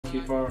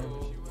keeper.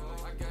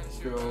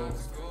 Cool.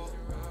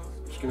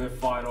 Just gonna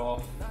fire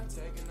off.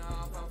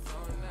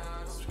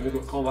 Just gonna go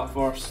combat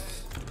first.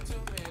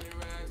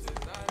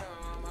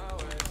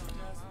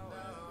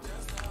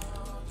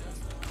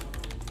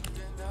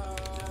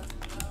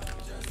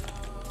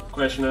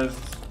 Question is,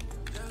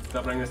 do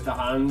I bring this to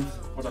hand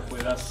or do I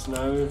play this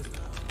now?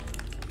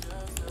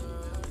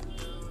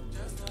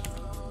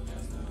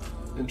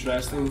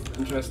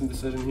 Interesting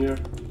decision here.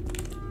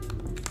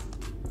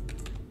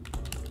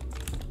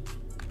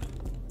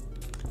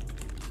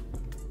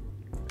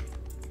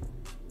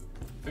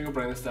 I think I'll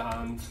bring this to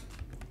hand.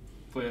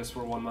 Play this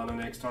for 1 mana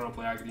next turn. I'll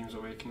play Academy's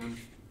Awakening.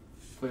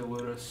 Play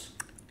Lurus.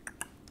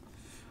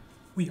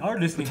 We are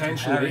listening to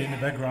Harry in the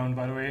background,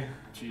 by the way.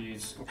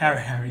 Jeez.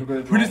 Okay. Harry.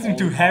 We're listening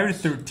to Harry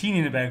 13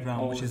 in the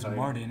background, which is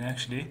Martin,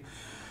 actually.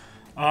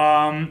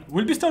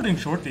 We'll be starting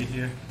shortly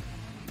here.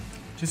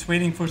 Just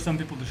waiting for some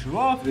people to show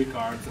up. 3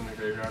 cards in the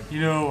graveyard.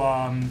 You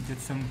know, get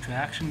some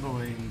traction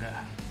going.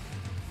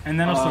 And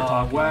then I'll start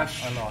talking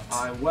a lot.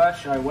 I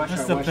wish I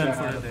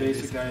had a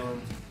basic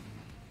island.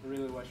 I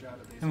really wish I had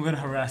a basic. I'm gonna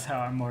harass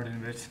Martin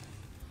a bit.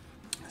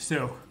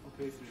 So. I'll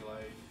pay 3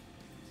 life.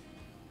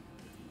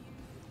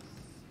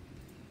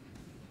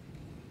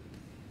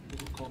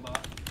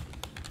 Combat.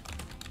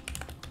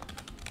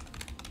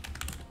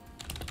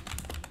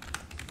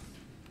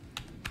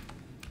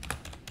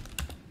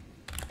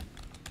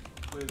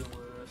 Play the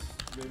Lurus,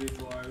 maybe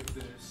draw out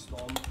the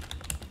Stomp.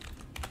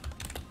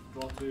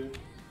 Draw 2.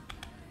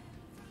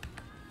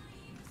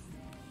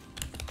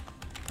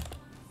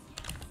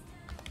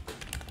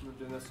 We're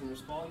doing this in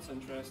response,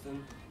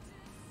 interesting.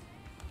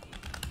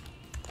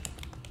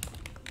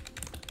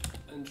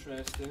 And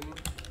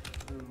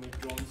we've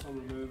drawn some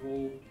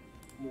removal.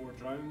 More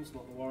drowns,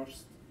 not the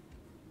worst.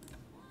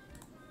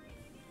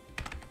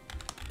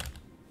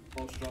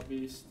 Monstrous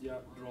Beast,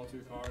 yeah, draw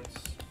 2 cards.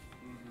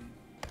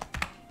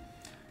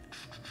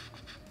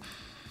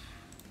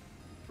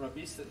 For a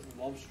beast that's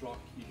love struck,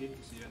 you hate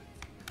to see it.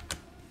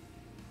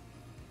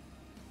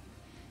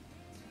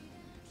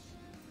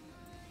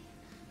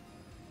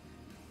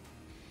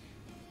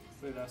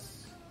 Play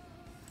this.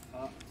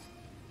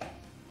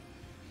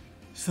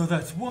 So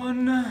that's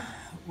one.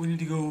 We need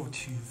to go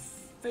to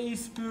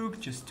Facebook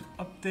just to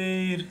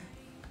update.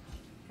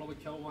 Probably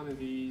kill one of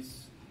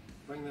these,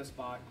 bring this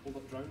back, hold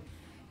up drown.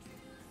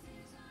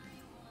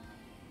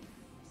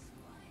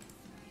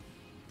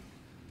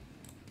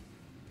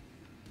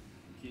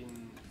 You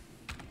can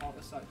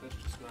auto sack this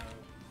just now.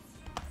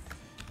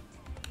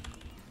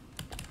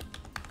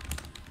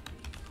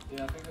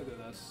 Yeah, I think I'll do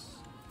this.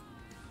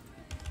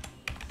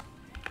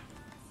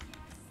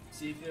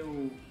 See if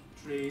they'll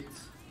trade.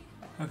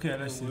 Okay,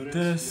 let's do Lurus,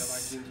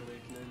 this. You have Academy's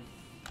Awakening.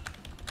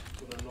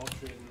 So they're not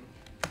trading.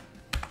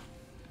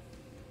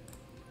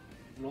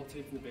 Not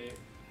taking the bait.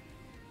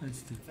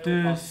 Let's do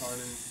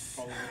this.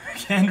 I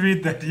can't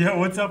read that. Yeah,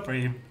 what's up,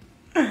 Raheem?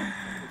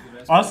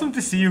 Awesome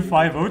to see you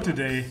 5-0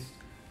 today.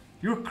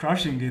 You're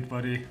crushing it,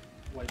 buddy.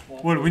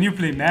 Well, when you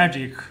play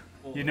Magic,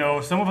 you know,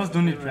 some of us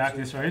don't need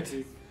practice, right?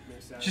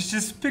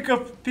 Just pick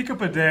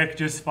up a deck,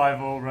 just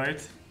 5-0,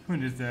 right? Who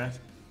needs that?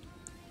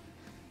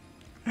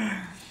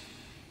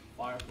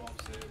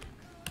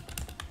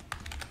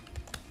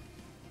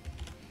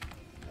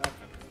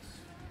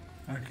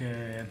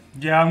 Okay.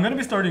 Yeah, I'm gonna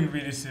be starting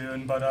really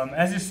soon, but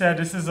as you said,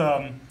 this is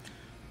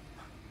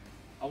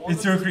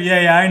it's your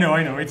yeah, I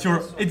know.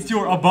 It's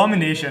your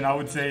abomination, I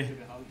would say.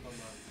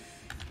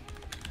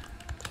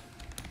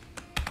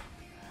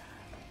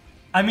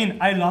 I mean,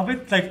 I love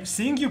it. Like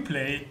seeing you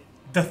play.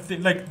 The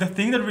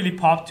thing that really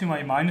popped to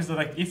my mind is that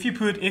like if you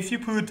put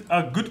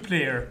a good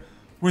player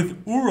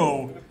with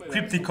Uro,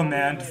 Cryptic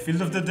Command,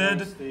 Field of the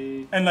Dead,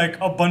 and like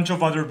a bunch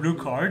of other blue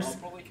cards,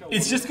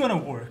 it's just gonna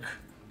work.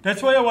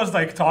 That's why I was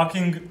like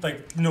talking,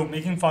 like, you know,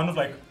 making fun of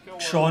like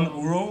Sean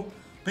Uro,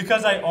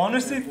 because I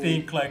honestly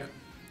think like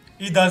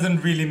it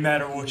doesn't really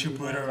matter what you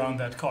put around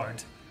that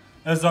card,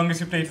 as long as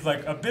you play it with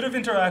like a bit of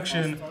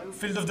interaction,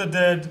 Field of the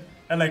Dead,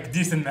 and like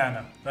decent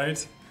mana,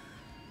 right?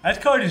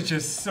 That card is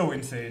just so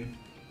insane.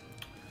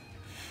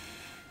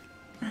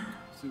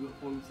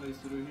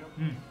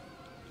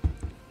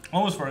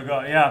 Almost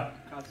forgot, yeah.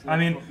 I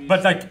mean,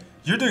 but like,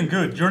 you're doing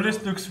good. Your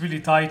list looks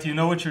really tight. You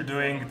know what you're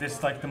doing. This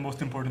is like the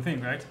most important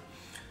thing, right?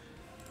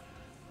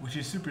 Which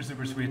is super,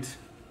 super sweet.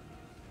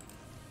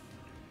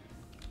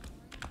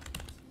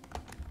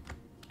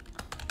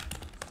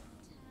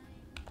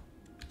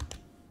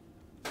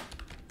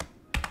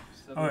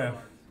 Oh yeah.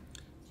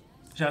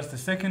 Just a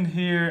second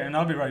here and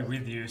I'll be right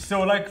with you.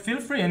 So like,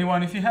 feel free,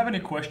 anyone, if you have any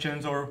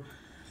questions or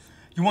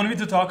you want me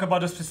to talk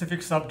about a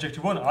specific subject,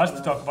 you want us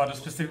to talk about a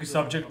specific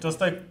subject,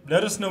 just like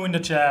let us know in the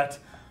chat.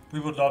 We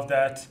would love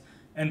that.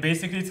 And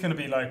basically it's gonna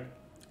be like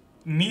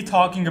me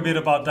talking a bit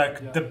about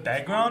like the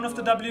background of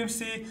the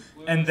WMC,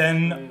 and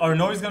then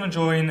Arnaud is gonna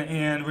join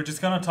and we're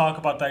just gonna talk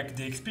about like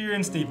the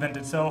experience, the event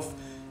itself.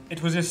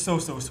 It was just so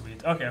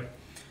sweet. Okay.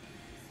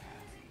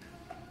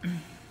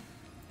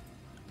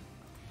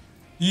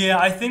 Yeah,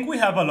 I think we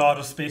have a lot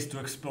of space to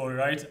explore,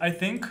 right? I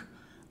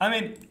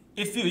mean,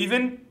 if you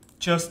even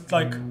just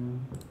like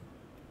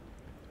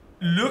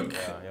look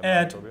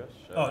at...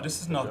 Oh,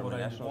 this is not what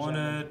I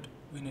wanted.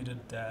 We needed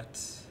that.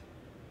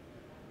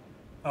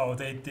 Oh,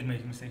 they did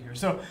make a mistake here.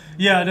 So,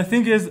 yeah, the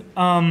thing is,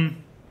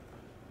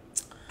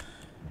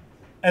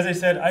 as I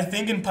said, I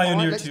think in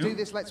Pioneer 2... let's do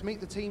this. Let's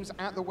meet the teams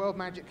at the World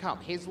Magic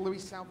Cup. Here's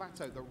Luis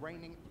Salvato, the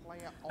reigning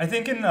player. I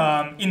think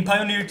in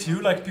Pioneer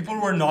 2, like, people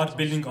were not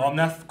building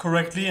Omnath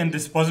correctly, and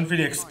this wasn't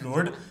really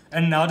explored.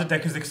 And now the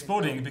deck is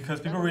exploding because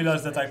people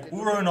realize that, like,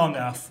 Uro and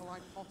Omnath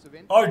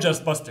are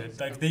just busted.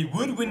 Like, they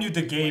would win you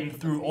the game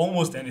through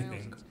almost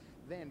anything.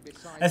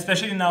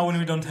 Especially now when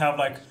we don't have,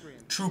 like,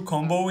 true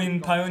combo in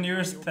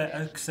Pioneers,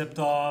 except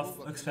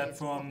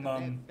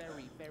from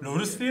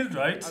Lotus Field,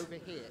 right?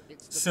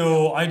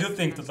 So I do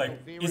think that,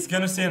 like, it's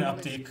gonna see an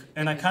uptick,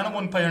 and I kind of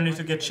want Pioneer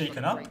to get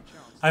shaken up.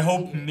 I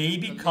hope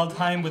maybe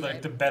Kaldheim with,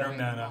 like, the better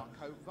mana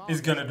is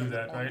gonna do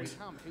that, right?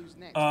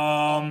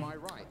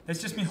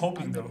 That's just me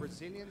hoping, though.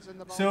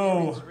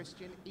 So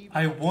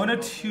I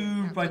wanted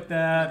to write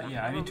that.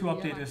 Yeah, I need to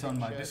update this on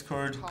my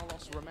Discord.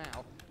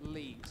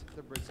 Leads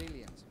the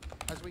Brazilians.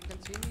 As we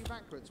continue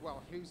backwards,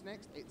 well, who's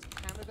next? It's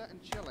Canada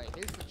and Chile.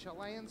 Here's the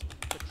Chileans,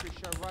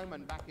 Patricio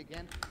Roman back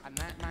again, and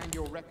that man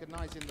you'll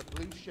recognize in the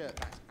blue shirt,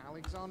 that's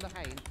Alexander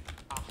Hayne.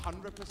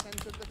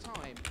 100% of the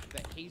time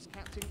that he's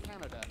captain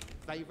Canada,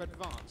 they've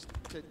advanced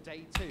to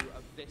day 2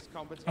 of this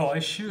competition. Oh, I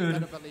should. You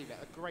better believe it,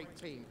 a great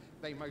team.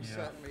 They most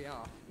certainly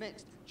are.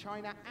 Next,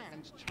 China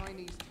and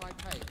Chinese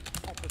Taipei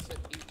opposite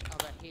each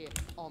other here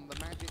on the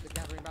Magic the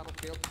Gathering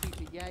battlefield.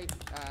 Peter Ye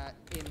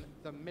in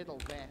the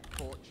middle there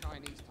for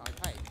Chinese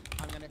Taipei.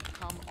 I'm going to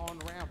come on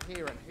round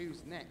here, and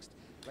who's next?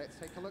 Let's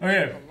take a look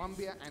at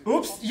Colombia and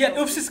Oops, yeah,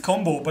 Oops is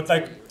combo, but,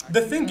 like,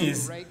 the thing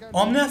is,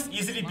 Omnath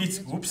easily beats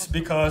Oops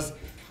because...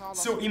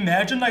 So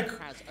imagine, like,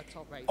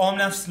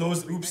 Omnath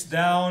slows Oops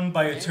down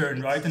by a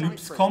turn, right? And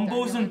Oops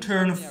combos on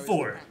turn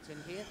 4.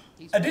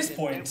 At this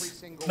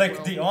point,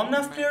 like, the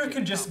Omnath player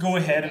can just go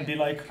ahead and be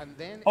like,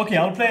 okay,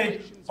 I'll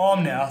play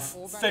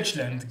Omnath, fetch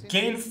land,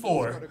 gain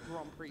 4,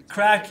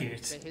 crack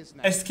it,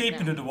 escape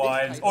into the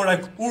wilds, or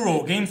like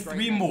Uro, gain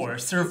 3 more,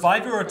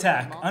 survive your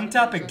attack,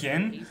 untap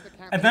again,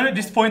 and then at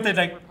this point they,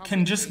 like,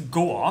 can just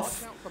go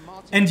off,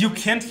 and you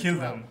can't kill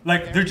them.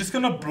 Like, they're just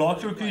gonna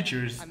block your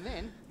creatures,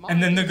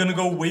 and then they're gonna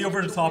go way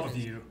over the top of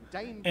you,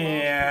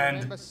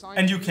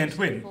 and you can't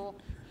win.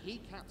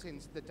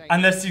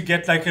 Unless you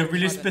get, like, a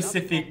really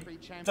specific,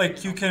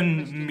 like, you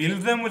can mill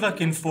them with,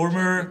 like,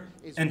 Informer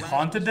and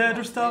Haunted Dead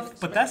or stuff,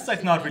 but that's,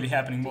 like, not really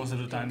happening most of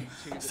the time.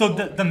 So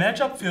the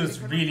matchup feels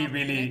really,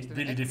 really,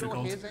 really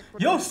difficult.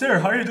 Yo, sir,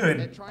 how are you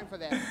doing?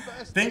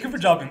 Thank you for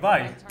dropping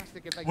by.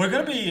 We're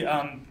gonna be,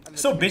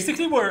 so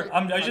basically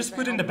I just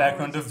put in the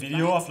background a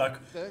video of, like,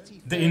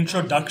 the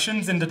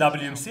introductions in the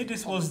WMC.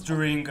 This was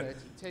during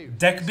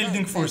deck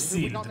building for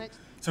Sealed.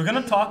 So we're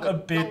gonna talk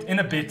in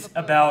a bit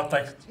about,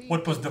 like,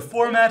 what was the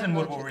format and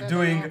what we're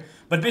doing.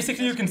 But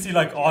basically you can see,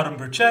 like, Autumn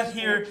Burchett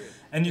here,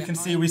 and you can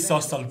see we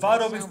saw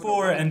Salvado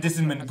before, and this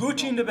is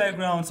Mengucci in the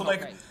background. So,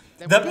 like,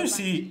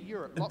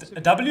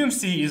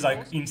 WMC is,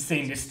 like,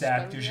 insanely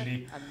stacked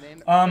usually.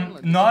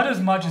 Not as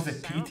much as a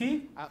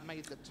PT,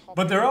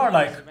 but there are,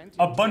 like,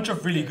 a bunch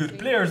of really good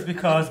players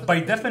because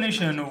by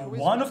definition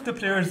one of the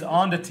players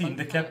on the team,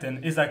 the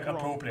captain, is, like, a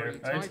pro player,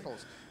 right?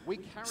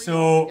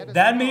 So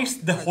that makes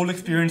the whole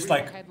experience,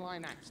 like,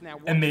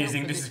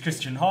 amazing. This is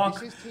Christian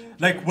Hawk.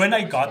 Like, when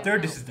I got there,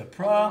 this is the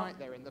Pra.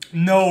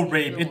 No,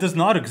 Rabe, it does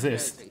not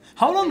exist.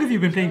 How long have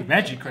you been playing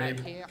Magic,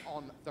 Rabe?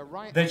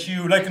 That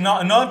you, like,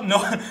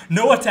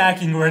 no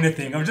attacking or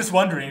anything. I'm just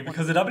wondering,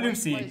 because the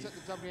WMC,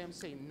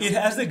 it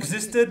has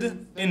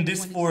existed in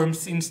this form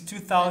since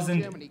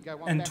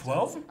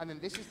 2012,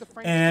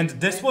 and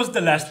this was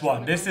the last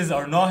one. This is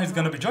Arnaud, he's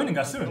gonna be joining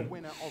us soon.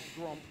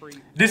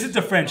 This is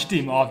the French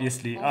team,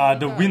 obviously,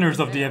 the winners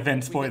of the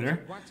event, spoiler.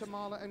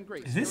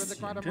 Is this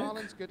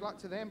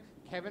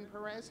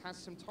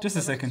just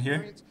a second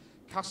here.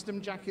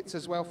 Custom jackets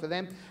as well for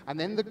them, and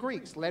then the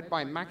Greeks, led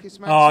by Makis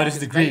Matsis. Oh, this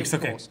is the Greeks,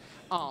 okay.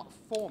 Are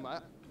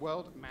former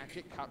World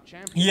Magic Cup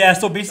champions. Yeah,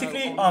 so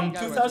basically,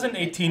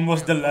 2018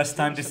 was the last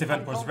time this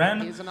event was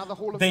ran.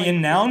 They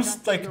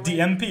announced, like,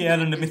 the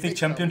MPL and the Mythic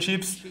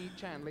Championships,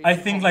 I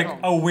think, like,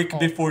 a week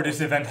before this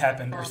event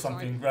happened or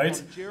something,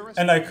 right?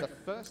 And, like,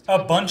 a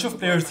bunch of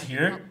players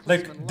here,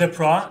 like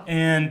Depra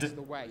and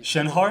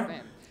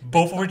Shenhar,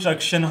 both of which, like,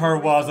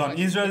 Shenhar was on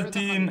Israel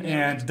team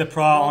and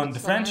Depra on the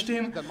French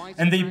team,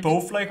 and they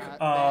both, like,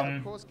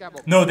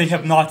 no, they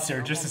have not,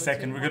 sir, just a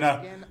second, we're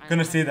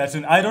gonna say that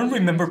soon. I don't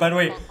remember, by the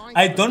way,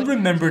 I don't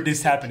remember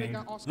this happening.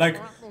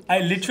 Like, I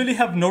literally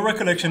have no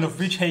recollection of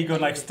Rich Hago,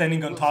 like,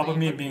 standing on top of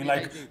me and being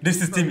like, this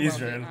is Team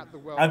Israel.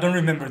 I don't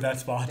remember that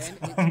spot.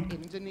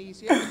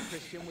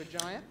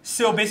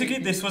 So basically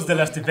this was the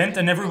last event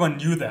and everyone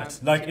knew that.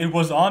 Like, it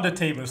was on the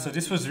table, so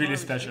this was really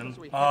special.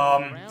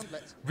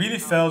 Really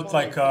felt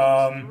like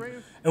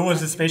it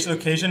was a special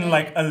occasion,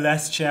 like a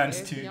last chance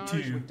to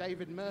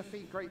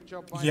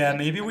yeah,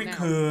 maybe we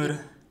could...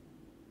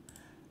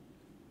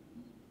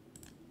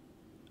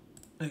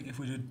 like if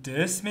we do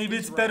this, maybe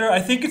it's better. I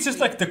think it's just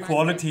like the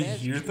quality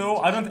here, though.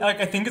 I don't like.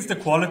 I think it's the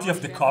quality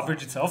of the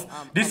coverage itself.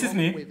 This is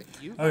me.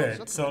 Okay,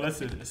 so let's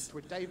do this.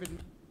 With David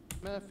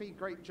Murphy,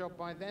 great job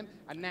by them.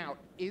 And now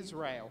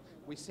Israel.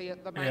 We see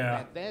at the back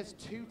there. There's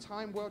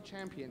two-time world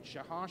champion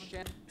Shahar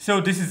Shen.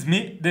 So this is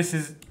me. This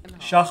is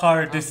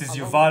Shahar. This is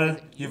Yuval.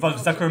 Yuval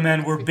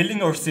Zuckerman. We're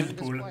building our seed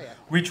pool,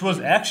 which was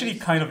actually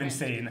kind of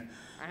insane.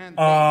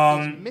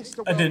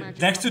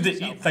 Next to the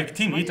like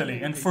Team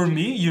Italy, and for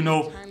me, you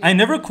know, I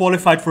never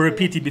qualified for a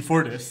PT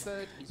before this.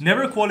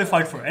 Never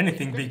qualified for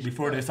anything big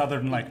before this other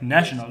than like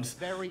nationals.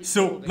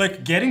 So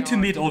like getting to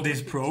meet all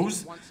these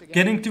pros,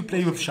 getting to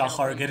play with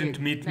Shahar, getting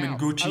to meet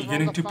Mingucci,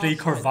 getting to play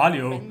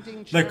Carvalho,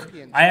 like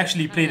I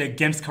actually played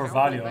against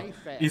Carvalho,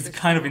 is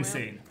kind of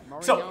insane.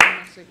 So,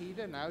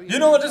 you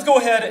know what, let's go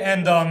ahead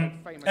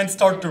and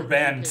start the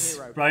rant,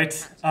 right?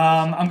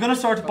 I'm gonna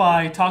start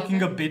by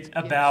talking a bit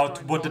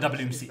about what the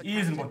WMC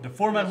is and what the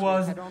format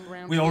was.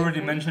 We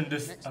already mentioned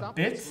this a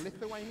bit,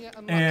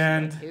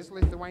 and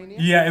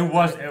yeah, it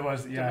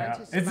was, yeah.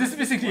 It's just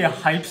basically a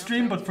hype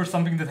stream, but for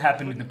something that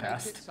happened in the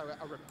past,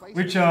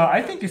 which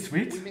I think is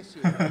sweet.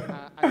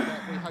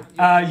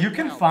 You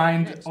can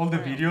find all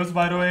the videos,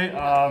 by the way,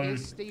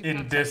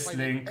 in this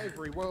link.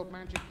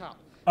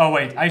 Oh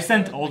wait, I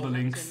sent all the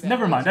links.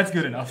 Never mind, that's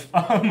good enough.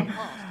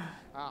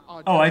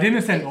 Oh, I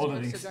didn't send all the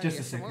links. Just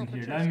a second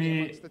here. Let me.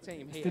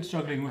 Still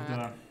struggling with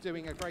the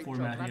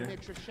format here.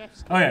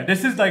 Oh yeah,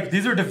 this is like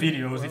these are the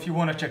videos if you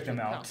want to check them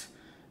out.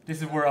 This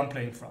is where I'm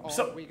playing from.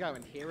 So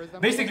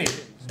basically,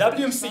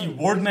 WMC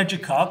World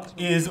Magic Cup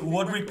is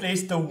what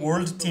replaced the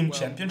World Team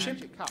Championship.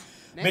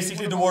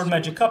 Basically, the World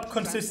Magic Cup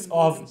consists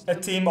of a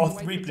team of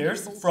 3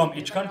 players from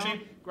each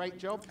country.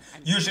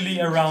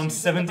 Usually around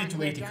 70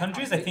 to 80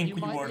 countries. I think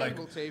we were like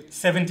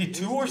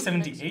 72 or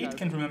 78,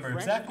 can't remember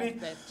exactly.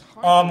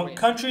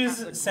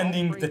 Countries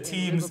sending the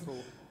teams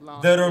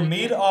that are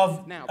made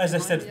of, as I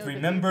said, 3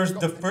 members.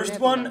 The first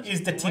one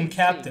is the team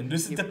captain.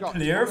 This is the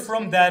player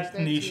from that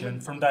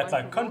nation, from that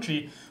like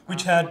country,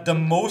 which had the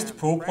most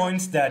pro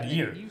points that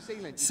year.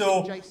 So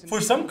for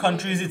some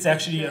countries, it's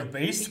actually a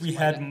race. We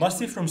had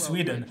Mussy from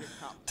Sweden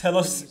tell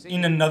us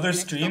in another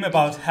stream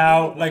about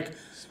how like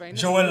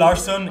Joel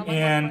Larsson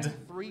and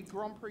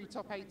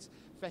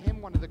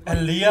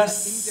Elias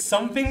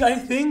something, I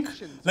think,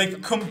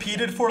 like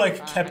competed for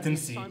like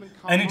captaincy,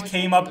 and it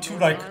came up to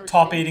like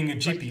top 8 in a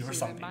GP or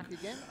something.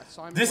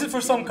 This is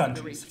for some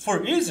countries.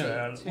 For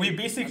Israel, we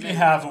basically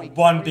have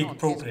one big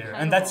pro player,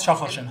 and that's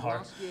Shahar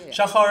Shenhar.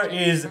 Shahar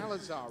is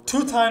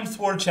 2 times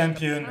world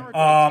champion,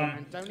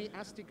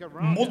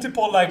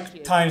 multiple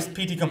like times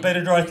PT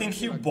competitor. I think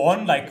he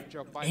won like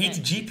 8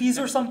 GPs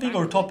or something,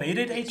 or top 8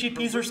 at 8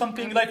 GPs or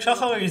something. Like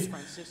Shahar is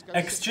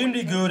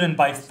extremely good and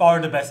by far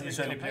the best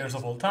Israeli players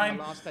of all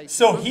time.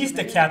 So he's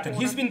the captain.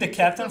 He's been the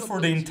captain for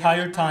the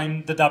entire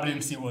time the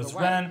WMC was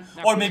ran,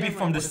 or maybe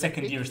from the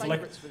second year. So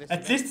like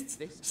at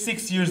least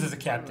 6 years as a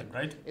captain,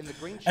 right?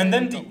 And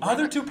then the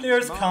other 2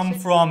 players come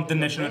from the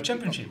national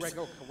championships.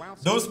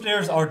 Those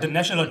players are the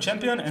national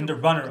champion and the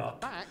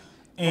runner-up.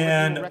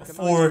 And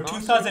for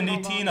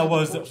 2018, I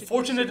was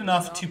fortunate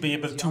enough to be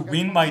able to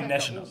win my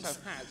nationals,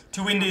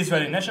 to win the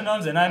Israeli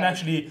nationals, and I'm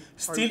actually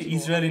still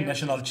Israeli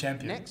national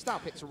champion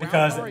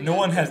because no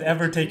one has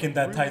ever taken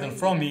that title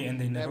from me,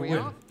 and they never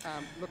will.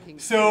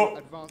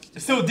 So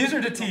these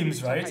are the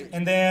teams, right?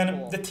 And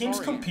then the teams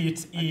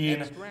compete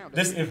in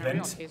this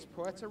event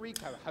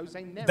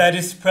that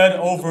is spread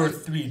over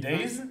 3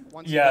 days.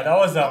 Yeah, that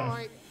was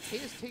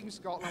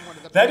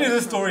that is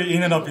a story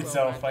in and of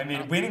itself. I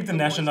mean, winning the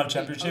national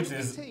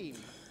championships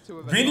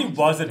really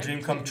was a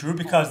dream come true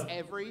because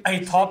I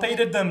top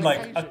 8'd them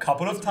like a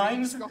couple of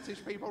times,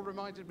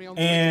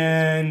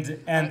 and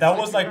that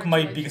was like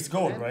my biggest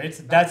goal, right?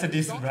 That's a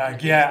decent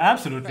rank. Yeah,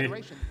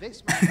 absolutely.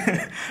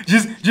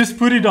 just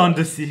put it on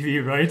the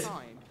CV, right?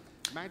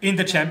 In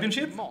the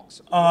championship,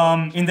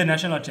 in the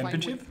national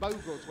championship,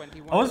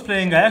 I was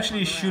playing. I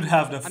actually should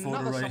have the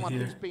photo right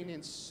here.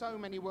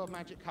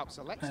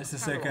 Just a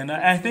second.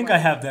 I think I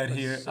have that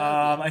here.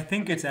 I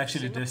think it's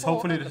actually this.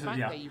 Hopefully this is,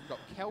 yeah.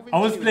 I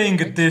was playing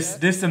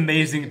this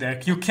amazing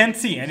deck. You can't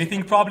see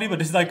anything probably, but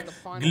it's like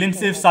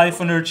Glintsiv,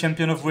 Siphoner,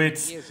 Champion of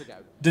Wits,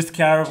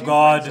 Discar of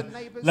God,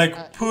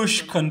 like Push,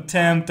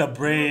 Contempt,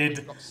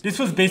 Abrade. This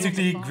was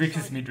basically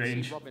Grixis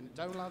midrange.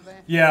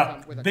 Yeah,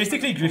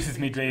 basically Grixis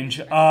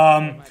midrange.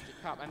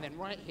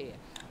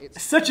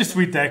 Such a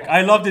sweet deck.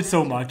 I loved it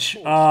so much.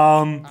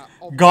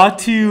 Got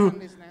to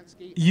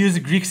use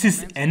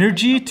Grixis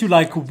energy to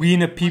like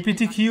win a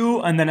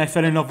PPTQ, and then I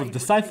fell in love with the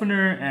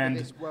Siphoner,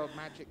 and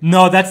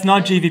no, that's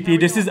not JVP.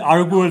 This is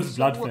Arguel's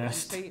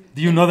Bloodfest.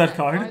 Do you know that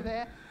card?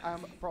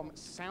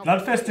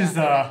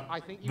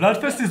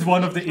 Bloodfest is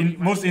one of the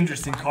most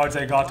interesting cards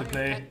I got to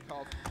play.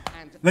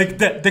 Like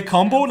the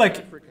combo,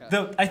 like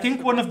I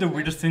think one of the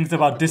weirdest things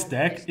about this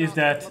deck is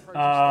that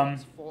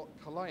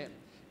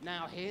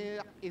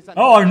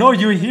oh Arnaud,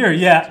 you're here,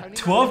 yeah.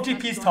 12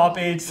 GPs top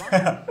 8s,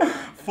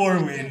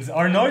 4 wins.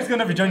 Arnaud is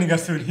gonna be joining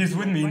us soon. He's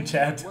with me in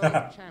chat.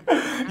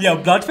 Yeah,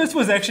 Bloodfest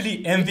was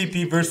actually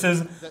MVP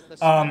versus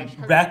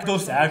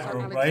Rakdos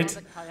Aggro, right?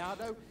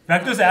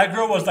 Rakdos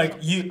Aggro was like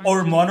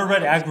or Mono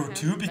Red Aggro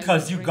too,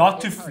 because you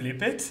got to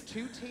flip it,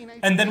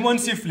 and then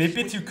once you flip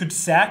it, you could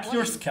sack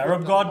your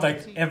Scarab God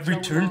like every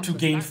turn to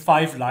gain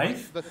 5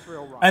 life,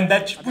 and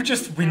that would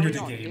just win you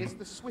the game.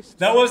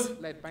 That was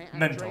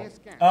mental.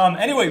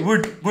 Anyway,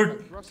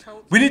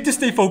 we need to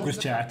stay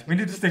focused, chat. We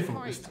need to stay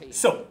focused.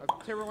 So,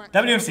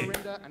 WMC,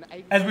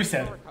 as we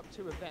said.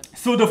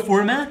 So the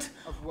format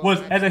was,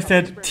 as I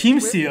said, Team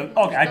Seal.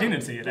 Okay, I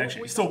didn't say it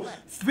actually. So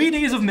 3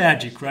 days of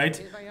Magic, right?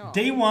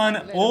 Day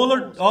 1,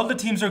 all the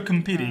teams are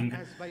competing,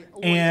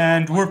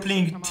 and we're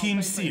playing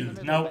Team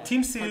Sealed. Now,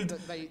 Team Sealed,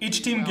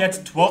 each team gets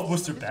 12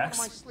 booster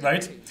packs,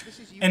 right?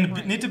 And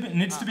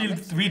needs to build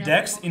 3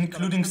 decks,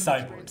 including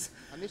sideboards.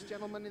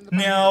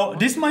 Now,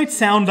 this might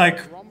sound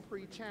like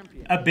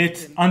a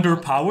bit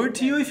underpowered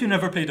to you if you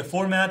never played the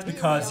format,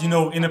 because, you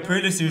know, in a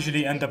pre-list you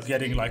usually end up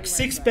getting like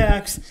 6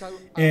 packs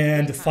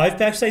and 5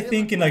 packs, I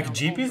think, in like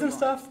GPs and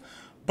stuff.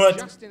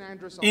 But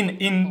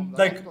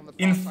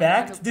in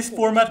fact, this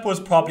format was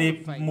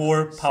probably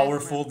more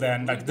powerful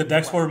than, like, the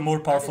decks were more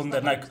powerful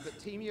than like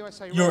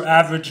your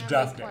average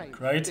draft deck,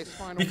 right?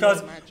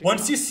 Because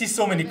once you see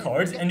so many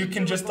cards and you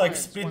can just like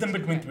split them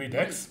between 3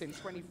 decks,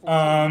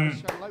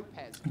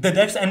 the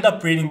decks end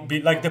up being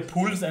like, the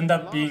pools end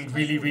up being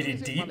really, really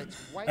deep,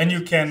 and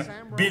you can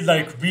build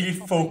like really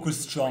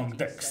focused, strong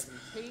decks.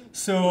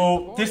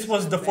 So this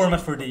was the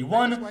format for day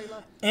 1.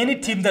 Any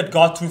team that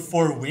got to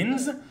 4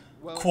 wins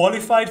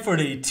qualified for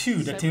day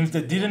 2. The teams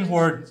that didn't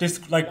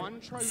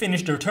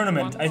finish their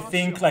tournament. I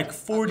think like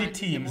 40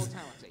 teams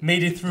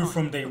made it through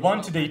from day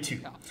 1 to day 2.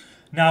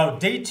 Now,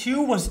 day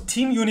 2 was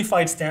Team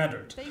Unified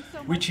Standard,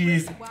 which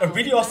is a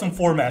really awesome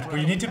format where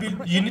you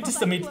need to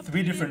submit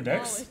 3 different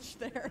decks.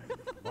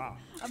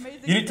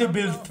 You need to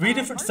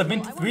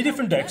submit 3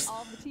 different decks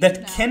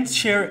that can't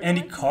share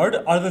any card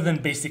other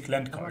than basic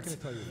land cards,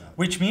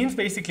 which means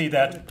basically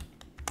that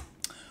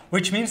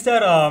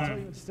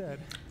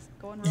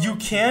you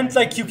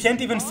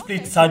can't even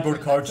split sideboard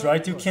cards,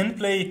 right? You can't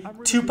play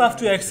 2 Path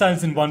to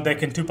Exiles in one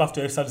deck and 2 Path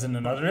to Exiles in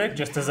another deck.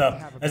 Just as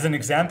an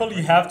example,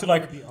 you have to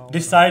like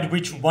decide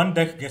which one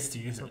deck gets to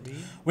use it,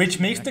 which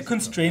makes the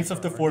constraints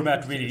of the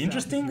format really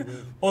interesting.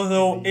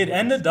 Although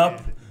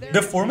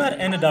the format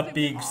ended up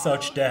being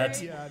such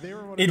that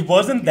it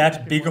wasn't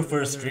that big of a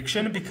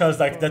restriction, because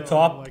like the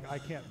top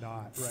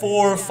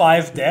 4 or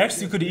 5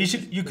 decks, you could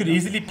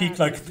easily pick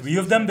like 3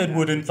 of them that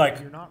wouldn't like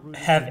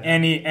have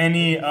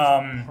any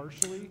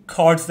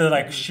cards that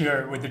like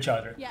share with each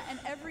other.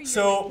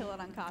 So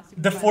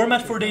the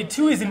format for day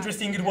 2 is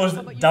interesting. It was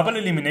double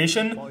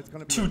elimination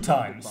 2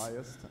 times.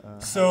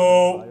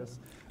 So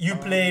you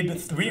played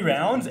 3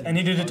 rounds and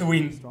you needed to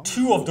win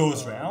 2 of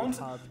those rounds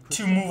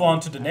to move on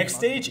to the next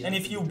stage. And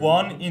if you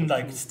won in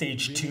like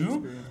stage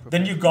 2,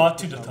 then you got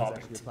to the top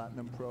 8.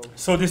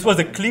 So this was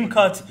a clean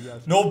cut,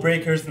 no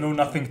breakers, no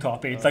nothing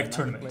top 8 like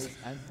tournament.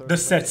 The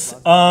sets.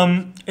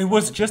 It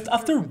was just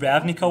after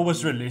Ravnica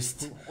was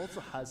released.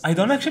 I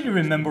don't actually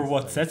remember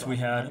what sets we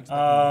had.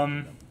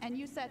 And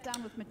you sat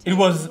down with It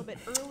was. a little bit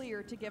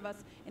earlier to give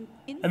us an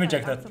insight. Let me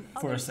check that on some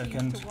for other a teams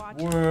second. to watch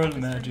World in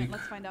this Magic. tournament.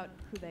 Let's find out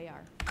who they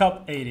are.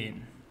 Cup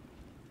 18.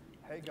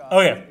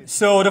 Okay,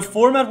 so the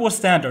format was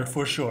standard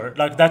for sure.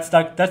 Like that's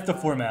the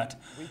format.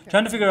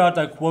 Trying to figure out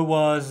like what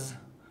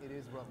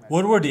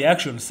were the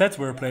actual sets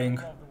we were playing.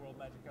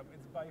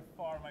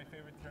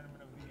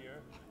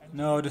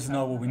 No, this is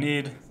not what we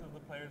need.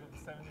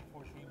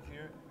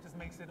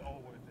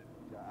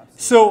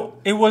 So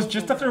it was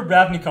just after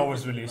Ravnica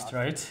was released,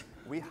 right?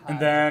 And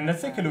then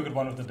let's take a look at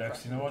one of the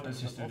decks. You know what?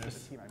 Let's just do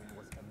this.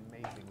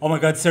 Oh my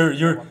God, sir,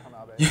 you're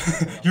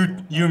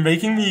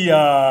making me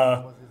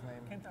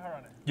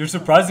you're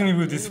surprising me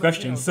with this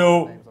question.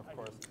 So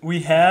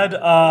we had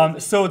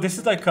so this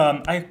is like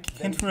I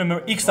can't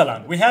remember,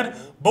 Ixalan. We had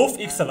both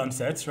Ixalan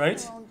sets, right?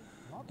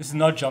 This is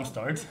not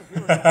Jumpstart.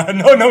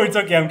 No, it's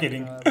okay. I'm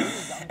kidding.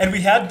 And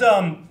we had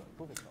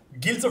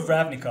Guilds of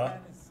Ravnica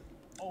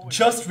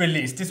just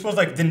released. This was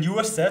like the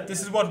newest set.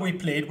 This is what we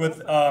played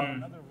with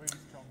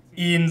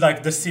in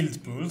like the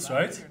sealed pools,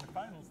 right?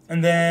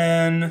 And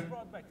then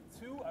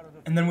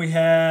we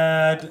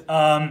had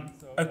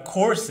a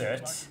core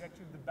set.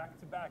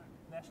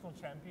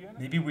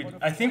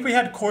 I think we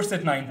had core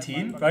set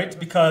 19, right?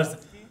 Because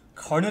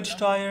Carnage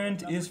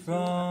Tyrant is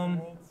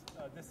from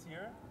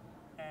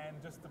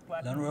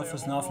Lanroth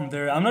was not from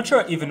there. I'm not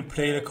sure I even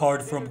played a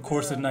card from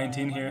core set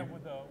 19 here.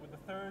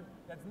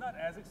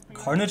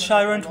 Carnage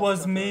Tyrant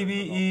was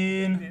maybe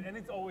in.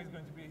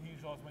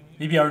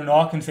 Maybe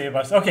Arnaud can save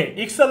us. Okay,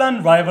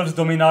 Ixalan rivals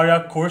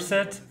Dominaria core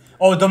set.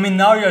 Oh,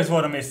 Dominaria is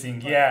what I'm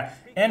missing. Yeah,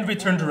 and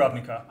Return to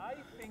Ravnica.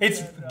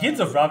 It's Guilds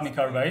of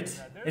Ravnica, right?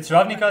 It's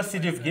Ravnica,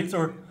 City of Guilds,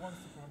 or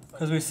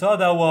because we saw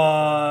that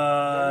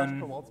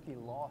one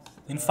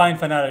in Fine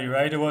Finality,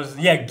 right? It was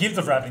Guilds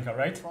of Ravnica,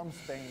 right?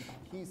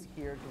 he's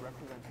here to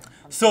represent him.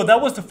 So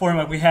that was the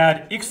format. We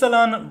had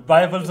Ixalan,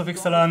 Rivals of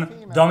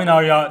Ixalan,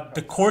 Dominaria,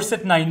 the core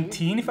set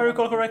 19, if I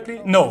recall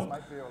correctly. No,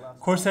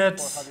 core set.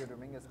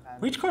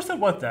 Which core set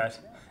was that?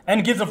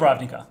 And Guilds of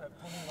Ravnica.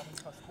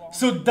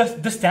 So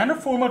the standard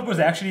format was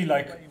actually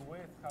like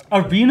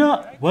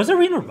Arena. Was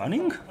Arena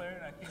running?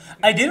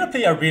 I didn't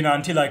play Arena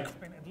until like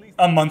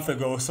a month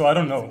ago, so I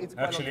don't know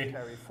actually.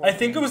 I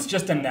think it was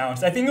just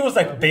announced. I think it was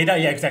like beta.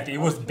 Yeah, exactly.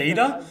 It was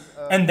beta,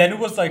 and then it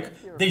was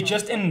like they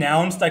just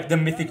announced like the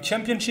Mythic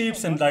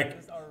Championships and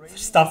like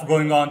stuff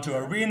going on to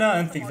Arena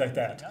and things like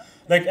that.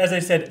 Like as I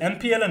said,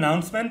 MPL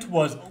announcement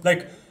was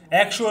like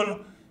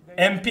actual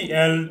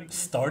MPL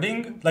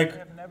starting. Like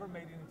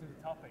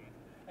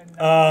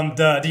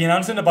the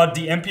announcement about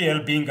the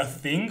MPL being a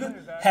thing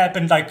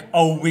happened like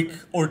a week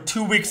or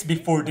 2 weeks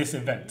before this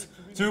event.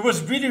 So it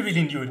was really,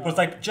 really new. It was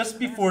like just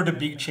before the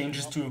big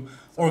changes to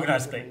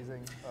organized play.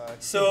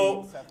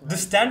 So the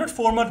standard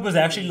format was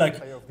actually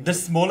like the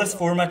smallest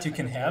format you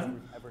can have.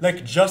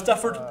 Like just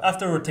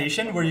after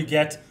rotation, where you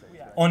get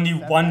only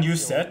one new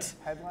set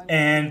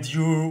and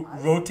you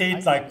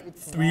rotate like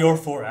 3 or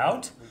 4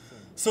 out.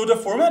 So the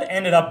format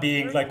ended up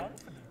being like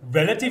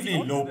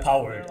relatively low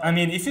powered. I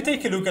mean, if you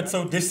take a look at,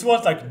 so this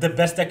was like the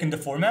best deck in the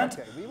format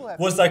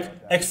was like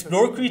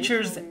Explore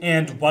Creatures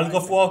and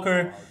Walgoth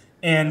Walker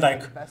and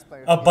like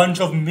a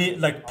bunch of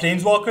like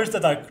Planeswalkers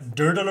that like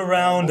dirtle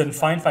around and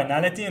find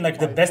finality, and like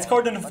the best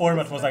card in the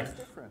format was like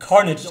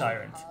Carnage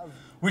Tyrant,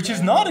 which is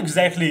not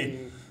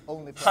exactly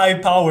high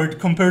powered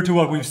compared to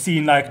what we've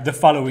seen like the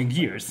following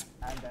years.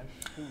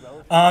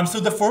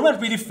 So the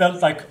format really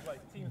felt like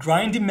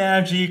grindy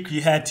Magic.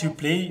 You had to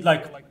play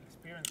like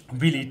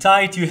really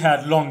tight, you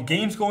had long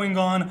games going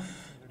on,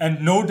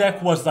 and no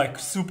deck was like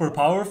super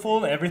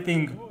powerful.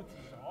 Everything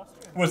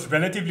was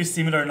relatively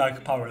similar in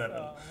like power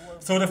level.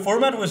 So the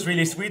format was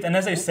really sweet, and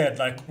as I said,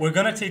 like we're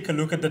gonna take a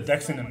look at the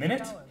decks in a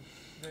minute.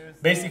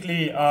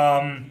 Basically,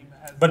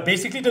 but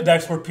basically the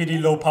decks were pretty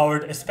low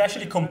powered,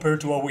 especially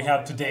compared to what we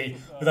have today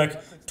with like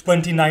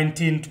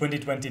 2019,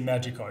 2020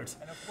 Magic cards.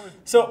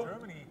 So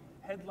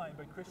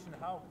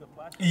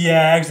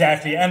yeah,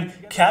 exactly. And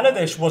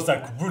Kaladesh was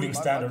like ruling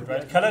standard,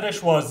 right?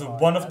 Kaladesh was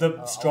one of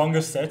the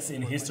strongest sets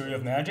in history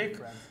of Magic,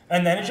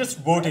 and then it just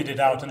rotated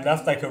out and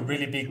left like a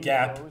really big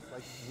gap.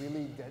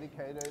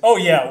 Oh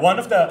yeah, one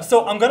of the...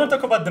 So I'm gonna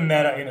talk about the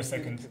meta in a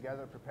second.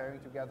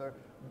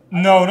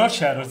 No, not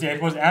Shadows. Yeah,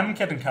 it was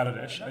Amonkhet and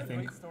Kaladesh, I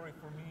think.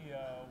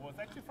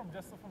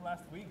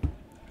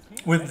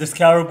 With the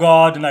Scarab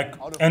God and like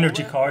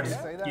energy cards,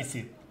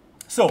 easy.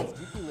 So,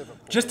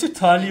 just to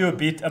tell you a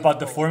bit about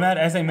the format,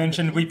 as I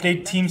mentioned, we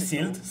played Team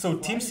Sealed. So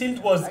Team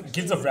Sealed was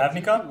Guilds of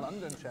Ravnica,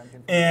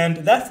 and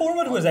that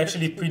format was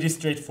actually pretty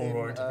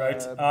straightforward,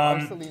 right?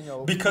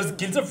 Because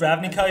Guilds of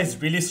Ravnica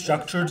is really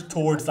structured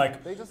towards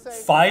like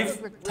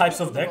 5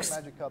 types of decks.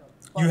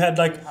 You had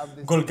like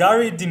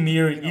Golgari,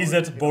 Dimir,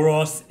 Izzet,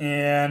 Boros,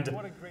 and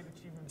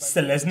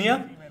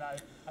Selesnya.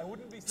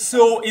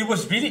 So it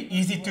was really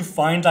easy to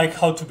find like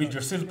how to build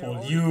your Sealed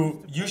pool.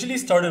 You usually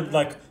started with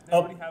like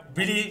a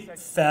really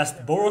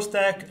fast Boros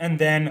deck, and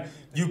then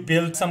you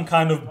build some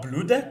kind of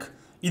blue deck,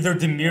 either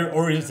Dimir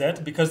or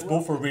Izzet, because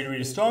both were really,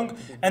 really strong,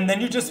 and then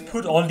you just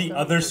put all the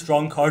other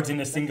strong cards in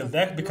a single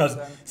deck, because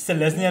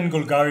Selesnya and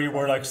Golgari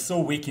were like so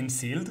weak in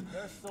Sealed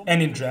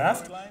and in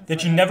Draft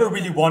that you never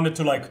really wanted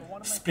to like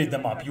split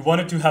them up. You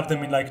wanted to have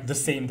them in like the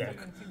same deck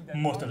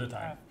most of the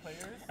time.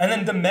 And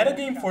then the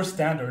metagame for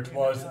Standard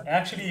was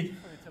actually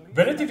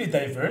relatively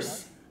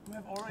diverse.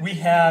 We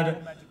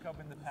had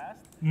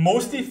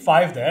mostly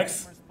 5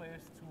 decks.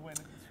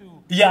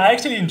 Yeah, I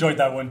actually enjoyed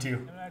that one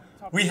too.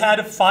 We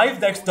had 5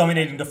 decks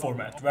dominating the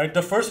format, right?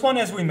 The first one,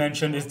 as we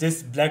mentioned, is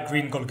this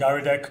black-green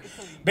Golgari deck,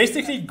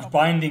 basically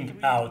grinding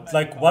out,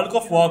 like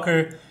Walgoth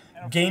Walker,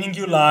 gaining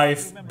you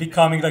life,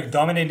 becoming like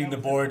dominating the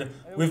board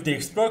with the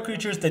Explore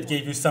Creatures that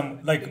gave you some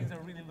like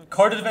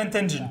card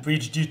advantage and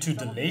breach due to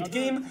the late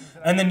game,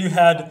 and then you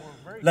had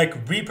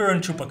like Reaper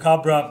and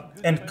Chupacabra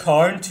and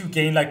Karn to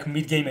gain like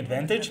mid-game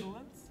advantage.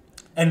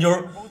 And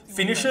your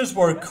finishers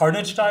were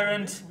Carnage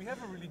Tyrant,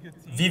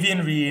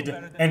 Vivian Reed,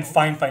 and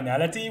Fine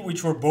Finality,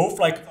 which were both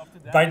like,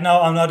 right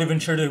now I'm not even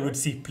sure they would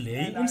see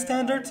play in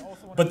Standard,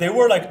 but they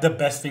were like the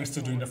best things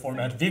to do in the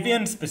format.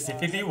 Vivian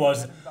specifically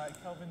was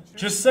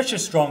just such a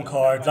strong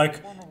card.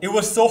 Like, it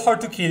was so hard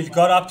to kill. It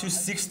got up to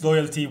 6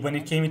 loyalty when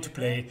it came into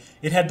play.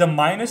 It had the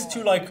minus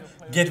to like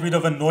get rid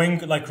of annoying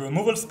like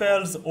removal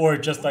spells or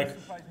just like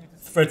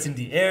threats in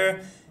the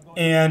air.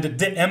 And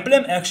the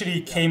emblem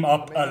actually came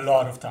up a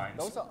lot of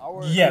times.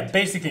 Yeah,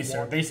 basically,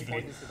 sir,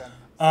 basically.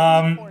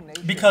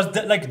 Because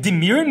like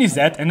Dimir and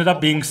Izzet ended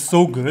up being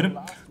so good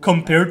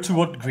compared to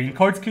what green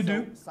cards could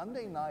do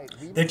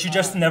that you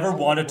just never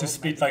wanted to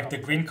split like the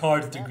green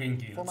cards, the green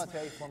guilds.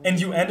 And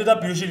you ended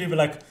up usually with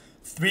like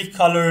 3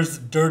 colors,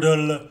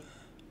 Dirtle,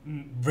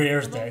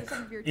 Rares deck,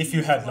 if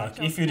you had luck.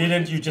 If you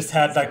didn't, you just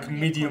had like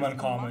medium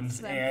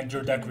uncommons and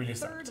your deck really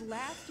sucked.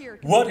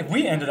 What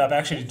we ended up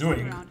actually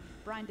doing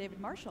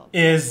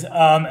is, and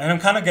I'm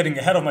kind of getting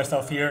ahead of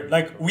myself here,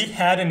 like we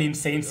had an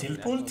insane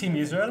Sealed pool, Team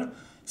Israel,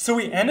 So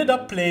we ended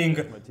up playing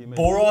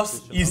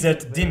Boros,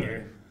 Izzet,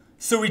 Dimir.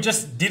 So we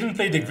just didn't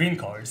play the green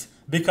cards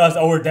because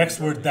our decks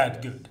were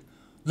that good.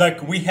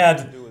 Like we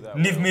had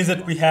Niv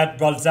Mizzet, we had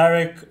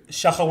Balzarek,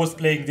 Shaka was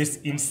playing this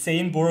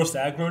insane Boros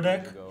aggro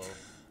deck.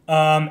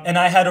 And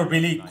I had a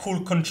really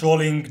cool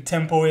controlling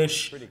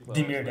tempo-ish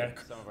Dimir deck,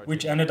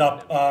 which ended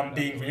up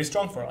being really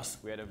strong for us.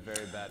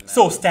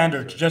 So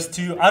standard, just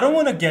to, I don't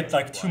want to get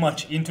like too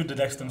much into the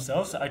decks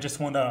themselves. I just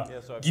want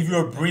to give you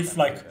a brief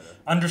like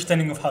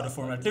understanding of how the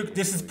format looks.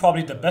 This is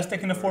probably the best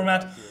deck in the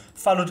format,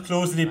 followed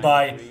closely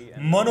by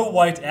mono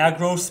white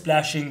aggro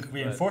splashing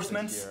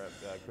reinforcements.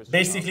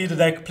 Basically the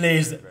deck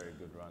plays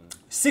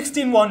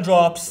 16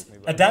 1-drops,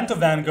 a Danto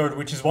Vanguard,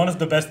 which is one of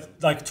the best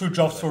like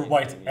 2-drops for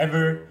white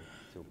ever.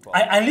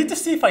 I need to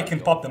see if I can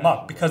pop them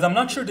up, because I'm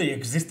not sure they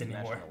exist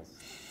anymore.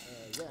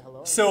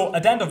 So,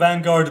 Adando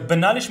Vanguard,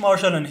 Banalish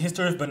Marshal, and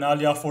History of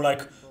Banalia for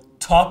like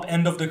top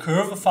end of the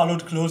curve,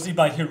 followed closely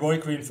by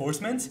Heroic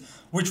Reinforcements,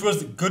 which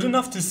was good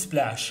enough to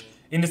splash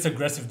in this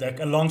aggressive deck,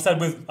 alongside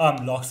with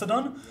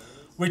Loxodon,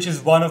 which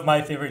is one of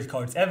my favorite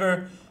cards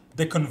ever.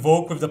 The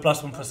Convoke with the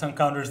 +1%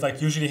 counters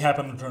like usually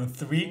happen on turn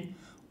 3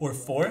 or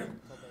 4.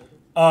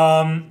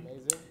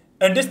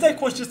 And this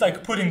deck was just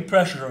like putting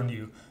pressure on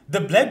you. The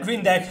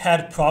black-green deck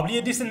had probably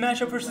a decent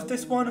matchup versus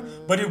this one,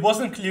 but it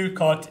wasn't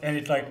clear-cut, and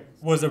it like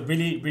was a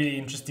really, really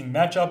interesting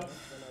matchup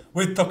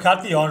with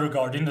Tocatli Honor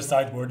Guard in the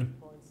sideboard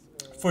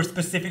for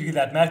specifically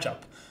that matchup.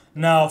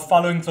 Now,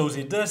 following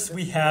closely this,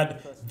 we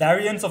had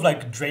variants of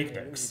like Drake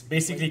decks,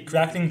 basically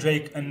Crackling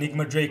Drake,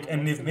 Enigma Drake,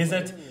 and Niv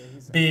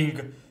Mizzet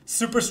being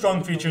super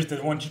strong creatures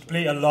that want you to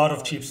play a lot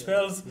of cheap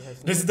spells.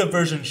 This is the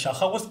version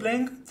Shaka was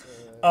playing.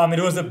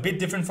 It was a bit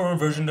different from a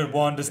version that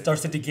won the Star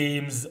City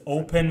Games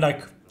Open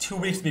like 2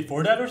 weeks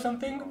before that or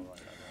something.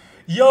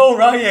 Yo,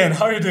 Ryan,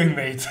 how are you doing,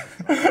 mate?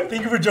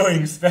 Thank you for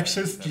joining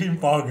Special Stream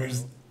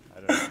Poggers.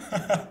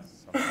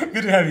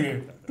 Good to have you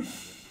here.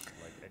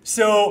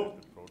 So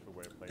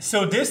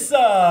this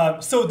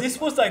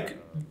was like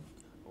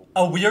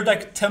a weird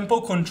like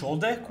tempo control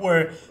deck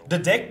where the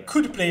deck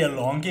could play a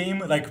long game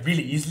like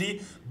really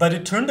easily, but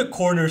it turned the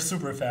corner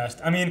super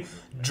fast. I mean,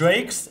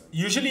 Drakes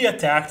usually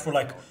attacked for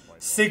like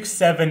 6,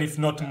 7, if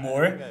not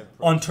more,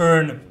 on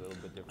turn,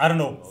 I don't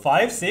know,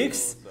 5,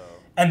 6,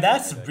 and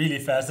that's really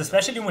fast,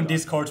 especially when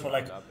these cards were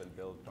like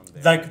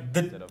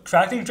the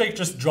Crackling Drake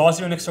just draws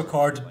you an extra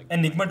card,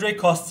 Enigma Drake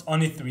costs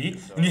only 3,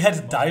 and you had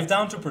to dive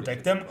down to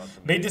protect them,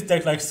 made this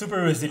deck like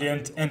super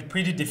resilient and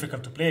pretty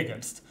difficult to play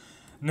against.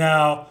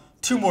 Now,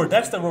 2 more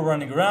decks that were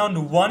running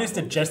around. One is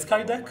the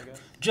Jeskai deck,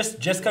 just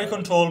Jeskai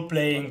control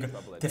playing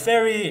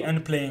Teferi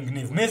and playing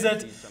Niv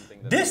Mizzet.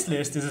 This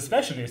list is a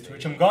specialist,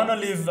 which I'm gonna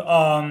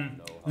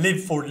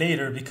live for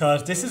later,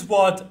 because this is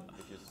what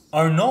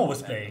Arnaud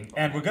was playing,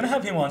 and we're gonna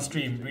have him on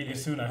stream really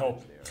soon, I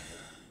hope.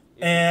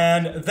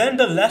 And then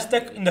the last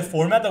deck in the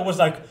format that was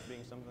like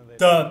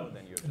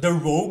the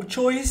rogue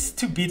choice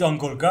to beat on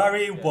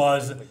Golgari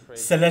was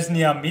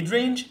Selesnya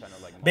midrange,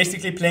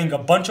 basically playing a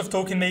bunch of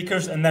token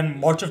makers and then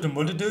March of the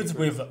Multitudes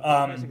with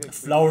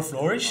Flower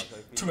Flourish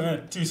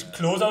to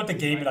close out the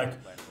game like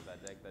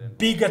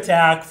big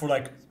attack for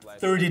like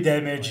 30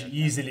 damage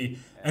easily,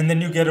 and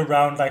then you get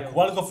around like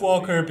Walk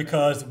Walker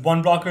because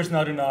 1 blocker is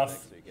not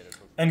enough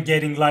and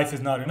getting life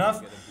is not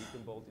enough.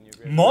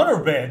 Mono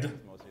red,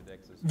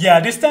 yeah,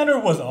 this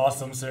standard was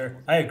awesome, sir.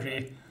 I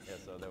agree.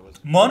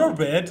 Mono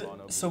red.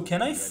 So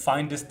can I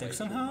find this deck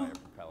somehow?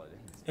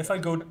 If I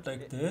go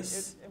like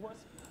this,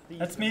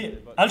 that's me.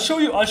 I'll show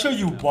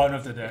you one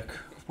of the deck.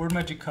 Word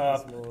Magic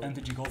Cup,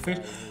 NTG Goldfish.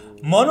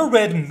 Mono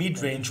red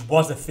midrange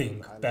was a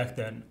thing back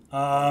then.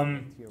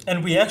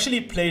 And we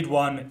actually played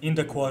one in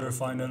the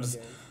quarterfinals.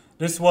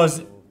 This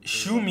was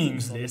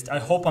Shuming's list. I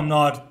hope I'm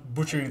not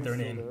butchering their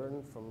name.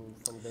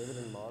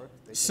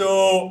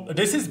 So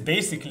this is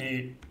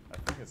basically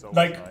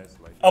like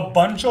a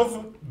bunch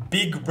of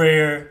big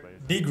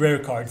rare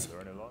cards.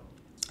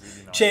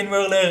 Chain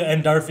Whirler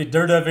and Darfit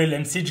Daredevil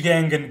and Siege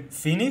Gang and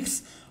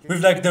Phoenix,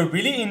 with like the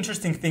really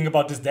interesting thing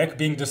about this deck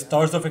being the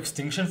Stars of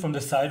Extinction from the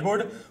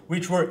sideboard,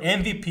 which were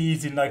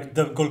MVPs in like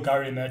the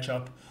Golgari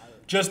matchup.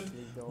 Just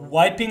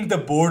wiping the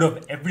board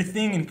of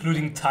everything,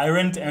 including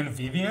Tyrant and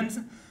Vivians,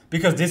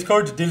 because this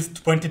card deals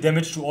 20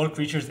 damage to all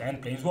creatures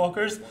and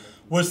planeswalkers,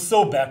 was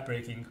so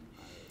backbreaking.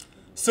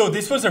 So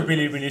this was a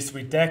really, really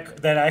sweet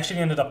deck that I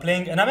actually ended up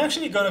playing, and I'm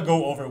actually gonna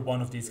go over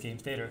one of these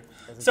games later.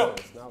 So,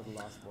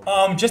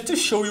 just to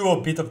show you a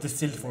bit of the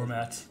sealed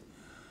format,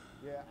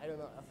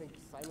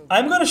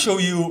 I'm gonna show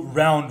you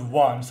round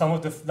 1, some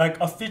of the like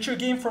a feature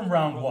game from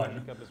round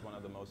 1,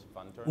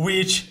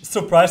 which,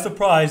 surprise,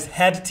 surprise,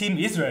 had Team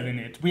Israel in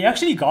it. We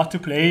actually got to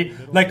play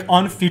like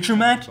on feature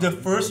match the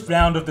first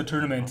round of the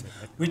tournament,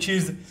 which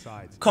is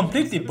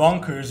completely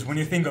bonkers when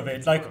you think of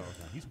it. Like,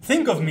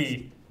 think of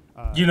me,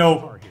 you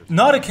know,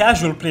 not a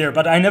casual player,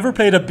 but I never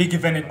played a big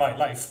event in my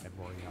life.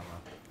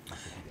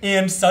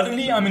 And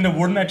suddenly I'm in the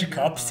World Magic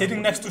Cup,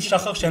 sitting next to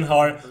Shachar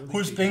Shenhar,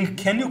 who's playing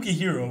Ken Yuki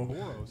Hero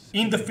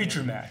in the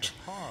feature match.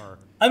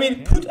 I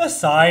mean, put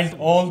aside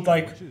all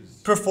like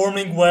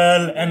performing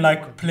well and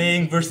like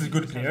playing versus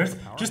good players,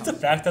 just the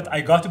fact that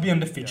I got to be on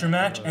the feature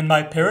match and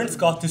my parents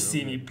got to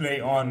see me play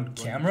on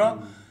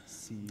camera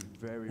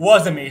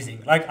was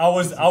amazing. Like I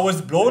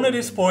was blown at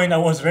this point. I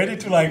was ready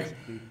to like,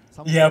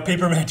 yeah,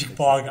 Paper Magic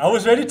Pog. I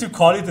was ready to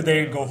call it a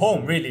day and go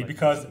home, really,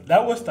 because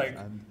that was like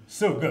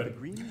so good.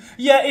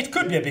 Yeah, it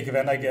could be a big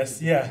event, I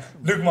guess. Yeah,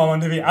 look, Mom on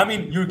TV. I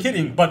mean, you're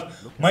kidding, but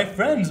my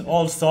friends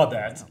all saw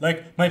that.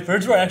 Like, my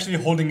friends were actually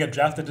holding a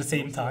draft at the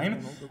same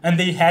time, and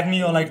they had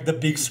me on like the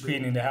big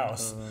screen in the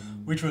house,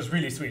 which was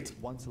really sweet.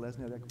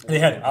 They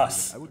had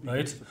us,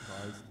 right?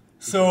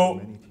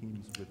 So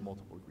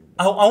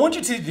I want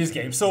you to see this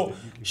game. So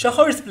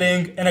Shahar is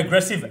playing an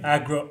aggressive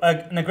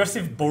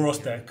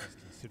Boros deck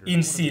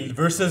in Seal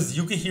versus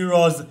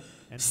Yukihiro's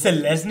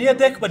Selesnya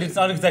deck, but it's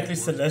not exactly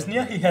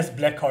Selesnya. He has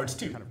black cards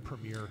too.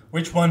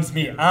 Which one's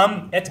me?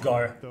 I'm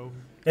Edgar.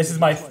 This is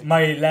my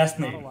last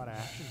name.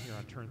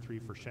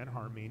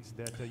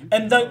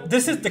 And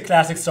this is the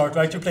classic start,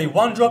 right? You play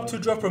 1-drop,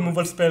 2-drop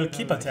removal spell,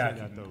 keep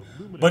attacking.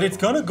 But it's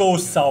gonna go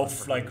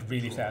south like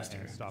really fast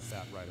here.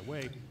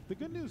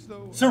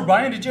 So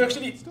Ryan,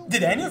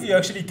 did any of you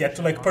actually get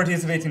to like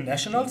participate in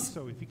nationals?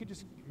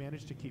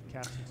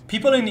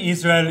 People in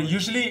Israel,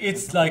 usually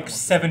it's like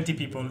 70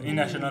 people in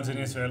nationals in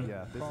Israel.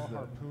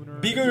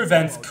 Bigger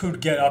events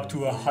could get up to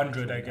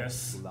 100, I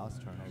guess.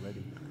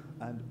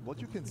 And what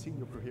you can see in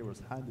your Pro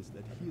Hero's hand is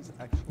that he is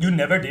actually... You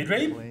never did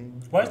raid?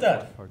 Why is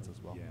that?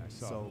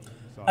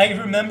 I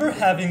remember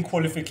having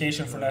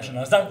qualification for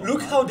nationals. Now,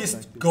 look how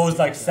this goes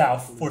like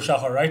south for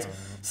Shahar, right?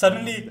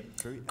 Suddenly,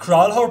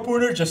 Kral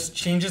Harpooner just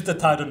changes the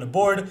tide on the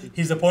board,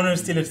 his opponent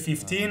is still at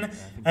 15,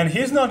 and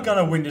he's not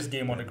gonna win this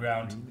game on the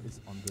ground.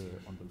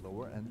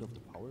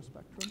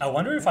 I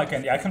wonder if I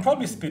can, yeah, I can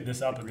probably speed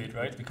this up a bit,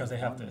 right? Because I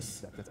have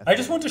this. I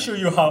just want to show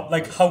you how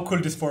cool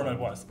this format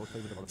was.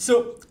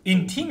 So,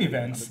 in team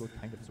events,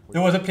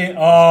 there was a play,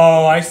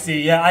 oh, I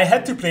see, yeah, I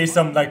had to play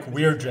some like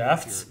weird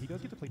drafts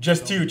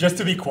just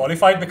to be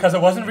qualified because I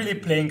wasn't really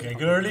playing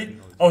regularly.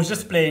 I was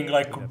just playing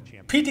like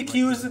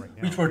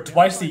PTQs, which were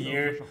twice a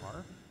year,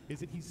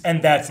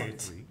 and that's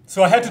it.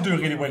 So I had to do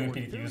really well in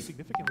PTQs.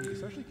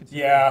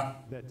 Yeah.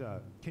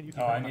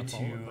 Oh, I need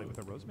to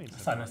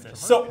silence this.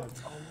 So,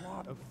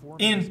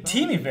 in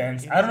team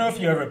events, I don't know if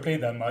you ever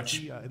played that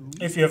much.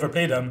 If you ever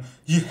play them,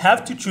 you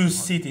have to choose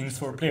seatings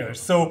for players.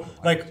 So,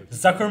 like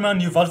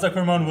Zuckerman, Yuval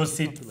Zuckerman was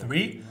seat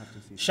 3.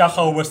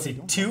 Shahar was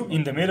seat 2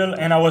 in the middle,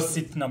 and I was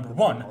seat number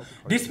 1.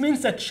 This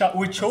means that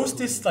we chose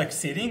this like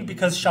seating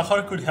because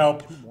Shahar could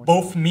help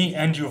both me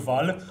and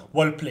Yuval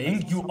while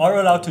playing. You are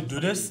allowed to do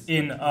this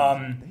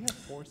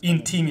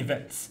in team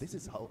events.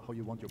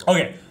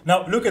 Okay,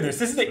 now look at this.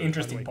 This is the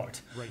interesting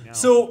part.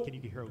 So,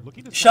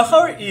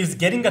 Shahar is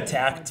getting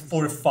attacked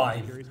for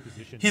 5.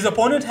 His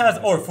opponent has,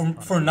 or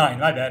for 9,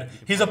 my bad.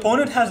 His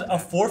opponent has a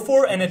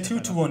 4-4 and a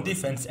 2-2 on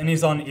defense and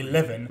is on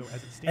 11.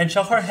 And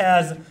Shahar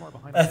has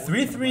a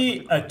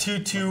 3-3, a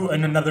 2-2,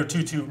 and another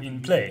 2-2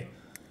 in play.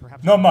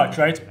 Not much,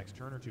 right?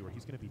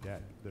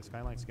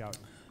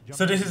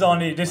 So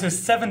this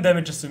is 7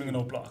 damage assuming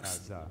no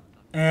blocks.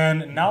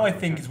 And now I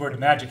think is where the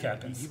magic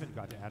happens.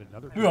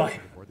 Right.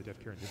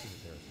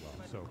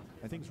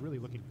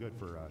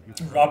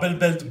 Rubble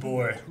Belt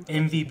Boar,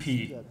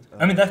 MVP.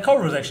 I mean, that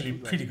card was actually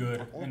pretty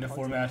good in the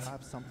format.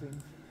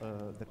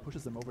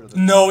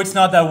 No, it's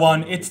not that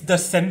one. It's the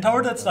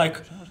Centaur that's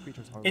like,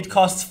 it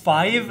costs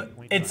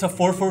 5, it's a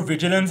 4-4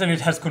 Vigilance, and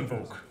it has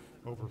Convoke.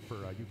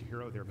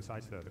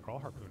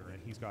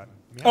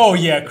 Oh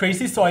yeah,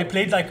 crazy. So I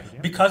played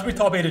like, because we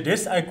top 8'd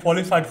this, I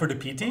qualified for the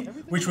PT,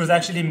 which was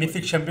actually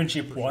Mythic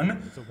Championship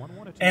 1.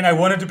 And I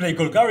wanted to play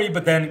Golgari,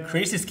 but then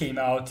Crazies came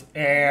out,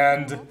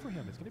 and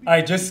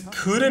I just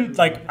couldn't,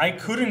 like, I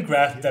couldn't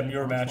grasp that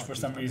mirror match for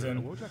some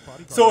reason.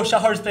 So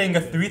Shahar is playing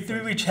a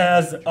 3-3, which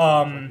has a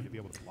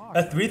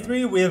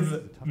 3-3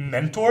 with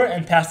Mentor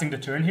and passing the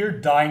turn here,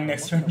 dying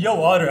next turn.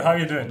 Yo, Otter, how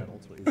you doing?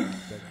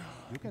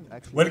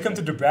 Welcome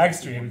to the brag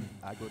stream.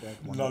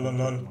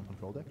 Lol.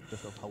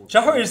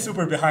 Shahar is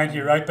super behind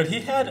here, right? But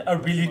he had a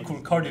really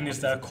cool card in his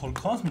deck called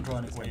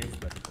Cosmodronic Wave.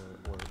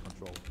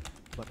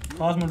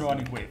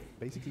 Cosmodronic Wave.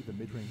 Basically the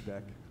mid-range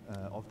deck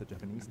of the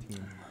Japanese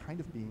team kind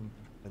of being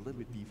a little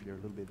bit beefier, a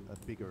little bit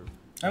bigger.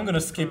 I'm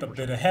gonna skip a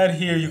bit ahead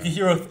here.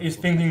 Yukihiro is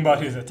thinking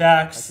about his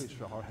attacks.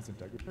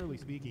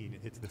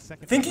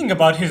 Thinking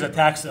about his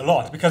attacks a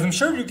lot, because I'm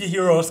sure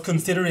Yukihiro is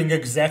considering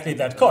exactly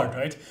that card,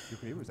 right?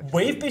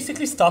 Wave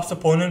basically stops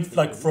opponent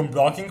like from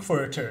blocking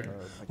for a turn,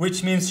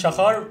 which means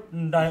Shahar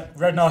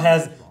right now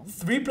has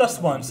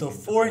 3+1, so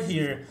 4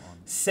 here,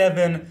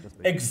 7,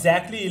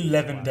 exactly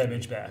 11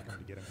 damage back.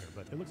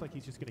 It looks like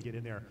he's just going to get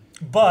in there.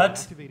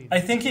 But I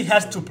think he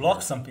has to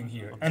block something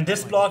here. And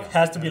this block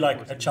has to be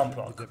like a chump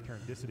block.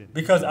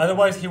 Because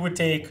otherwise he would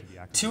take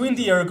 2 in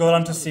the air, go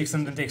down to 6,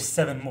 and then take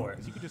 7 more.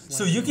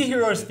 So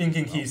Yukihiro is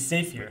thinking he's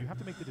safe here.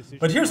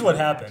 But here's what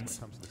happens.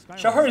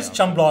 Shahar is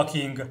chump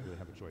blocking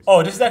choice.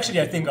 Oh, this is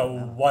actually, I think, a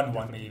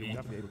 1-1 maybe.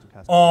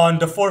 On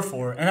the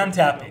 4-4, and I'm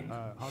tapping.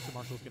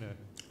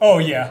 Oh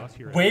yeah,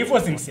 Wave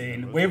was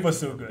insane. Wave was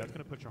so good.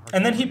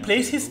 And then he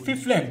plays his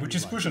 5th land, which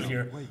is crucial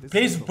here.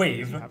 Plays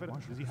Wave,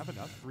 Does he have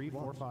enough? 3,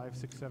 4, 5,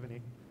 6, 7,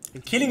 8.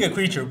 killing a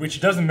creature,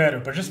 which doesn't matter,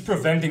 but just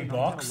preventing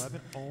blocks.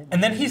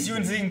 And then he's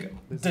using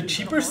the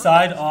cheaper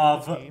side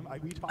of...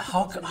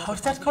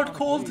 how's that card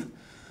called?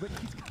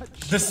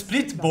 The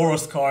Split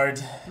Boros card,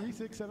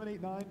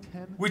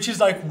 which is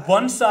like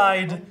one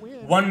side,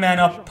 1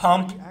 mana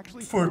pump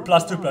for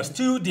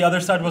 +2/+2, the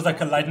other side was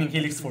like a Lightning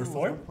Helix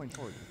 4/4.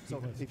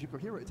 So if your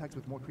hero attacks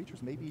with more creatures,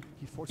 maybe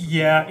he forces...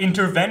 Yeah,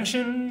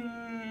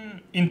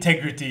 intervention,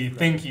 integrity.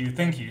 Thank you,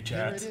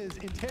 chat. There it is.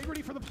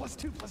 Integrity for the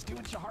 +2/+2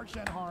 in Shahar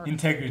Shenhar.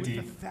 Integrity.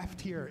 With the theft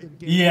here in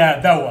game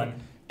Yeah, that one.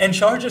 And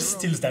Shahar just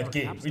steals that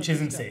game, which is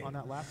insane.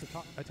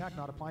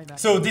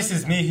 So this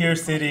is me here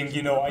sitting,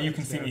 you know, you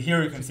can see me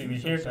here, you can see me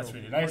here, that's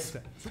really nice.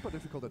 Super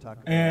difficult attack.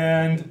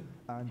 And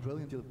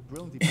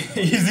brilliantly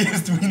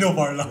easiest win of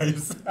our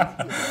lives.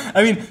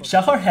 I mean,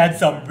 Shahar had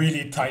some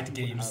really tight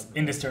games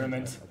in this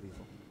tournament.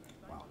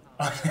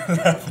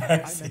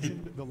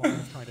 mentioned the line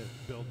of trying to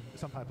build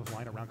some type of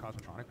line around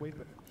Cosmotronic Wave,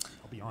 but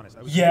I'll be honest.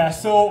 Yeah,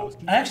 so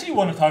I actually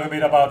want to talk a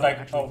bit about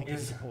like, oh,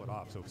 is... pull it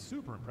off, so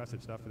super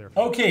impressive stuff there.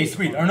 Okay,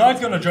 sweet. Arnaud is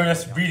going to join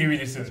us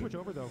really soon. Switch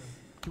over though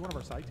to one of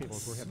our side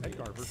tables where we have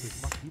Edgar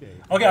versus Makide.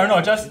 Okay,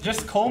 Arnaud,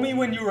 just call me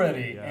when you're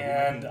ready,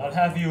 and I'll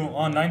have you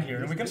online here,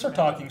 and we can start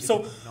talking.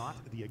 So,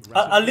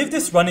 I'll leave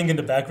this running in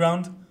the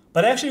background,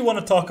 but I actually want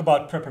to talk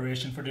about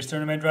preparation for this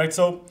tournament, right?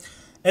 So,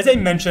 as I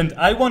mentioned,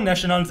 I won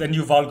Nationals and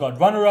Yuval got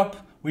runner-up,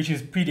 which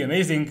is pretty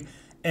amazing,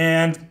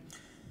 and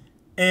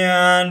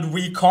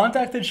we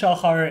contacted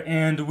Shahar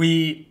and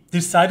we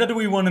decided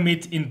we want to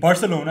meet in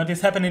Barcelona. This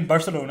happened in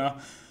Barcelona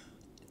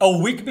a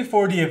week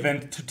before the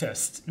event to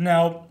test.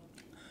 Now,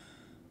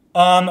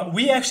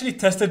 we actually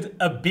tested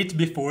a bit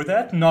before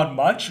that, not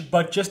much,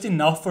 but just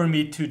enough for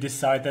me to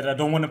decide that I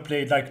don't want to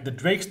play like the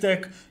Drake's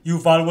deck.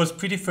 Yuval was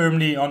pretty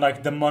firmly on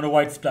like the mono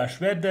white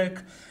splash red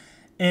deck,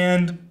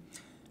 and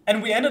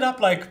we ended up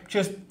like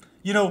just,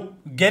 you know,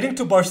 getting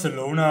to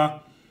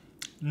Barcelona,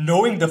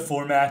 knowing the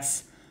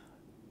formats,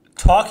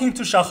 talking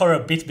to Shahar a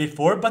bit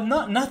before, but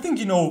nothing,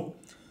 you know,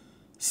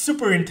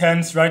 super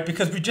intense, right?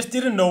 Because we just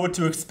didn't know what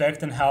to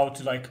expect and how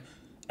to like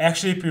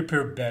actually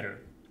prepare better.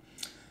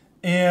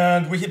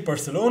 And we hit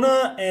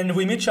Barcelona and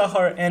we meet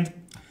Shahar, and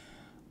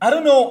I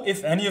don't know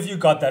if any of you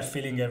got that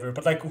feeling ever,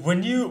 but like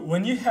when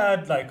you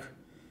had like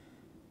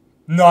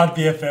not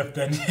BFF,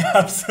 then yeah,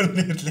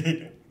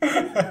 absolutely.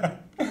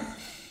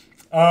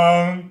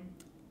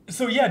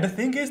 So yeah, the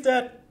thing is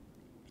that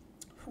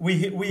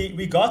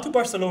we got to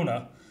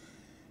Barcelona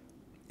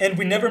and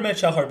we never met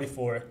Shahar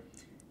before.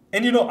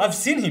 And you know, I've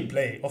seen him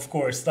play, of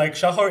course. Like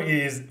Shahar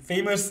is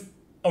famous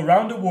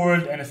around the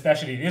world and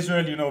especially in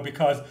Israel, you know,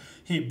 because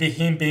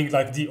him being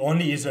like the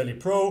only Israeli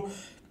pro.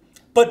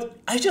 But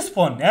I just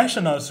won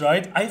nationals,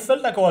 right? I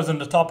felt like I was on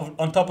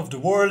top of the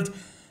world.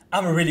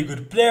 I'm a really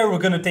good player. We're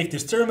gonna take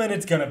this tournament.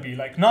 It's gonna be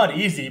like not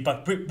easy,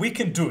 but we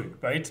can do it,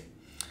 right?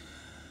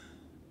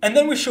 And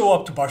then we show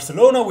up to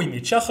Barcelona, we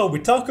meet Shahar, we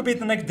talk a bit,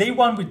 and like day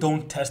one we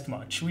don't test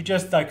much. We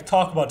just like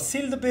talk about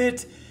sealed a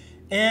bit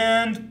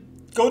and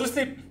go to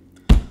sleep.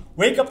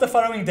 Wake up the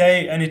following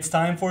day and it's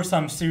time for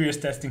some serious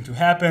testing to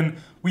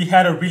happen. We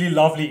had a really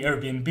lovely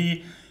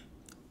Airbnb,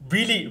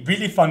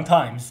 really fun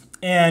times.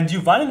 And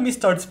Yuval and me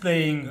starts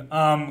playing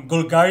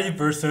Golgari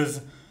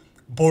versus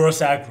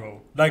Boros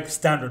aggro, like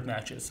standard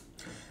matches.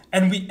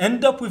 And we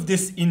end up with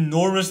this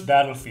enormous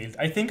battlefield.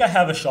 I think I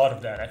have a shot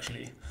of that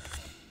actually.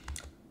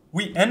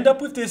 We end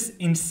up with this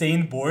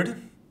insane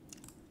board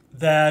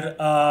that,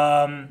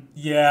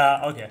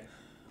 yeah, okay.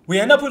 We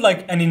end up with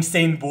like an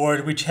insane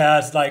board which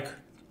has like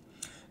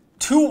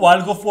 2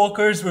 Wildgrowth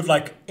Walkers with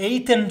like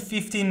 8 and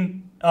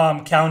 15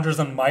 counters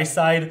on my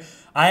side.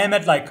 I am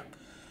at like,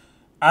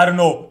 I don't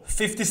know,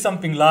 50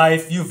 something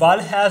life.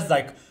 Yuval has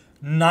like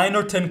 9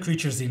 or 10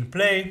 creatures in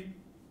play.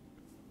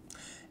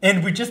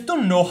 And we just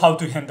don't know how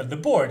to handle the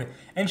board.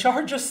 And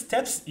Shahar just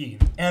steps in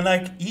and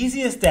like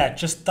easy as that,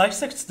 just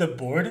dissects the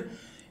board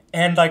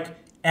and like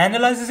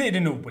analyzes it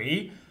in a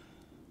way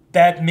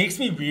that makes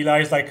me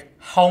realize like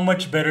how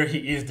much better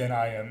he is than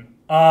I am.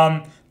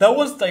 That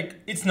was like,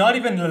 it's not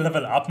even a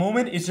level up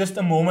moment. It's just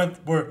a moment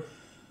where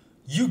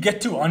you get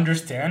to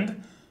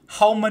understand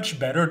how much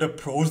better the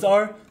pros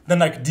are than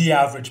like the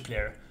average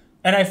player.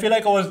 And I feel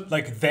like I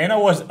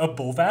was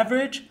above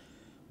average,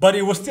 but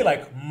it was still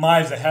like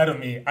miles ahead of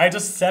me. I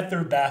just sat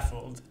there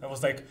baffled. I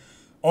was like,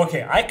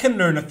 okay, I can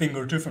learn a thing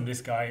or two from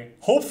this guy.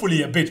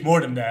 Hopefully a bit more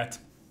than that.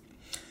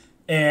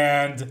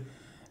 And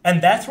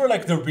that's where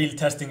like the real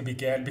testing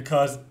began,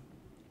 because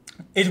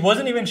it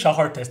wasn't even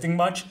Shahar testing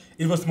much.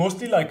 It was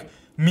mostly like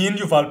me and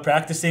Yuval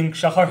practicing,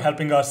 Shahar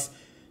helping us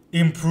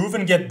improve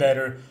and get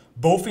better,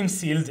 both in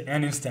sealed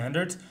and in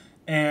standard.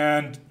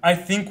 And I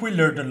think we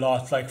learned a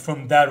lot like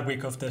from that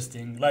week of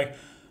testing. Like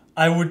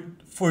I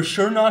would for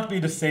sure not be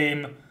the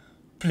same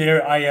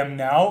player I am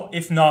now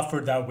if not for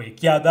that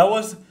week. Yeah, that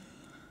was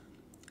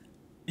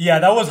Yeah,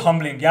 that was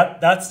humbling. Yeah,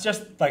 that's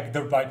just like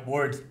the right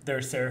word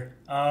there, sir.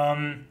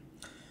 And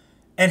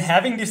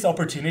having this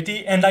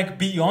opportunity, and like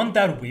beyond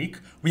that week,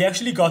 we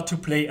actually got to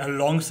play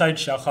alongside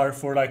Shachar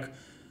for like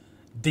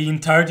the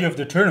entirety of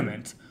the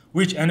tournament,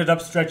 which ended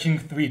up stretching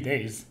 3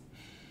 days.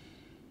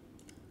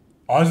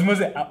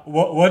 Osmosis.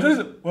 What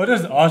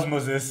does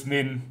osmosis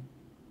mean?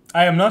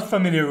 I am not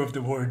familiar with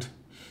the word.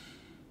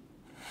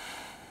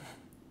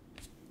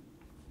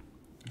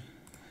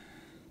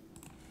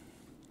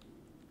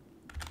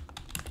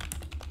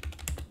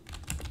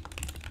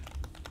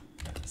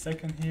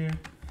 Second here.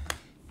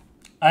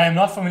 I am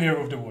not familiar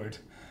with the word.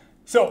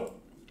 So,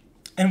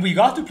 and we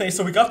got to play,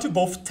 so we got to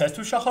both test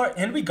with Shachar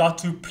and we got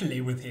to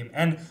play with him.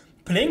 And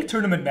playing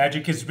tournament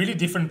Magic is really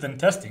different than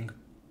testing,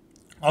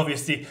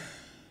 obviously.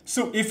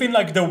 So if in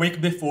like the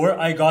week before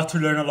I got to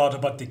learn a lot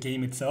about the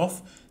game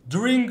itself,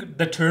 during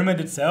the tournament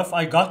itself,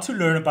 I got to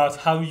learn about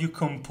how you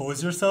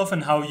compose yourself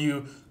and how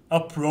you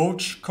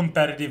approach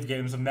competitive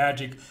games of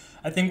Magic.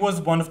 I think was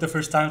one of the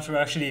first times where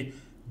I actually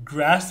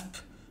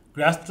grasped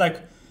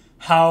like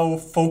how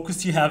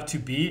focused you have to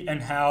be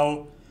and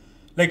how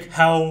in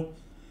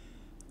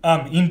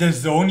the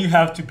zone you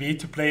have to be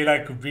to play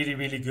like really,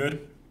 really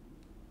good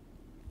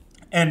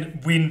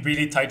and win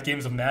really tight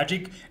games of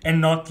Magic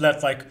and not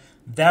let like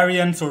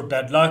variance or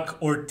bad luck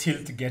or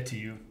tilt get to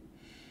you.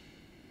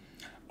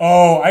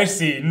 Oh, I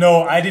see.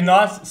 No, I did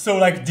not. So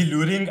like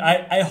diluting,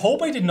 I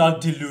hope I did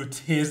not dilute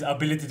his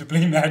ability to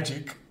play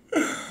Magic.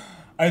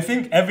 I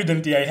think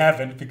evidently I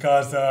haven't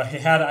because he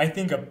had, I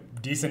think, a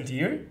decent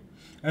year.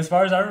 As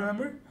far as I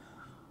remember,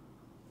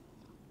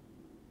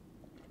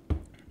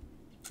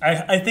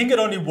 I think it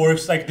only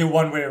works like the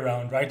one way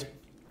around, right?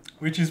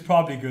 Which is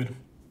probably good.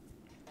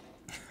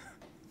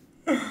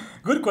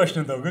 Good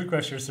question though, good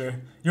question,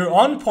 sir. You're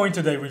on point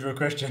today with your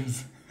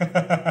questions.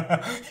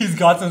 He's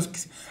got some,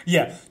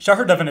 yeah,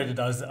 Shachar definitely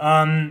does.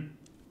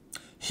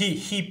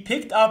 He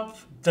picked up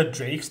the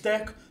Drake's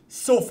deck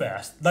so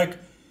fast. Like,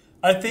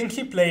 I think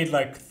he played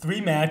like 3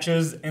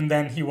 matches and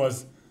then he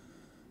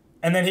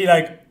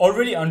like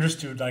already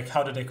understood like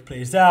how the deck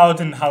plays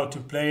out and how to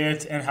play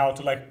it and how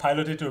to like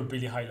pilot it to a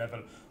really high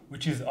level,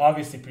 which is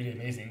obviously pretty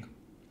amazing.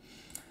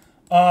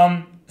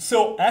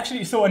 So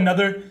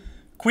another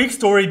quick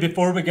story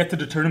before we get to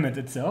the tournament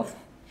itself.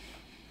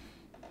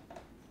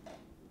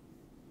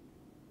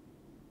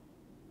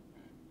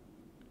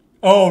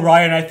 Oh,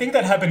 Ryan, I think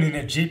that happened in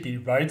a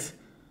GP, right?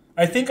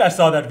 I think I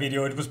saw that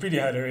video. It was pretty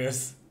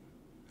hilarious.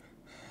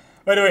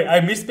 By the way, I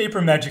miss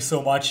paper Magic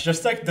so much.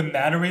 Just like the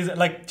mannerism,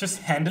 like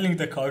just handling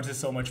the cards is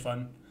so much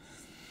fun.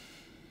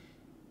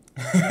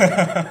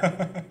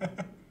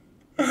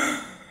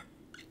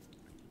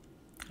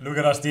 Look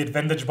at us, the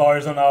advantage bar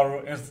is on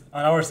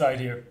our side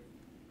here.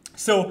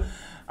 So,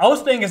 I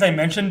was playing, as I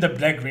mentioned, the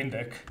black-green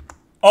deck.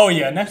 Oh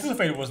yeah, Nexus of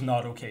Fate was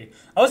not okay.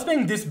 I was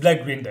playing this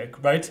black-green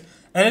deck, right?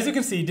 And as you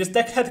can see, this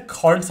deck had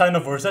Karn Sign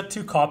of Urza,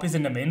 2 copies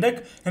in the main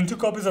deck, and 2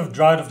 copies of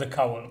Dryad of the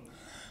Cowl.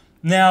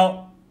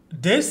 Now,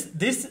 this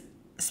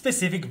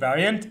specific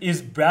variant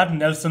is Brad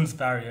Nelson's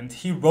variant.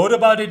 He wrote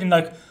about it in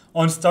like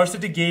on Star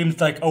City Games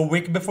like a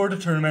week before the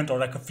tournament or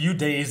like a few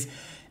days,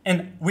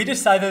 and we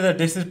decided that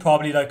this is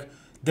probably like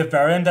the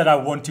variant that I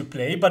want to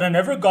play, but I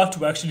never got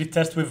to actually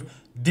test with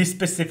this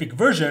specific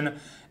version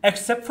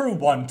except for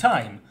one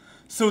time.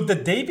 So the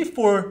day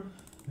before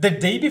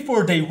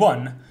day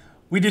one,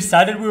 we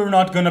decided we were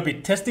not gonna be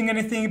testing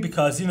anything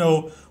because, you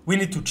know, we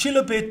need to chill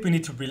a bit, we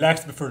need to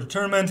relax before the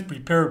tournament,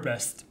 prepare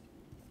best.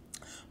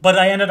 But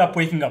I ended up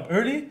waking up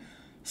early,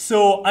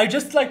 so I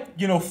just like,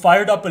 you know,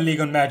 fired up a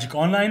league on Magic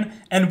Online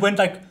and went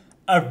like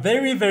a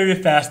very, very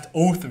fast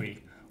 0-3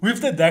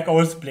 with the deck I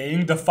was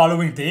playing the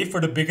following day for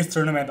the biggest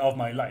tournament of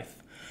my life.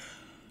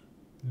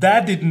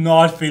 That did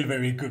not feel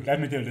very good, let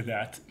me tell you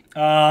that.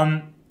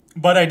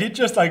 But I did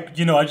just like,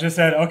 you know, I just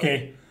said,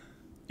 okay,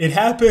 it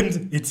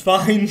happened, it's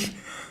fine.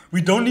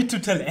 We don't need to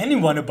tell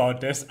anyone about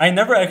this. I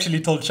never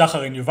actually told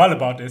Shachar and Yuval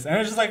about this. And I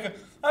was just like,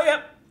 oh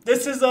yeah,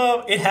 this is,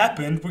 it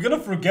happened. We're gonna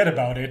forget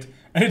about it.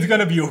 And it's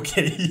gonna be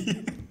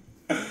okay.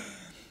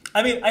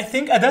 I mean, I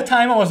think at that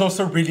time I was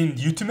also really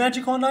new to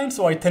Magic Online.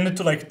 So I tended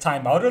to like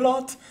time out a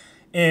lot.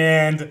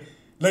 And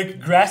like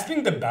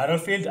grasping the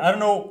battlefield, I don't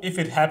know if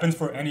it happens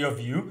for any of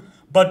you.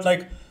 But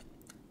like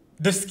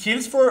the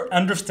skills for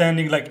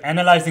understanding, like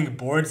analyzing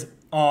boards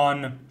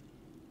on,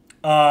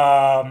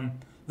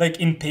 like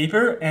in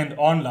paper and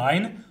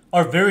online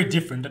are very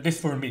different, at least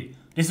for me.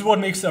 This is what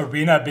makes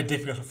Arena a bit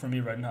difficult for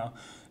me right now.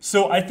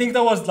 So I think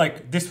that was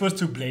like, this was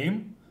to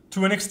blame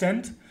to an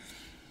extent.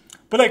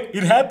 But like,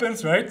 it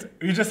happens, right?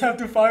 You just have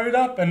to fire it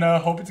up and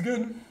hope it's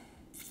good.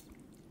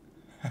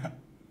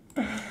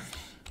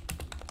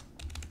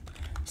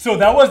 So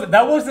that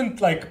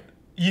wasn't like,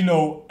 you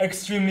know, an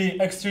extremely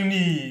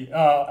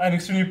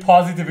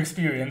positive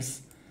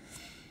experience.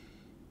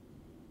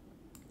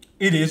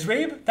 It is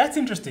Rabe? That's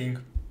interesting.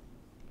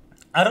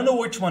 I don't know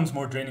which one's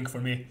more draining for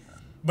me.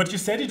 But you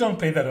said you don't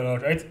play that a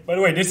lot, right? By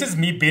the way, this is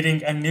me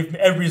bidding and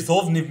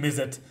resolve Niv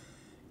Mizzet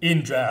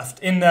in draft,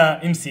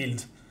 in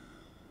sealed.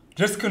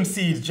 Just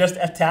concede, just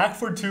attack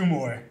for 2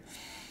 more.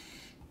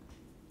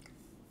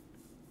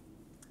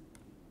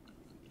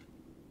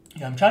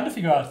 Yeah, I'm trying to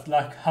figure out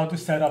like how to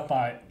set up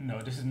my.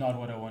 No, this is not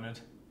what I wanted.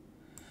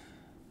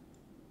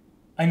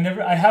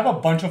 I have a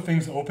bunch of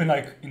things open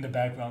like in the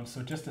background,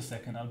 so just a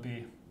second, I'll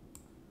be.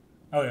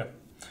 Oh yeah.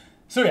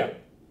 So yeah.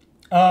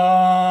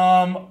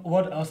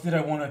 What else did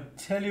I want to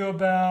tell you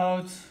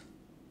about?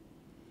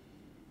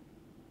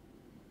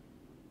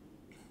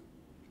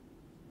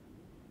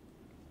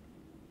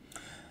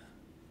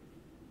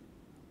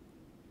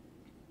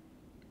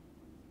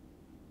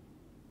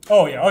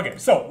 Oh yeah, okay.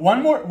 So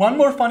one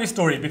more funny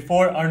story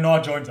before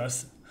Arnaud joins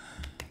us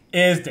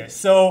is this.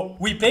 So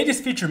we played this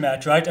feature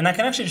match, right? And I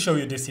can actually show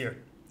you this here.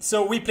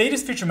 So we played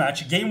this feature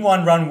match, game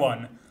 1, round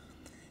 1.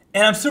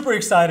 And I'm super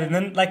excited. And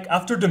then like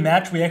after the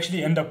match, we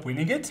actually end up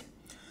winning it.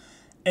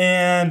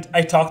 And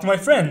I talked to my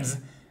friends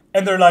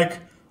and they're like,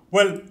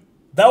 well,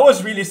 that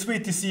was really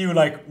sweet to see you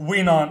like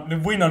win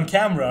on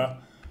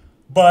camera,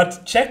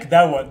 but check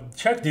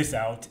this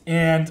out.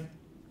 And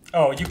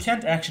oh, you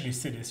can't actually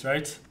see this,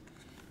 right?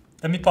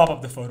 Let me pop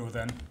up the photo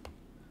then.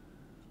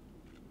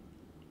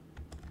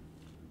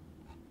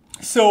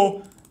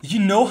 So, you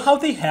know how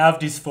they have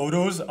these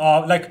photos,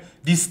 like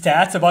these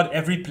stats about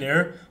every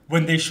player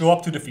when they show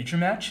up to the feature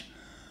match?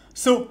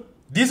 So,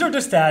 these are the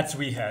stats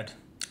we had.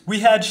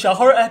 We had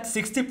Shahar at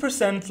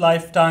 60%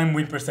 lifetime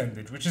win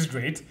percentage, which is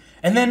great.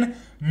 And then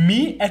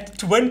me at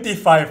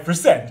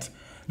 25%.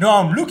 Now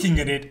I'm looking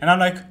at it and I'm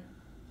like,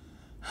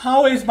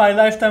 how is my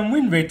lifetime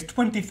win rate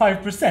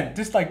 25%?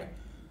 Just like,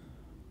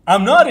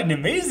 I'm not an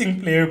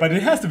amazing player, but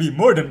it has to be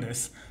more than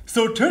this.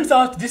 So it turns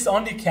out this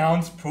only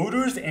counts Pro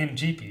Tours and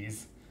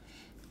GPs.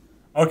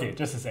 Okay,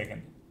 just a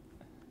second.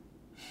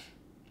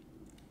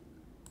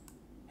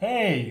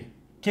 Hey,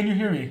 can you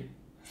hear me?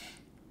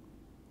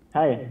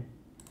 Hi.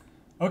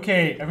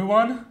 Okay,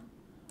 everyone,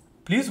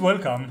 please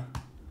welcome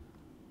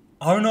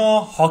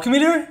Arnaud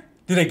Hocquemiller.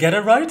 Did I get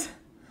it right?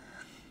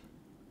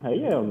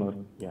 Yeah, almost.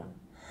 Yeah.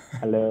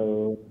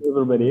 Hello,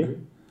 everybody.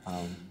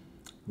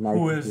 Nice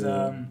Who is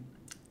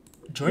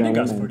joining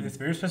us for this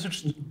very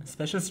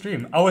special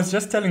stream. I was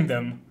just telling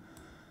them,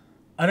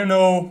 I don't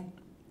know,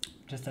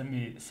 just let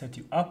me set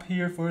you up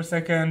here for a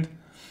second.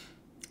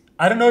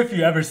 I don't know if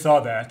you ever saw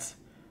that.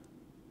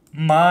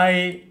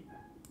 Why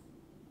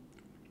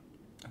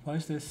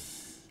is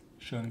this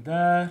showing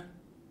that?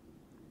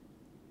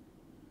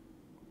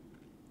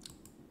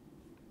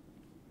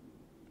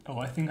 Oh,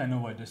 I think I know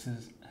why this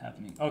is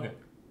happening. Okay,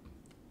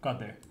 got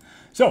there.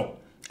 So,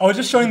 I was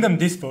just showing them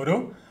this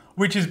photo,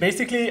 which is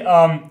basically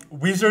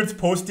Wizards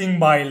posting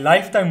my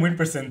lifetime win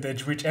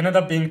percentage, which ended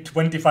up being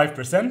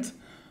 25%,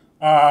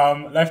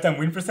 lifetime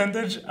win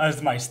percentage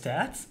as my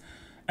stats.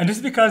 And this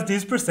is because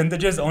these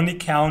percentages only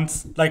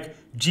count like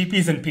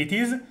GPs and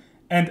PTs.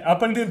 And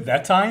up until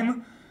that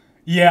time,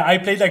 yeah, I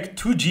played like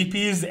 2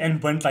 GPs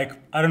and went like,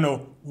 I don't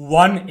know,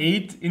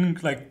 1-8 in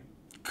like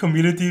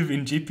cumulative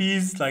in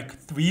GPs like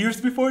 3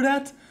 years before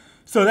that.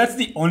 So that's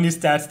the only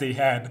stats they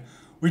had,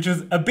 which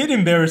was a bit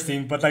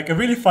embarrassing, but like a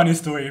really funny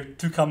story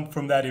to come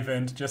from that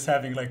event, just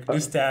having like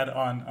this stat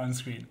on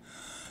screen.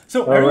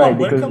 So everyone,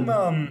 welcome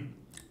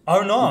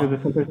Arnaud.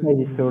 Because the sample size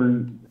is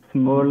so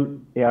small.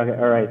 Yeah,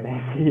 all right,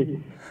 I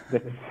see.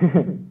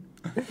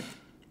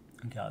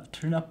 Okay,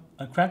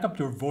 I'll crank up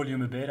your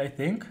volume a bit, I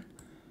think.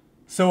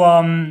 So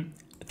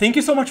thank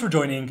you so much for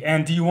joining.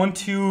 And do you want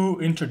to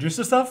introduce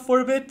yourself for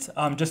a bit?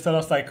 Just tell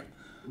us like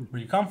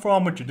where you come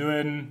from, what you're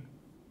doing,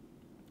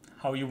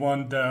 how you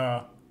won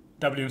the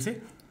WMC.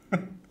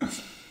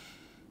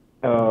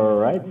 All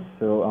right,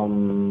 so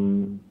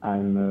I'm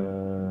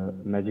a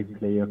Magic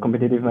player,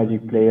 competitive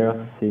Magic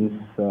player since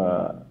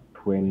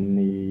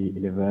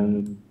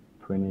 2011,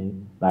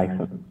 like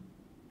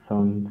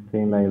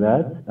something like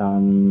that.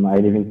 I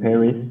live in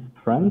Paris,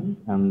 France,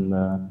 and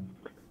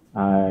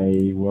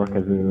I work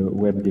as a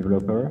web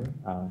developer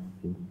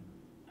since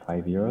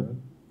 5 years.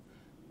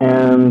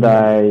 And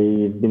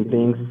I've been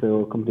playing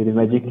competitive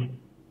Magic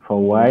for a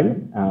while.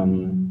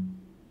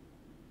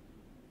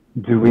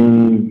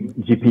 Doing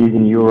GPs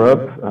in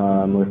Europe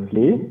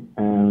mostly,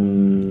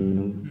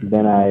 and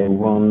then I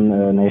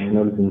won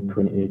nationals in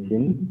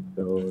 2018.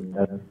 So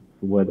that's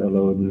what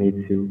allowed me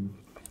to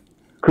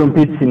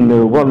compete in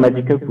the World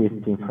Magic Cup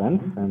with Team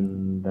France,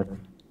 and that's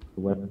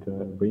what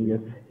brings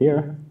us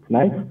here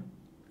tonight.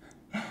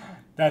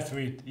 That's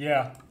sweet,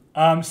 yeah.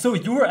 So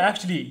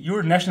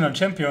you're national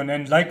champion,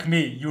 and like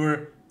me,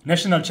 you're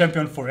national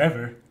champion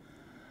forever.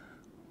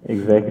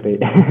 Exactly.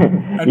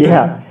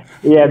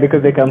 Yeah,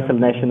 because they cancel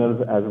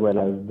nationals as well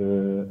as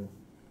the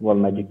World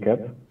Magic Cup.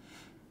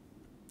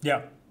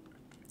 Yeah.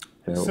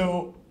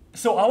 So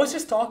I was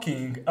just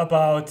talking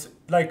about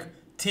like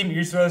Team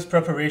Israel's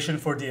preparation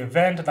for the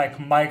event and like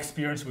my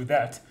experience with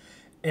that.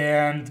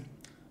 And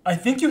I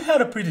think you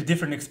had a pretty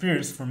different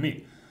experience from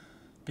me.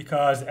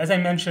 Because as I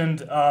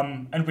mentioned,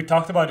 and we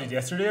talked about it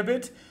yesterday a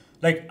bit,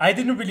 like I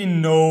didn't really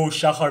know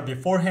Shahar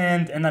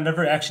beforehand, and I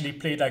never actually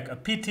played like a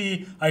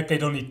PT. I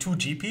played only 2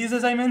 GPs,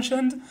 as I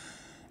mentioned,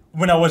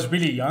 when I was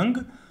really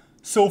young.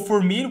 So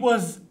for me, it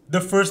was the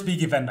first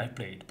big event I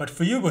played. But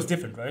for you, it was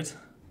different, right?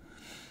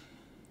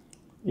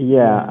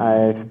 Yeah,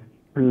 I've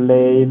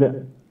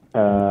played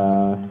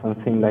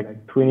something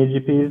like 20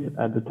 GPs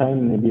at the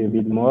time, maybe a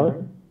bit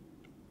more.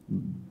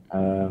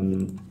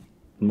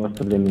 Most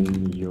of them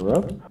in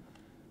Europe.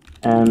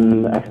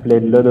 And I've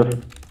played a lot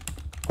of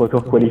Pro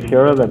Tour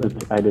qualifiers.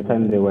 At the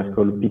time they were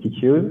called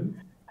PTQs.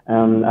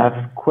 And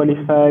I've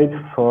qualified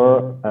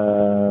for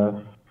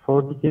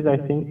 4 PTs, I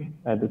think,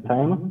 at the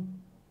time.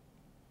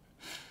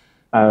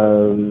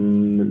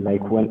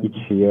 Like one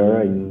each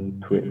year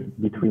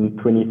between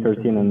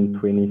 2013 and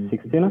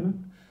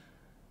 2016.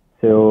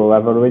 So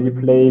I've already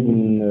played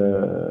in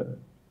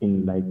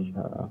like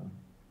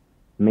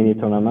many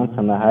tournaments,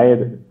 and I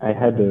had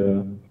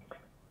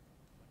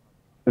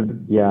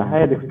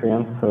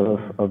experience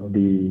of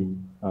the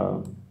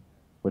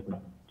what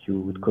you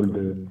would call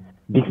the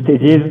big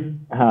stages.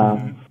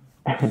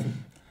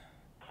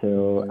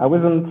 So I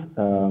wasn't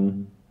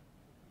that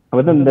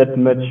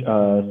much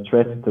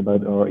stressed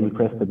about or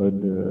impressed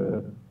about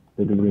the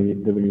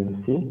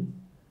WNC,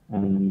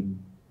 and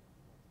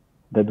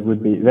that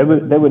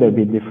would have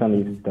been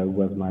different if that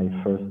was my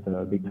first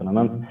big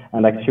tournament.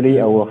 And actually,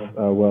 our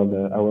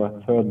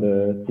third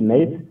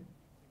teammate,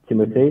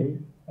 Timothy,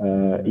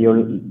 he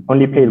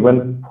only played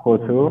one Pro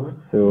Tour,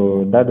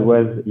 so that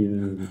was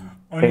his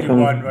only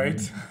second, one,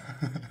 right?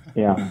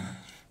 Yeah,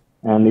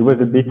 and he was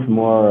a bit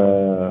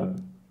more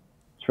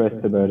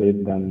stressed about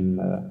it than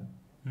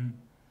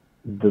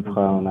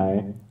Dupra and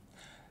I.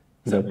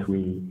 That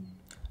we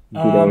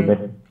did our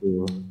best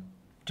to.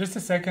 Just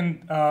a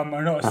second, I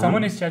don't know,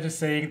 someone in chat is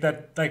saying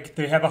that like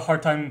they have a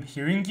hard time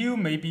hearing you.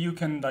 Maybe you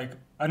can like,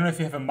 I don't know if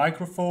you have a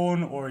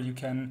microphone or you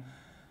can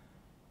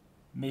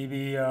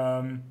maybe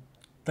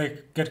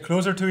like get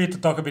closer to it to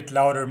talk a bit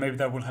louder. Maybe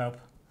that will help.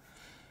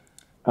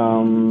 I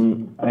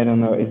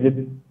don't know. Is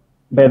it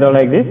better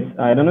like this?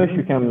 I don't know if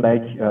you can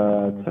like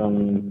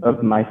turn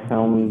up my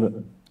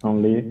sound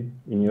only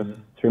in your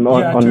stream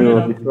or on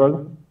your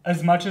Discord.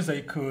 As much as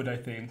I could, I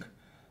think.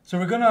 So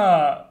we're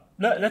gonna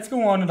let's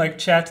go on and like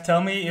chat.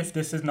 Tell me if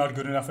this is not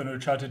good enough, and we'll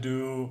try to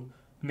do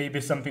maybe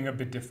something a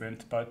bit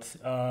different. But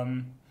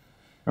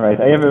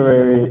right, I have a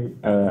very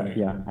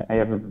I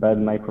have a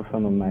bad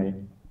microphone on my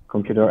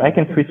computer. I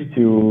can switch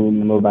to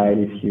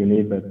mobile if you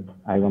need, but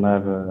I don't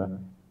have a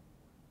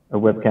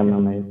webcam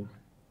on it.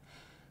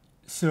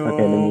 So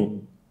okay,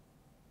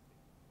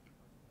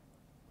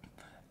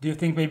 do you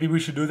think maybe we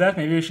should do that?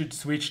 Maybe we should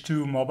switch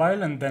to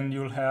mobile, and then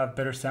you'll have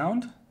better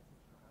sound.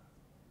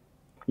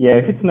 Yeah,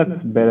 if it's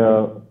not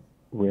better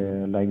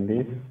like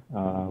this,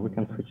 we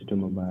can switch to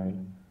mobile.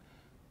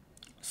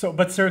 So,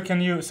 but sir,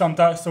 can you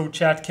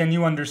chat? Can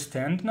you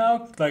understand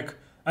now? Like,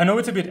 I know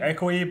it's a bit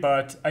echoey,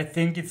 but I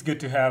think it's good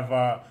to have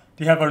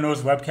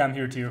Arnaud's webcam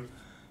here too,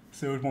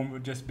 so it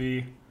won't just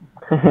be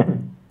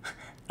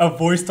a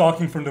voice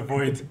talking from the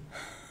void.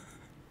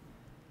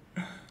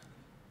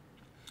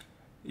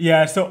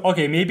 Yeah. So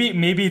okay,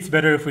 maybe it's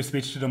better if we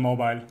switch to the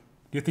mobile.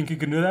 Do you think you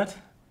can do that?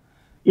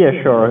 Yeah,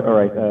 sure. All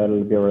right,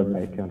 I'll be right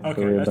back.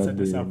 Okay, sorry let's about set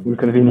this the up.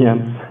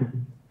 inconvenience.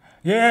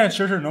 Yeah,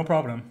 sure, no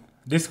problem.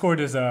 Discord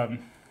is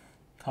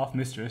half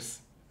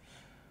mistress.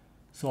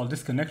 So I'll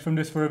disconnect from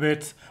this for a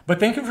bit. But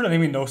thank you for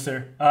letting me know,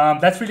 sir.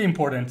 That's really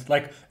important.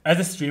 Like, as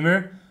a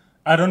streamer,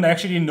 I don't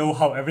actually know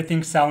how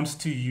everything sounds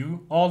to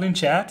you all in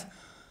chat.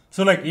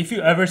 So like, if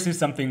you ever see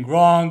something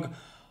wrong,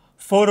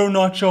 photo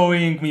not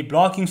showing, me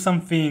blocking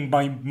something,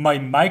 my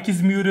mic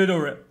is muted,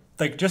 or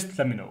like, just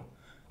let me know.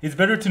 It's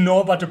better to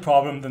know about the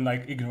problem than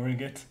like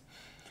ignoring it.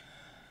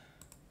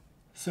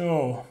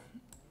 So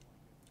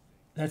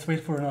let's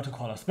wait for Arnaud to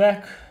call us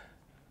back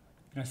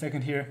in a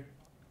second here.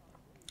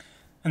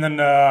 And then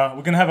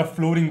we're gonna have a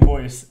floating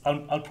voice.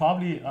 I'll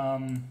probably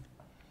while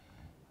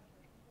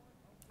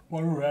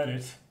we're at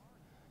it,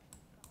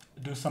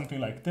 do something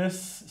like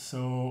this.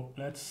 So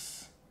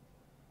let's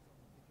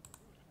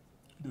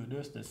do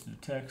this. Let's do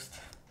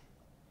text.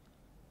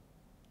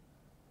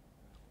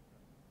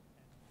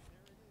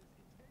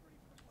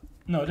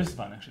 No, this is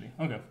fine actually.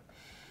 Okay.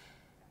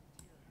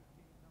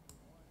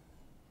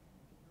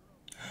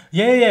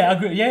 Yeah, I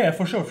agree. Yeah,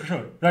 for sure.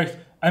 Right.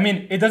 I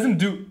mean, it doesn't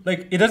do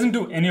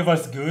any of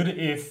us good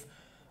if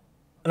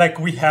like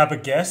we have a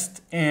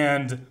guest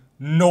and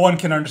no one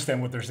can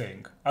understand what they're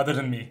saying other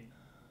than me.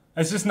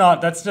 That's just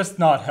not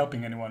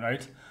helping anyone,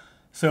 right?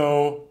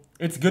 So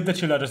it's good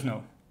that you let us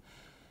know.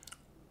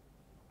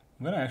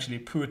 I'm gonna actually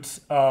put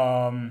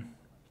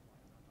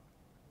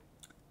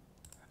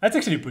let's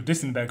actually put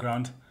this in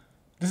background.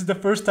 This is the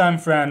first time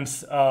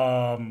France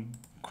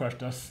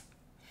crushed us.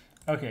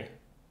 Okay.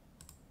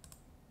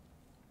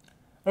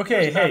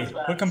 Okay, hey,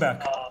 welcome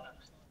back.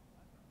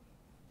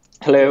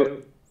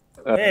 Hello.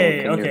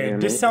 Hey, okay,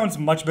 this sounds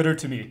much better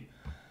to me.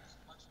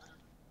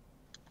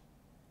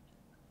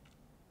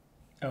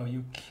 Oh,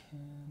 you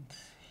can't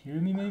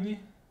hear me maybe?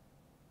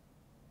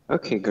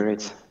 Okay,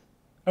 great.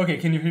 Okay,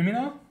 can you hear me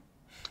now?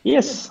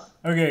 Yes.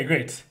 Okay,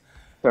 great.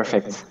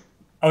 Perfect.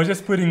 I was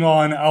just putting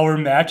on our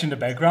match in the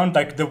background,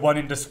 like the one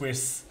in the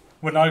Swiss.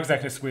 Well, not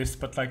exactly Swiss,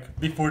 but like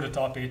before the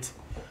top 8.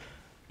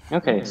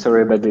 Okay,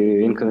 sorry about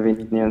the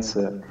inconvenience.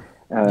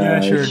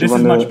 Yeah, sure. This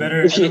is much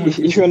better. If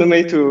you want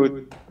me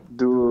to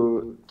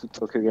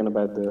talk again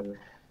about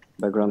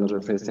background of the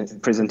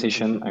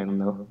presentation. I don't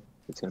know.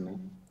 You tell me.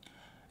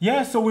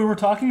 Yeah, so we were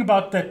talking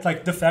about that,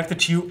 like the fact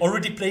that you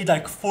already played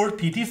like 4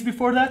 PTs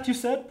before that, you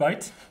said,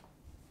 right?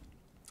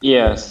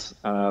 Yes,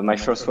 my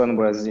first one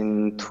was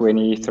in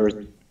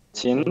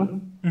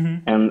 2013,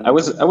 and I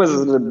was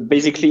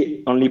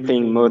basically only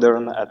playing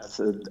modern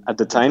at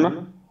the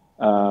time,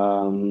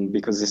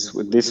 because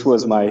this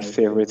was my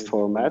favorite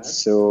format.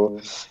 So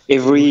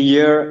every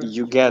year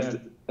you got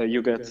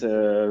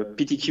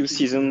PTQ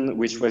season,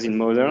 which was in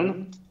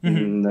modern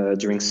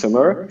during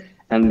summer,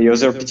 and the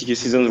other PTQ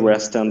seasons were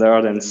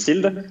standard and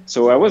sealed.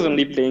 So I was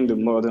only playing the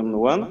modern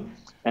one.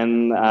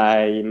 And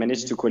I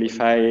managed to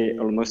qualify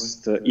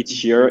almost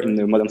each year in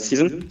the modern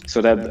season,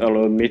 so that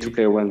allowed me to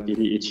play 1 PT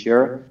each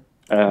year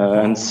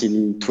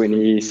until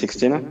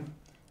 2016.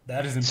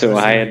 That is impressive. So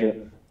I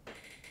had.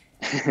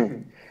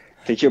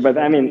 Thank you, but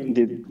I mean,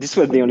 this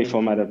was the only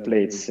format I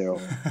played. So.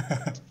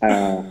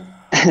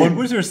 What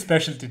was your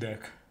specialty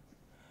deck?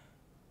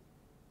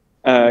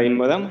 In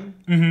modern.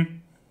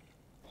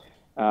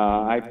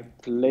 I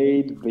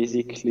played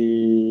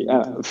basically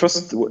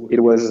first.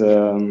 It was.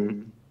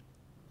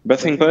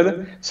 Buffing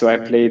pod, so I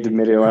played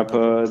Meteora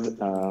pod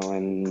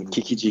and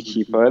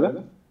Kiki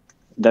pod.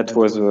 That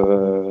was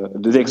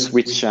the decks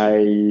which I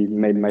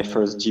made my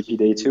first GP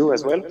day to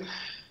as well.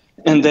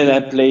 And then I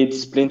played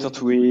Splinter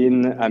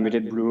Twin,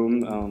 Amulet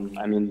Bloom.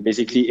 I mean,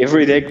 basically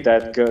every deck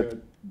that got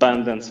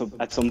banned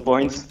at some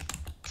point.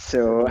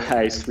 So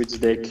I switched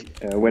deck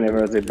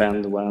whenever they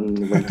banned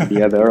one, went to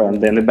the other,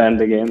 and then they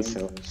banned again.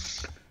 So,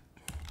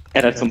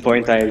 and at some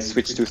point I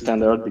switched to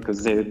standard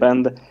because they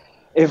banned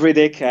every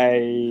deck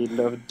I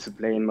loved to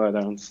play in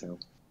modern, so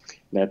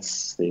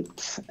that's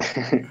it.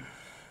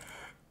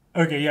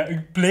 Okay,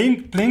 yeah,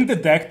 playing the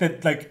deck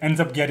that like ends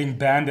up getting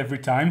banned every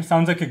time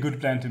sounds like a good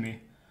plan to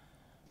me.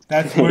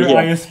 That's where Yeah.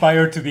 I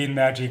aspire to be in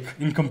Magic,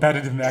 in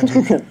competitive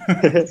Magic.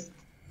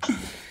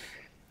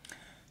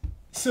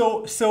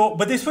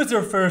 But this was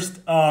your first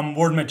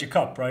World Magic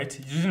Cup, right?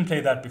 You didn't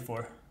play that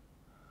before.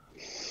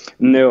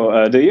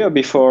 No, the year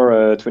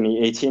before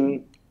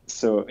 2018.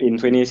 So in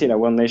 2018, I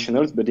won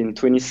nationals, but in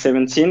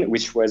 2017,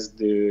 which was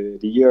the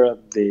year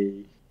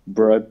they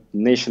brought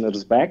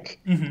nationals back,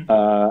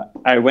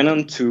 I went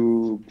on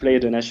to play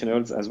the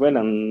nationals as well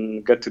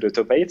and got to the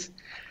top 8,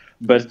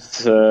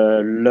 but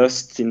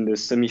lost in the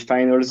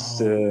semifinals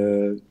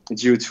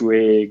due to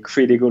a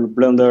critical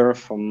blunder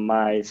from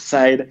my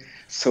side.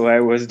 So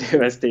I was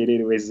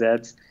devastated with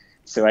that.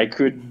 So I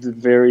could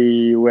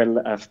very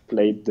well have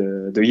played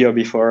the year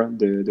before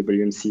the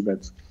WMC,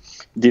 but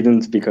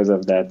didn't because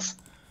of that.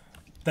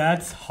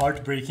 That's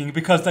heartbreaking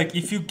because like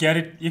if you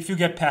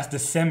get past the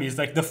semis,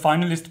 like the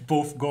finalists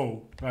both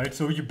go, right?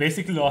 So you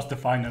basically lost the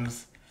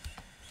finals.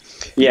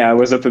 Yeah, I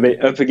was up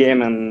a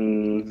game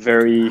and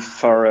very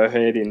far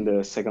ahead in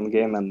the second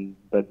game,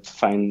 but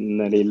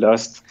finally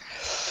lost.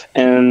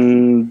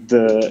 And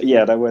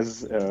yeah, that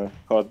was a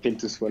hard pill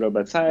to swallow,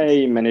 but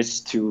I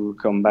managed to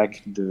come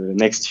back the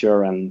next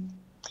year and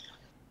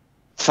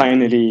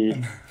finally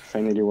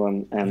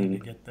won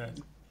and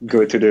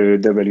go to the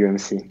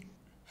WMC.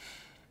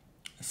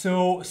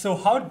 So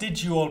how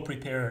did you all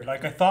prepare?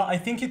 Like I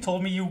think you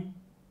told me you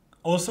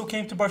also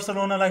came to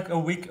Barcelona like a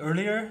week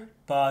earlier,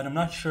 but I'm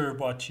not sure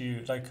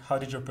how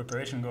did your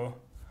preparation go?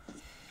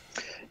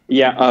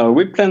 Yeah,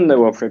 we planned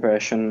our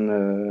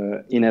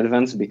preparation in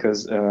advance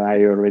because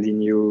I already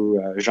knew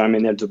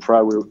Jean-Emmanuel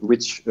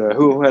Duprat,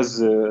 who was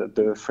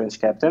the French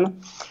captain.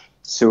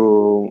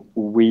 So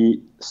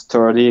we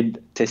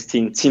started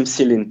testing Team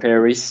Seal in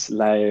Paris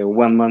like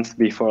 1 month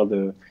before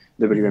the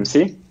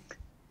WMC.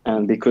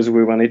 And because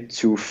we wanted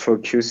to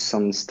focus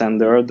on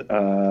standard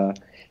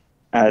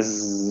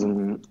as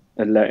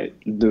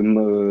the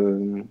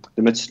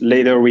much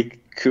later we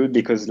could,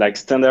 because like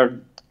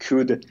standard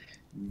could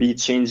be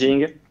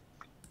changing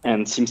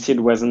and Team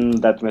Seal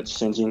wasn't that much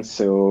changing.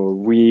 So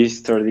we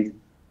started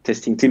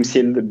testing Team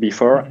Seal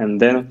before,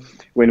 and then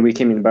when we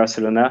came in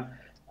Barcelona,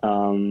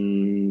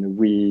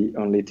 we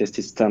only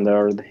tested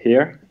standard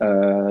here.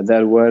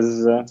 That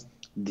was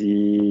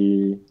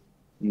the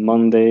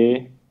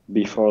Monday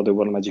before the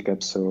World Magic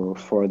Cup, so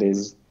 4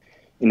 days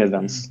in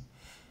advance.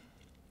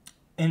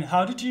 And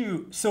how did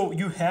you? So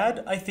you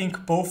had, I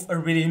think, both a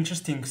really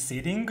interesting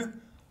seating,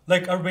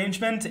 like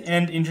arrangement,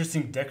 and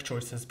interesting deck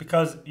choices.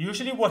 Because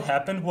usually, what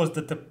happened was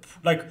that the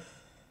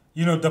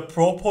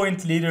pro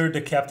point leader,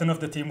 the captain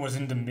of the team, was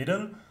in the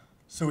middle,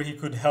 so he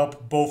could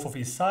help both of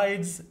his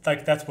sides.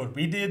 Like that's what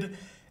we did,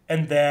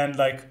 and then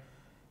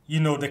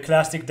the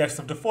classic decks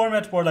of the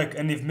format were like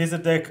a Niv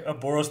Mizzet deck, a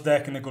Boros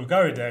deck, and a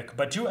Golgari deck.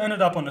 But you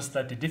ended up on a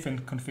slightly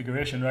different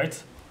configuration,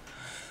 right?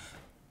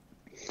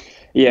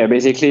 Yeah,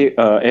 basically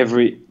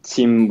every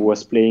team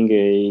was playing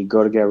a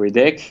Golgari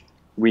deck.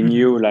 We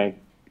knew like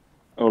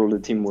all the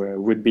team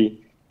would be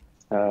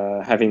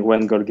having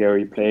 1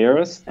 Golgari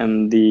players,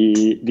 and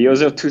the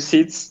other 2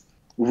 seats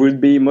would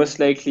be most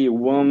likely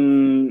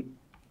 1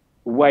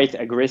 white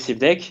aggressive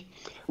deck,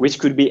 which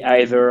could be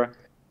either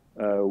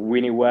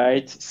Winnie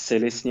White,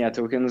 Celestia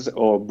tokens,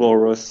 or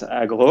Boros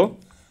aggro.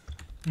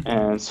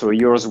 and so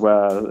yours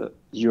was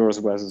Boros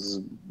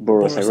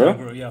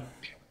Aggro. Yeah.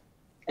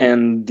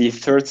 And the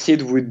third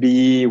seed would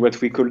be what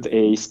we called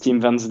a Steam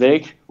Vans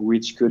deck,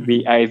 which could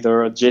be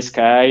either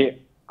Jeskai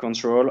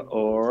Control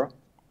or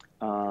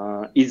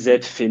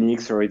EZ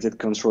Phoenix or EZ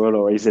Control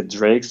or EZ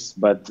Drakes,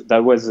 but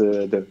that was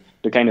the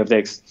kind of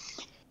decks.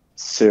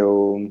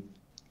 So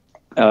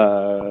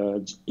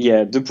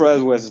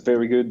Dupraz was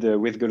very good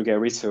with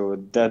Golgari, so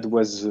that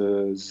was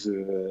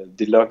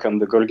the luck on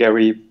the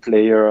Golgari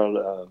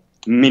player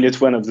minute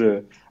one of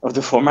the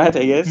format,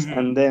 I guess.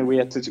 And then we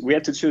had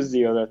to choose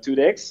the other two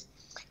decks,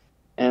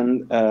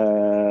 and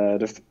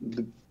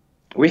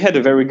we had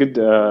a very good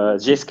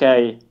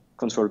Jeskai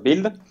Control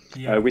build,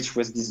 which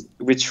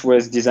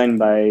was designed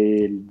by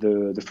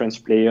the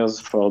French players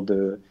for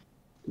the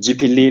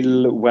GP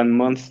Lille 1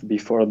 month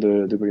before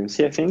the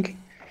WMC, I think.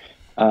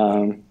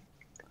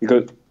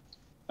 Because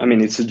I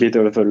mean, it's a bit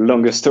of a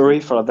longer story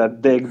for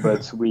that deck,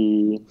 but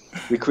we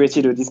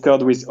created a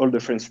Discord with all the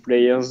French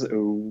players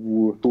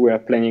who were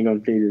planning on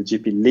playing the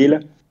GP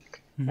Lille.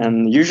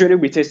 And usually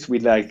we test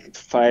with like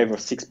 5 or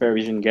 6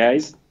 Parisian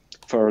guys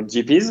for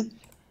GPs.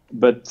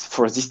 But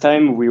for this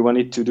time, we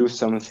wanted to do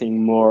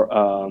something more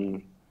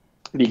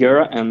bigger.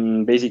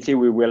 And basically,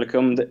 we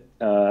welcomed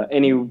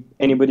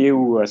anybody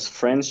who was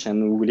French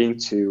and willing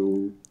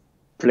to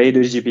play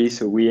the GP.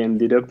 So we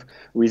ended up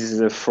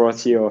with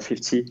 40 or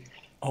 50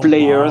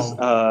 players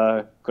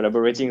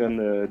collaborating on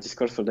the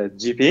Discord for that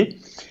GP.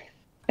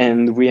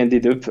 And we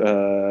ended up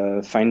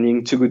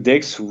finding 2 good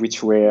decks,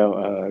 which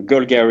were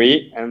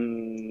Golgari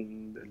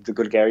and the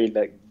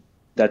Golgari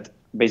that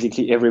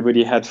basically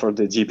everybody had for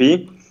the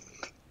GP,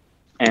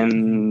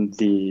 and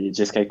the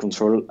Jeskai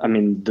Control. I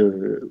mean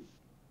the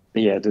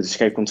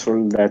Jeskai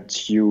Control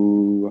that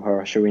you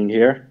are showing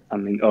here. I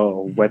mean,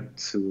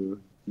 what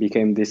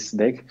became this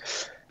deck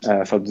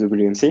for the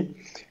WMC.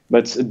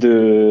 But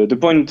the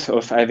point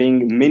of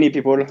having many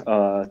people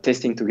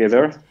testing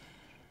together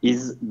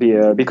is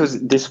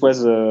because this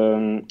was at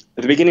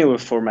the beginning of the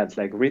format.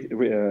 Like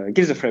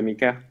Guilds of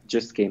Ravnica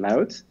just came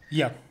out,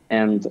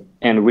 and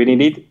we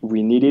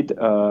needed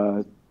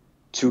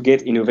to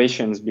get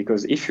innovations,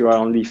 because if you are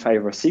only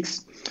 5 or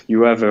 6,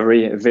 you have a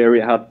very,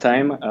 very hard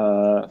time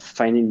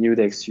finding new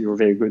decks. You're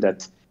very good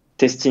at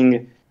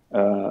testing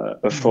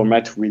a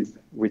format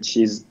which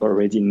is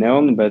already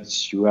known,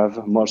 but you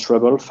have more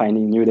trouble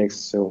finding new decks.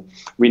 So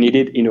we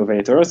needed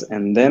innovators,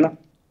 and then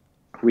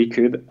we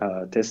could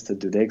test the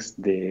decks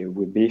they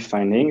would be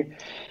finding.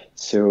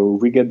 So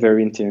we got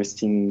very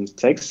interesting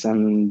decks,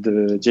 and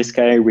the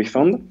Jeskai we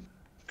found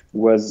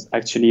was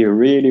actually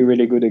really,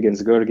 really good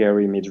against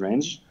Golgari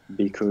mid-range,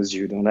 because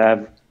you don't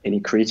have any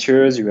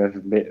creatures, you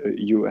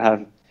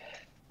have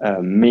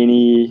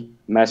many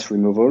mass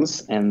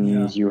removals,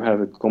 and you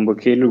have a combo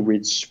kill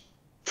which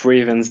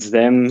prevents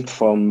them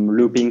from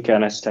looping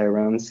Carnage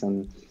Tyrants,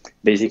 and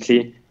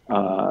basically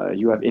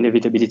you have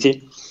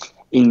inevitability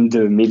in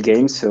the mid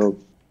game. So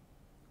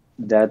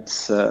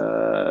that's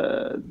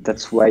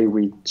why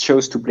we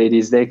chose to play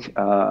this deck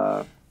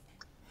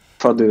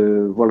for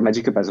the World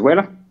Magic Cup as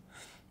well.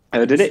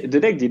 The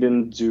deck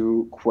didn't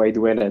do quite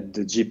well at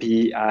the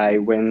GP. I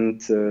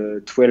went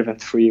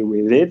 12-3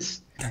 with it.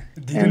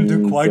 Didn't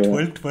do quite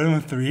well,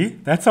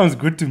 12-3? That sounds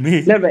good to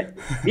me. No, but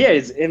yeah,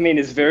 it's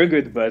very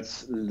good,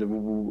 but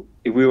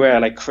we were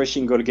like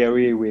crushing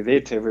Golgari with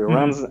it every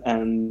round,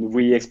 and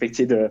we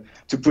expected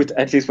to put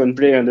at least one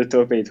player on the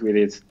top 8 with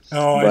it.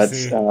 I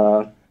see.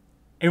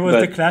 It was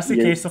the classic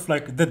case of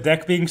like the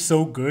deck being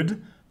so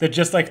good that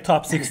just like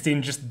top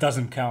 16 just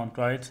doesn't count,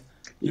 right?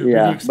 You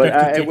really expect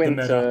to take the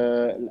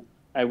meta.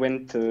 I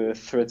went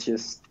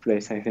 30th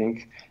place, I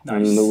think.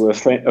 Nice.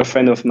 And a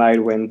friend of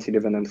mine went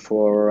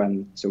 11-4,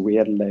 and so we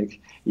had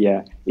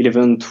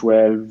 11,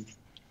 12,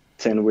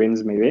 10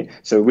 wins maybe.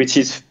 So which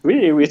is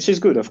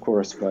good, of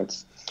course,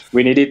 but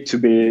we needed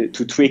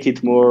to tweak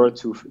it more,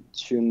 to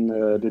tune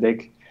the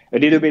deck a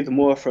little bit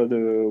more for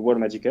the World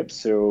Magic Cup.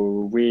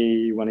 So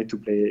we wanted to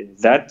play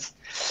that,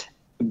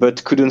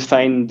 but couldn't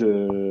find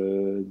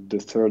the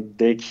third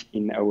deck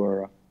in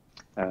our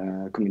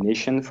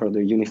combination for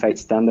the unified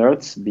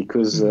standards,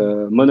 because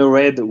mono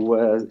red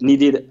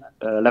needed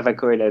lava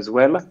coil as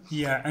well.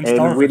 Yeah, and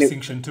Star of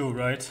Extinction too,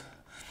 right?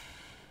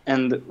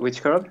 And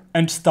which card?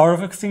 And Star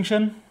of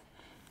Extinction?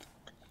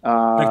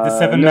 Like the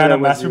 7 mana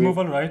mass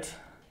removal, right?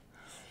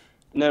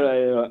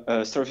 No,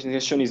 Star of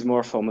Extinction is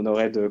more for mono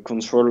red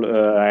control.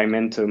 I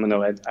meant mono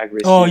red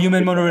aggressive. Oh, you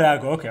meant mono red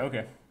aggro.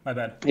 Okay. My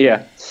bad.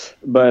 Yeah,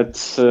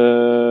 but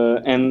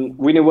and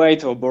Winnie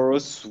White or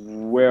Boros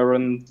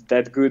weren't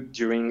that good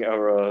during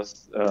our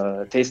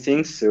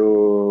tasting,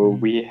 so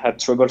we had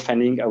trouble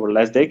finding our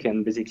last deck.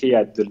 And basically,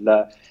 at the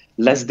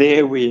last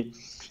day, we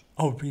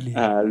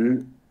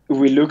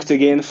looked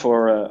again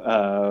for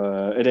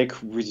a deck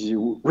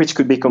which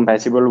could be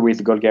compatible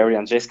with Golgari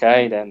and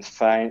Jeskai,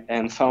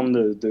 and found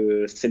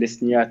the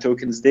Celestia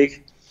Tokens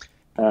deck,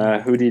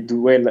 who did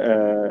well.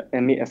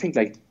 I think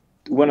like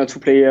 1 or 2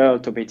 players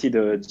top-8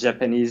 the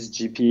Japanese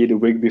GP the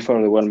week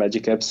before the World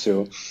Magic Cup,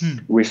 so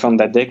we found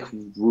that deck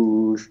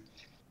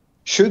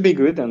should be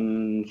good,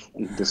 and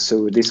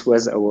so this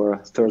was our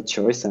third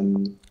choice,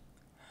 and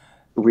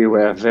we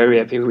were very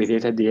happy with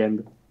it at the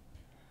end.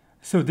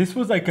 So this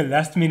was like a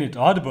last-minute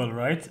audible,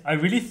 right? I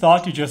really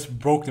thought you just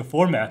broke the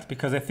format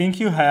because I think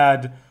you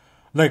had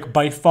like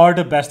by far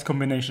the best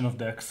combination of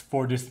decks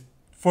for this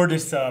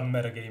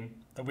meta game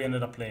that we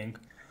ended up playing.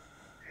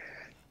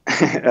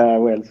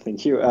 Well,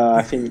 thank you.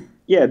 I think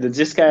the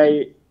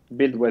Jeskai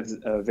build was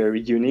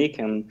very unique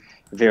and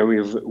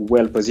very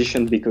well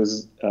positioned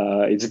because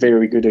it's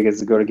very good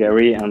against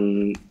Golgari,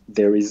 and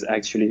there is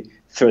actually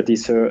 33%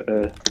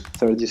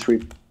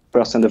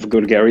 of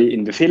Golgari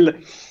in the field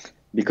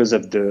because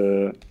of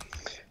the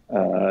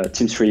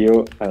Team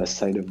Trio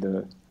side of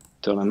the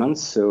tournament.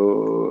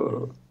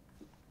 So,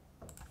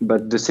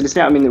 but the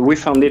Celestia, I mean, we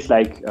found it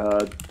like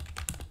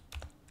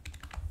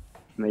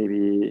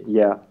maybe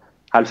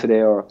half a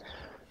day or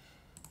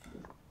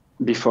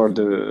before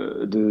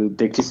the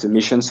decklist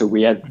submission, so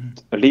we had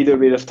a little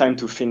bit of time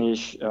to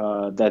finish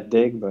that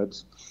deck,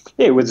 but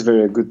it was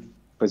very good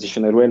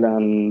position as well,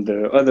 and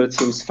the other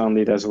teams found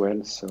it as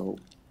well. So,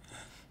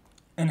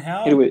 and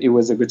how it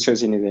was a good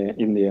choice in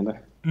the end.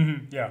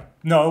 Yeah,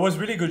 no, it was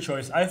really good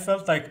choice. I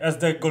felt like as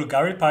the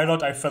Golgari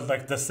pilot, I felt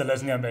like the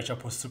Selesnya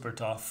matchup was super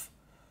tough.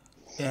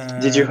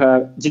 Did you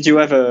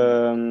have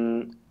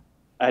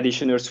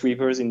additional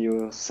sweepers in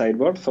your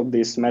sideboard for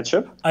this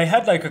matchup? I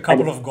had like a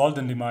couple of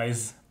Golden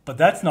Demise, but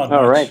that's not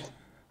all much.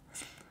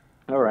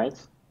 All right.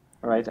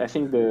 I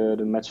think the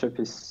matchup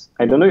is.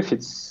 I don't know if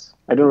it's.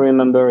 I don't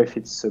remember if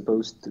it's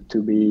supposed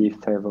to be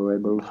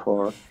favorable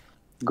for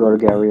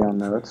Golgari or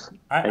not.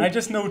 I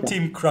just know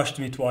Team crushed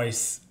me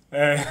twice.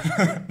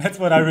 That's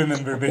what I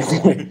remember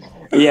basically.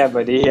 Yeah,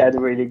 but he had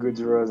really good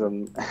draws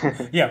on.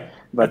 Yeah,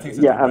 but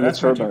I'm not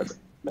sure about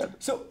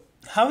that. So,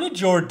 how did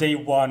your day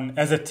one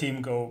as a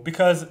team go?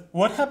 Because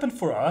what happened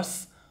for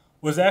us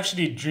was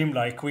actually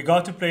dreamlike. We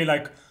got to play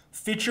like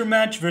feature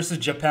match versus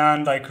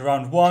Japan like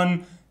round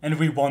 1, and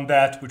we won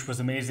that, which was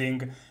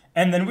amazing.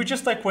 And then we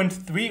just like went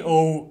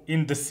 3-0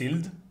 in the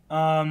sealed,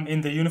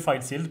 in the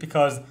unified sealed,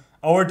 because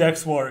our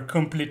decks were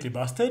completely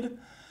busted.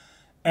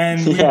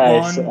 And we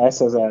won. I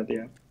saw that.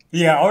 Yeah.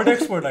 Yeah, our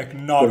decks were like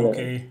not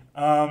okay.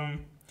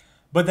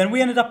 But then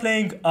we ended up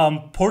playing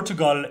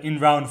Portugal in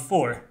round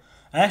 4.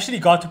 I actually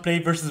got to play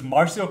versus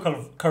Marcio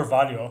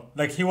Carvalho.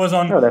 Like he was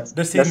on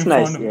the same in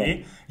front of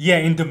me. Yeah,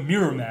 in the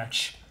mirror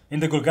match, in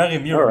the Golgari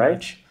mirror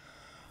match,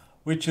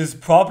 which is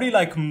probably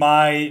like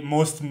my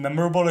most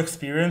memorable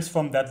experience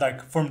from that,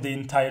 like from the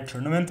entire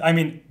tournament. I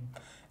mean,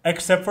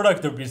 except for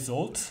like the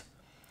result,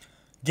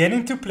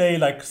 getting to play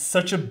like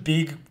such a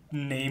big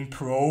name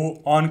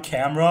pro on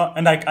camera,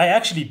 and like I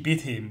actually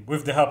beat him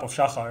with the help of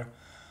Shachar.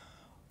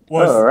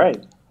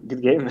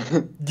 Good game.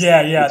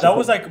 Yeah, that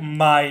was like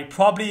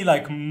probably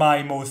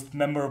my most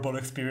memorable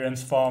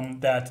experience from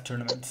that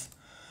tournament.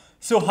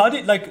 So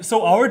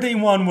our day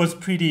one was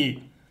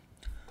pretty,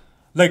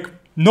 like,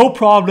 no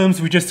problems,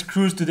 we just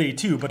cruised to day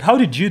 2, but how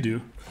did you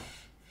do?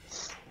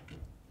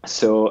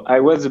 So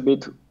I was a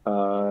bit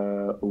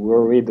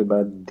worried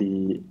about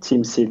the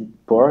team seed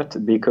port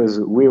because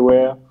we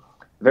were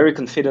very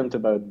confident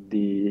about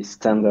the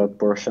standard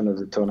portion of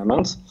the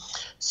tournament.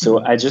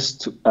 So I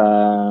just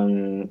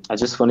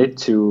wanted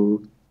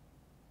to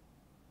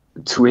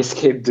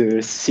escape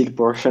the seed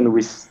portion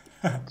with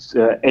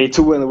a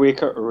 2-1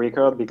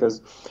 record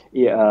because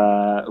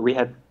we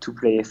had to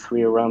play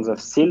 3 rounds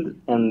of sealed,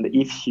 and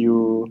if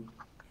you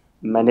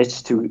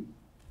manage to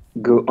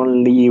go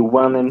only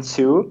 1 and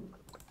 2,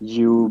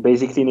 you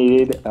basically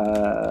needed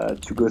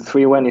to go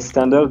 3-1 in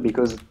standard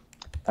because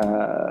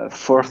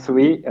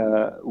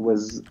 4-3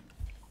 was.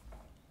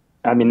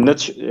 I mean,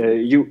 not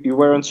you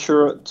weren't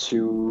sure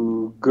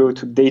to go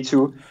to day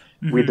 2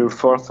 with a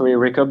 4-3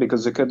 record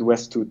because the cut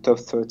was to top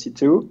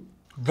 32.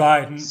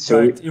 Right.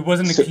 It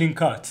wasn't a clean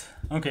cut.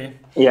 Okay.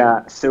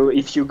 Yeah. So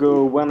if you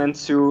go 1 and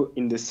 2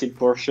 in the sealed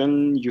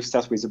portion, you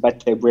start with the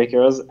bad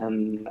tiebreakers,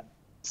 and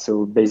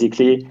so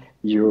basically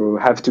you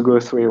have to go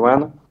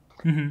 3-1.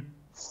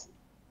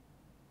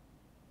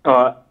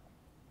 Or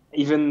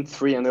even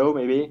 3-0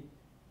 maybe,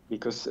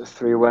 because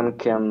 3-1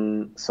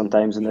 can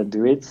sometimes not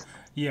do it.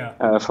 Yeah.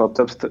 For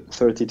top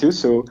 32.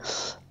 So,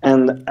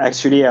 and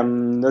actually,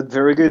 I'm not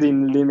very good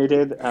in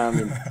limited.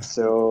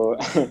 So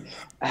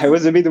I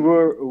was a bit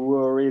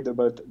worried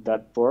about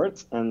that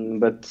port,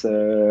 but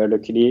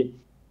luckily,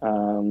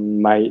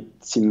 my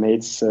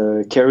teammates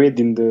carried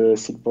in the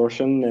seed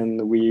portion,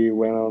 and we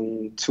went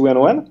on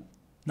 2-1.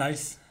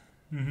 Nice.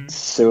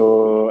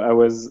 So I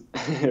was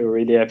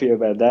really happy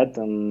about that,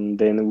 and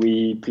then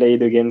we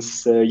played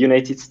against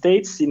United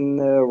States in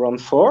round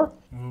 4.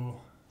 Ooh.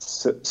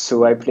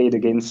 So I played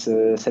against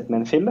Seth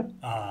Manfield.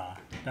 Ah,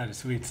 that is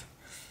sweet.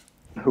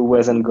 Who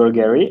was on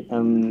Golgari,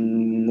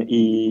 and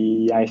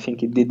I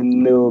think he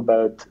didn't know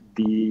about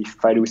the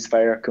Fight with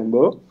Fire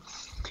combo.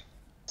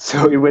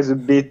 So he was a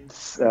bit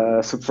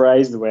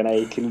surprised when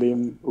I killed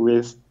him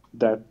with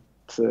that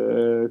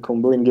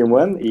combo in game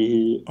 1.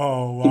 He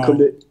called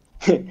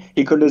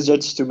the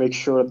judge to make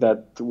sure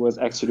that was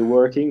actually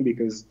working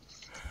because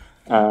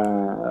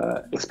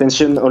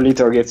expansion only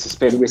targets a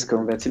spell with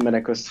converted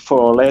mana cost 4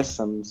 or less,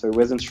 and so I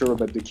wasn't sure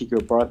about the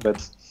kicker part,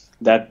 but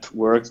that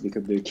works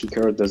because the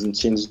kicker doesn't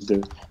change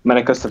the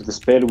mana cost of the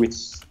spell, which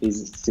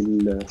is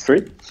still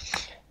 3.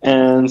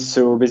 And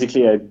so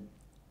basically,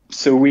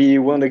 so we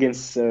won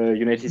against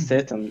United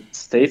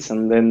States,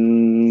 and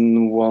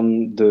then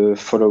won the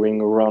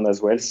following round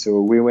as well.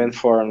 So we went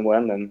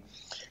 4-1 and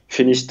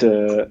finished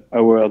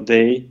our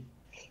day.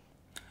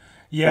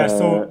 Yeah,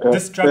 so the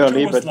structure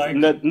early, was but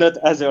like not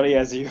as early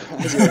as you.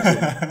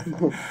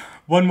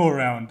 one more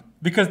round,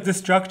 because the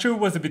structure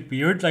was a bit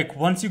weird. Like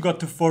once you got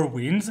to 4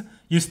 wins,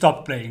 you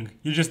stopped playing.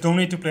 You just don't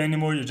need to play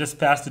anymore. You just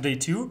pass to day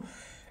 2,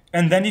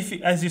 and then if,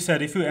 as you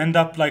said, if you end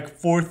up like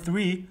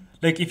 4-3,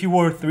 like if you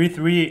were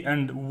 3-3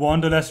 and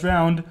won the last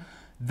round,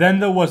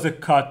 then there was a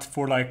cut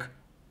for like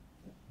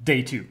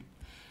day 2.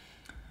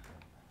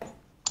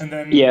 And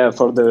then yeah,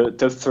 for the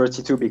top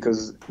 32,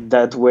 because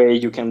that way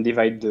you can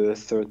divide the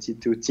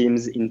 32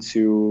 teams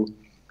into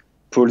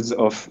pools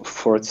of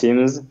 4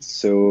 teams.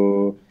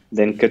 So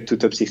then cut to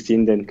top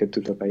 16, then cut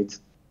to top 8.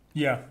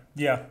 Yeah,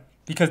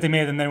 because they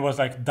made, and then it was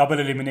like double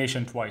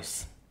elimination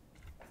twice.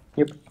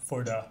 Yep.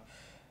 For the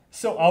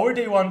so our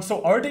day 1,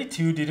 so our day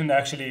 2 didn't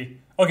actually.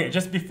 Okay,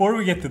 just before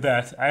we get to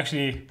that, I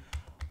actually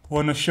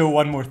want to show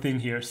one more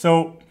thing here.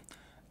 So,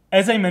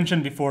 as I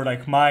mentioned before,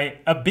 like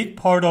a big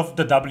part of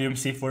the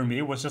WMC for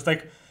me was just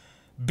like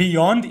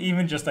beyond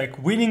even just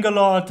like winning a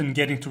lot and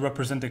getting to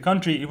represent the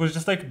country. It was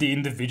just like the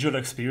individual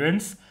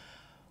experience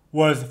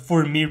was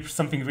for me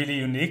something really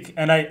unique,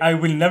 and I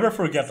will never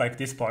forget like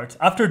this part.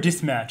 After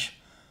this match,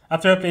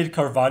 after I played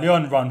Carvalho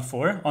on round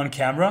 4 on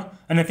camera,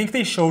 and I think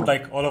they showed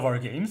like all of our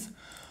games.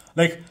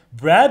 Like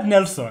Brad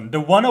Nelson, the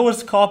one I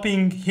was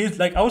copying his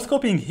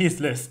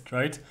list,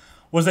 right?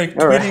 Was like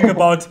tweeting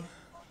about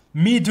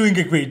me doing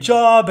a great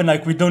job, and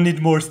like we don't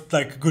need more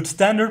like good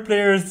standard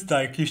players.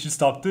 Like you should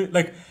stop doing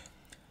like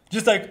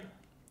just like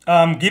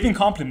giving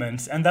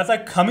compliments, and that's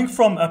like coming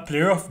from a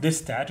player of this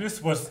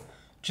status was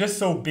just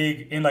so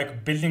big in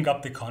like building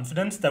up the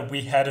confidence that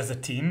we had as a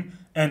team,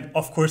 and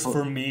of course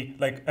for me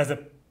like as a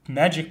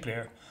Magic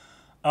player.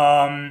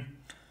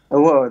 Oh,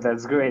 wow,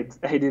 that's great.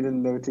 I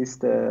didn't notice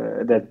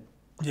that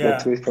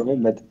tweet from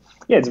him, but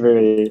yeah, it's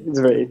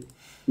very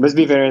must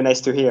be very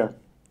nice to hear.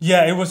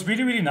 Yeah, it was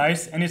really, really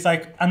nice, and it's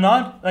like I'm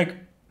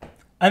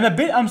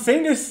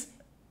saying this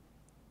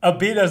a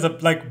bit as a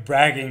like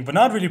bragging, but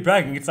not really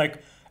bragging. It's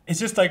like it's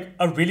just like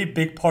a really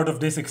big part of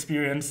this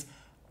experience,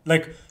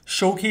 like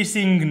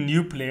showcasing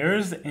new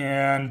players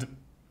and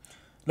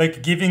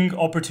like giving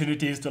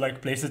opportunities to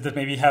like places that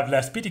maybe have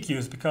less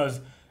PTQs,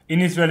 because in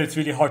Israel it's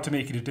really hard to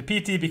make it into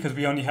PT because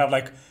we only have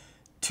like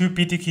 2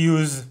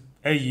 PTQs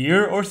a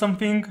year or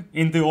something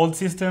in the old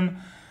system.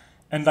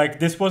 And like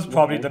this was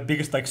probably the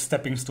biggest like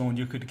stepping stone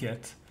you could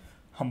get.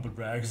 Humble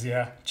brags,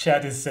 yeah.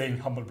 Chad is saying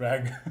humble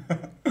brag.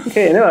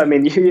 Okay, no, I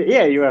mean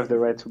you have the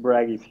right to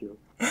brag if you.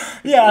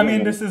 Yeah, I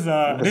mean this is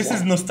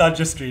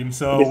nostalgia stream,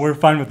 so we're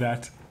fine with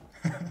that.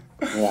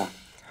 Yeah.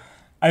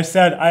 I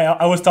said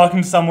I was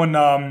talking to someone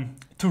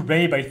to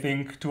Rabe, I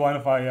think, to one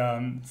of my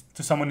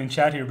to someone in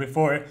chat here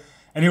before,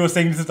 and he was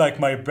saying this is like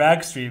my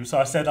brag stream. So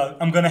I said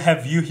I'm gonna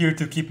have you here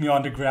to keep me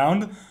on the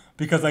ground,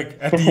 because like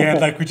at the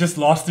end like we just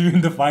lost you in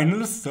the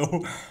finals,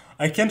 so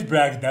I can't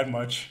brag that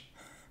much.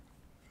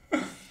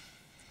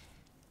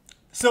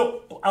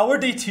 So our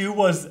day 2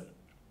 was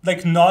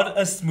like not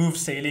as smooth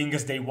sailing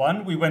as day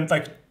 1. We went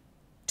like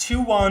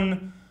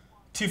 2-1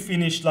 to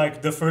finish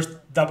like the first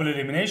double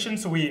elimination,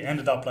 so we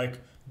ended up like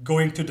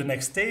going to the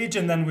next stage,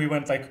 and then we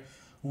went like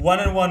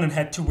 1-1 and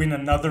had to win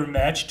another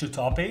match to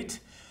top 8,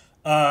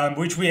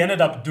 which we ended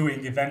up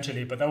doing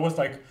eventually, but that was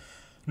like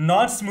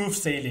not smooth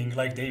sailing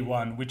like day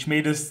 1, which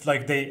made us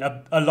like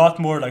a lot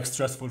more like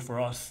stressful for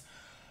us.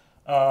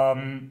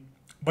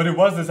 But it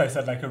was, as I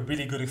said, like a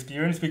really good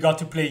experience. We got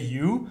to play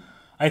you,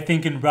 I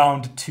think, in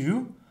round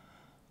 2.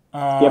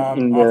 Yep,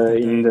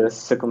 in the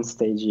second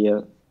stage,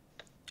 yeah.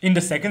 In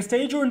the second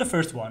stage or in the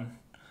first one?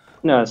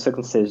 No,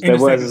 second stage. That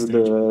was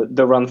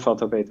the run for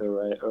top 8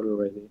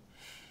 already.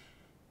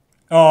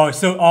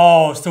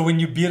 So when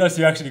you beat us,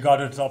 you actually got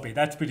to top 8.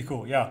 That's pretty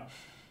cool, yeah.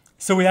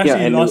 So we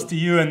actually lost to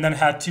you and then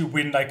had to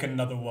win like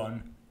another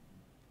one.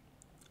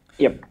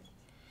 Yep.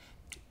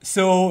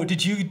 So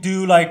did you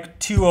do like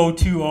 2-0,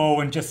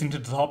 2-0 and just into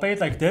the top 8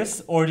 like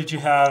this? Or did you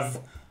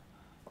have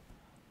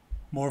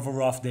more of a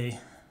rough day?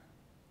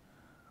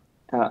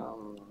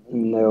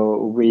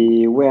 No,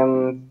 we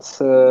went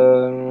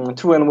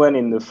 2-1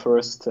 in the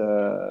first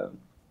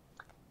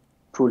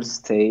pool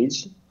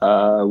stage.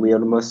 We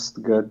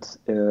almost got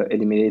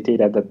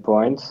eliminated at that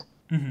point.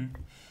 Mm-hmm.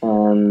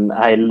 And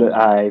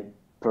I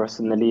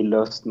personally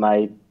lost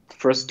my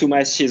first 2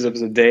 matches of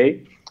the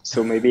day,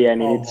 so maybe I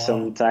needed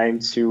some time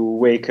to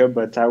wake up,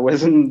 but I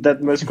wasn't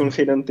that much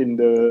confident in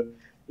the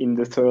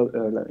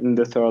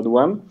third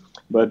one.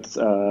 But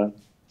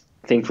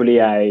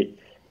thankfully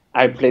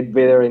I played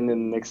better in the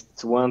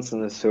next ones,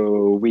 and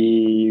so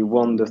we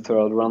won the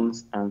third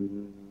round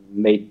and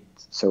made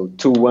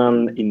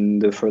 2-1 in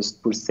the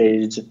first pool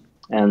stage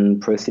and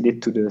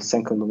proceeded to the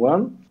second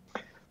one,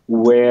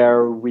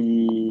 where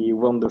we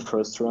won the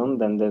first round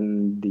and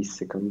then the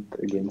second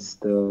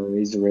against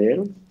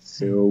Israel.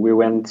 So we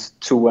went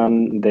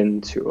 2-1, then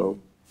 2-0.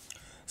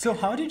 So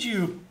how did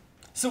you?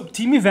 So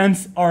team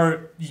events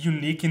are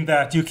unique in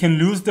that you can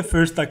lose the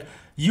first, like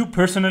you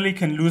personally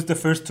can lose the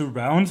first 2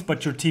 rounds,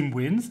 but your team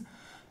wins,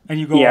 and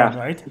you go on,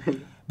 right?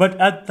 But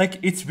like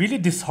it's really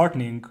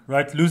disheartening,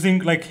 right?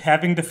 Losing, like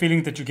having the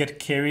feeling that you get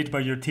carried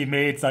by your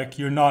teammates, like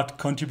you're not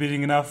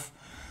contributing enough.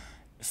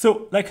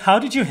 So like, how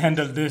did you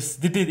handle this?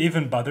 Did it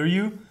even bother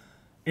you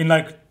in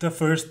like the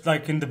first,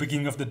 like in the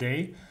beginning of the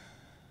day?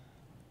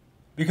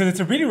 Because it's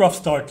a really rough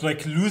start.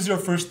 Like lose your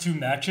first 2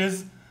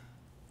 matches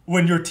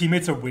when your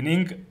teammates are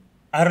winning.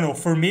 I don't know.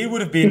 For me, it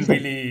would have been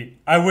really.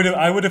 I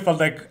would have felt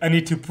like I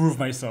need to prove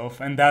myself,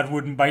 and that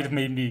might have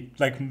made me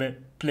like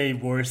play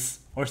worse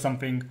or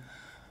something,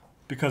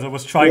 because I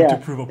was trying to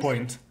prove a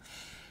point.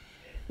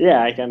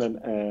 Yeah, I can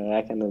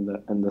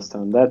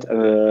understand that.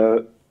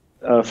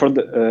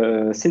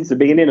 Since the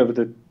beginning of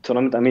the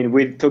tournament, I mean,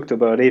 we talked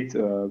about it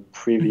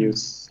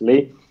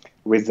previously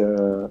with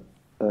all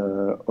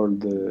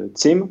the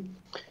team.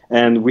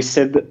 And we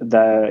said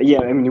that,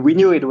 I mean, we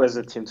knew it was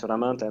a team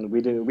tournament, and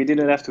we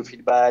didn't have to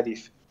feel bad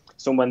if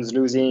someone's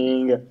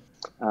losing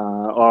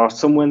or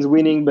someone's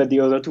winning, but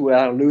the other 2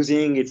 are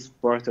losing. It's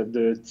part of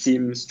the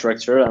team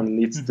structure,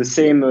 and it's the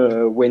same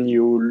when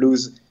you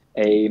lose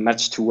a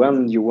match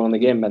 2-1, you won a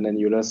game, and then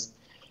you lose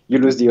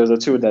the other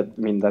 2.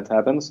 That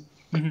happens.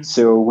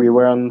 So we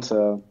weren't.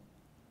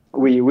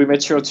 We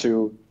made sure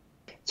to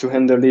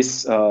handle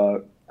this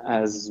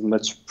as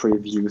much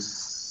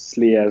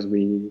previously as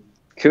we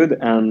could,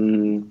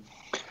 and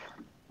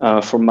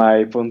from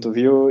my point of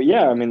view,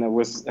 I mean, I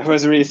was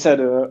really sad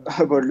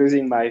about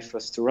losing my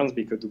first 2 rounds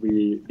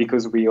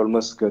because we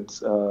almost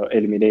got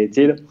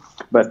eliminated,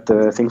 but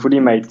thankfully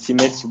my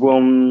teammates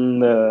won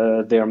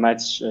their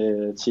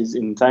matches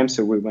in time,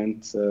 so we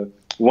went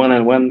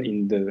 1-1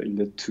 in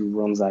the 2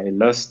 rounds I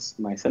lost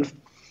myself,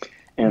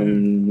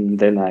 and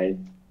then I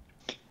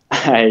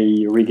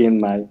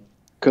regained my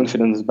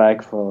confidence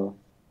back for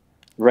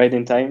right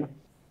in time,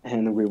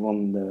 and we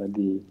won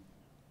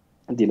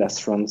the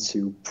last round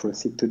to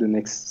proceed to the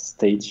next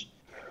stage.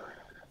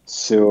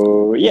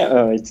 So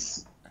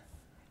it's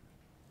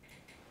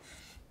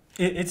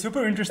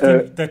super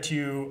interesting that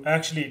you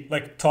actually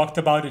like talked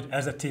about it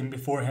as a team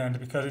beforehand,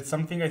 because it's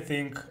something I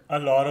think a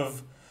lot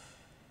of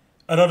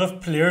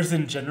players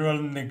in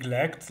general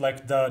neglect,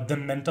 like the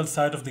mental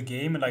side of the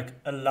game, and like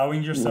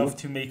allowing yourself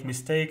to make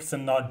mistakes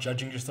and not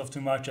judging yourself too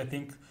much.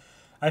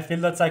 I feel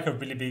that's like a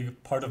really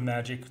big part of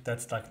Magic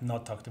that's like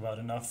not talked about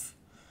enough.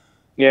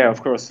 Yeah,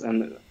 of course,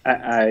 and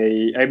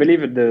I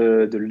believe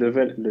the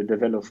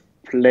level of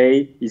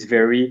play is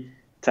very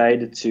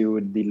tied to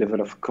the level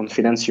of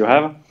confidence you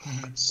have.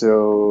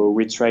 So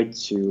we try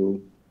to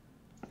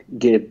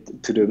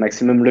get to the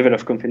maximum level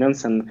of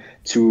confidence and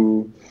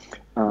to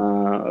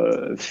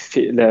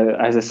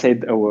as I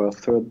said, our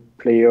third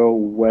player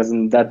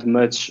wasn't that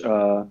much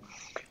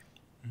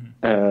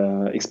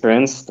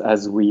experienced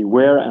as we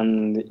were,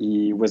 and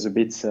he was a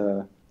bit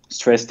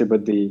stressed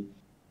about the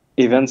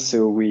event,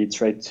 so we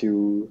tried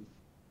to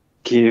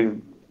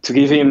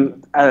give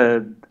him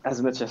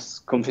as much as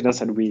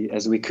confidence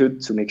as we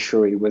could to make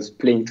sure he was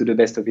playing to the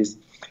best of his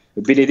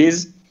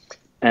abilities.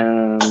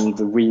 And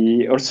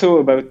we also,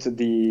 about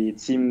the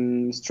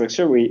team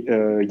structure,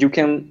 you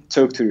can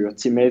talk to your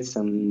teammates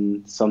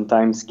and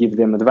sometimes give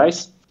them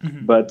advice,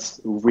 but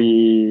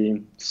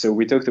we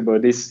talked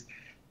about this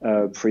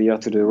prior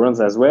to the runs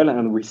as well,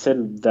 and we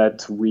said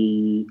that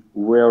we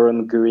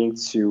weren't going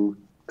to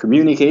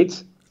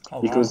communicate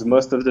because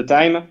most of the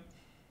time,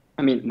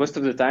 you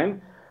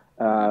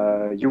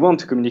want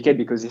to communicate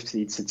because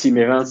it's a team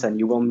event and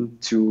you want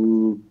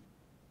to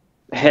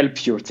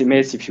help your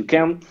teammates if you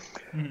can.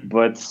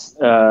 But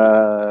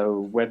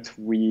what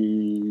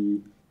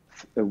we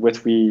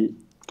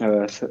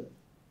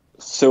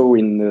saw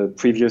in the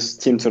previous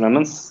team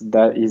tournaments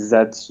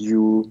that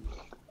you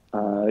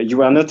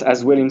are not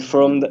as well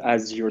informed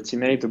as your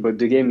teammate about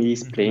the game he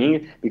is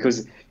playing,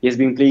 because he has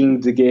been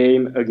playing the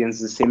game against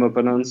the same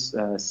opponents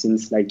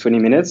since like 20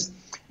 minutes.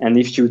 And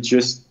if you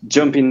just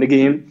jump in the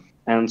game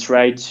and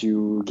try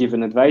to give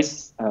an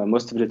advice,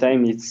 most of the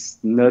time it's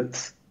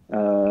not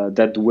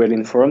that well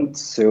informed.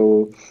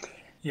 So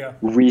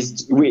we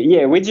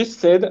just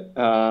said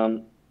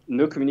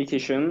no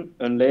communication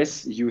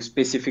unless you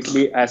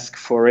specifically ask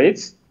for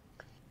it.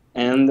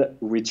 And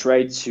we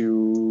try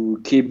to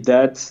keep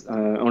that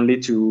only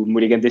to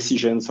mulligan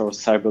decisions or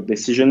cyber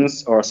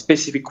decisions or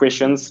specific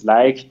questions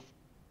like,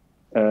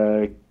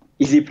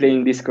 is he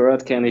playing this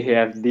card? Can he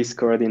have this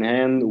card in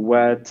hand?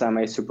 What am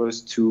I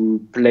supposed to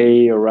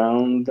play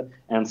around?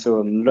 And so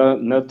on.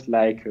 Not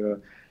like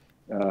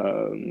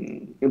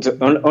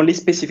only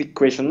specific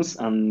questions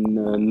and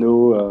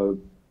no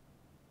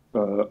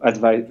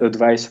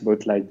advice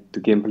about like the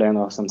game plan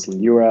or something.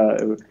 You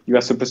are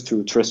supposed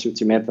to trust your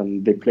teammate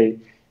and they play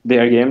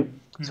their game,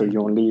 so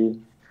you only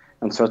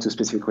answer to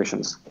specific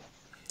questions.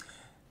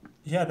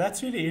 Yeah,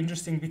 that's really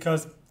interesting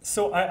because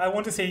I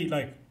want to say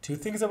like two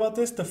things about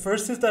this. The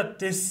first is that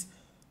this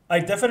I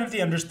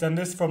definitely understand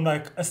this from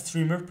like a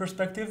streamer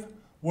perspective,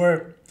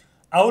 where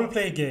I will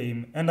play a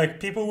game and like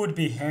people would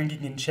be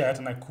hanging in chat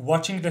and like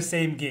watching the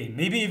same game,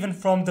 maybe even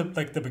from the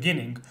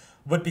beginning.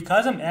 But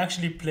because I'm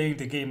actually playing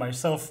the game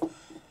myself,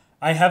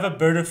 I have a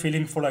better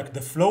feeling for like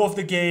the flow of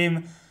the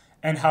game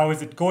and how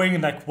is it going,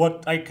 and like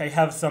what I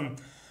have some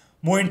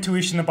more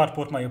intuition about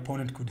what my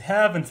opponent could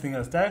have and things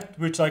like that,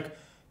 which like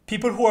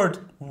people who are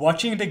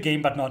watching the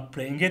game but not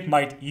playing it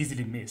might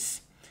easily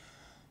miss.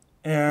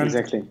 And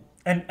Exactly.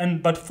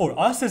 and but for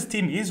us as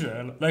Team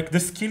Israel, like the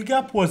skill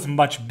gap was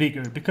much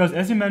bigger because,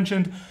 as you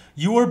mentioned,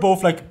 you were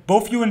both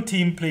you and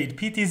Team played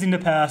PTs in the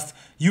past.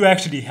 You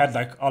actually had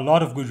like a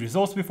lot of good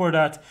results before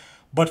that.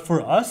 But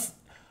for us,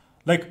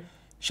 like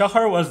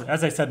Shahar was,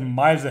 as I said,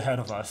 miles ahead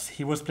of us.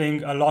 He was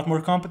playing a lot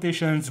more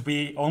competitions.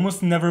 We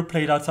almost never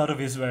played outside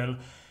of Israel.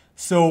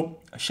 So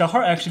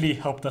Shahar actually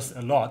helped us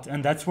a lot.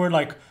 And that's where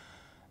like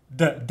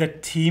the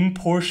team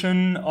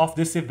portion of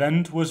this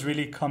event was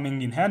really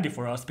coming in handy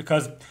for us,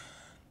 because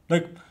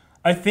like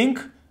I think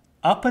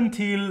up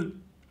until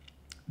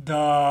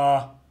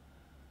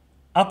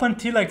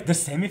like the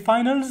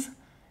semifinals,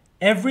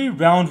 every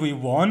round we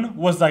won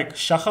was like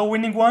Shahar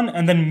winning one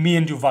and then me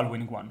and Yuval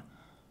winning one.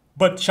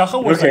 But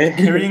Shahar was like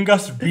carrying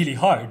us really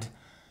hard,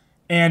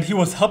 and he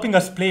was helping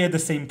us play at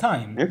the same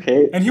time.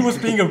 Okay. And he was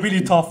playing a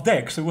really tough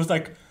deck, so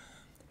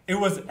it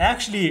was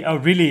actually a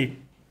really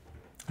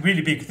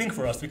big thing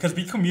for us because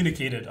we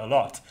communicated a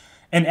lot.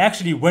 And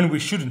actually when we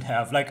shouldn't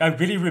have, like I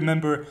really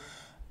remember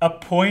a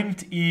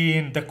point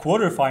in the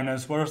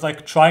quarterfinals where I was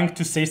like trying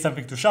to say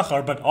something to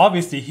Shahar, but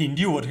obviously he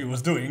knew what he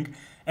was doing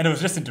and I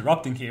was just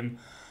interrupting him.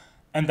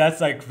 And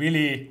that's like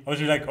really, I was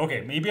really like,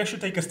 okay, maybe I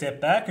should take a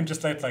step back and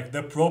just let like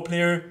the pro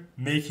player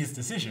make his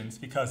decisions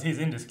because he's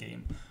in this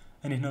game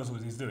and he knows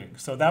what he's doing.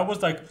 So that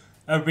was like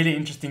a really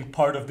interesting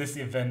part of this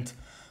event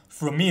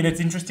for me. And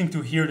it's interesting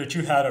to hear that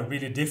you had a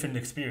really different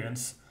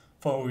experience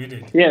for what we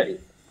did.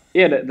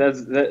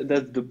 That's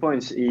the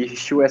point.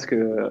 If you ask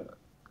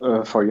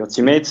for your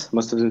teammate,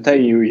 most of the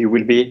time you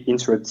will be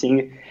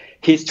interrupting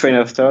his train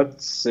of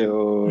thought.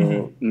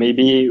 So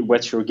maybe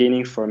what you're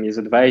gaining from his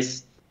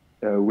advice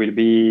will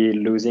be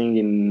losing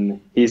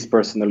in his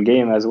personal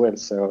game as well.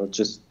 So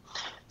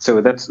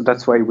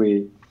that's why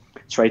we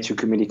try to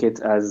communicate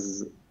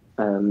as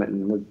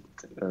the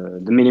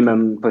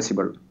minimum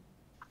possible.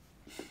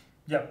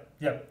 Yeah,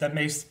 that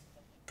makes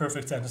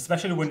perfect sense,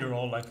 especially when you're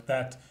all like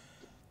that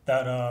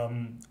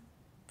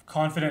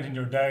confident in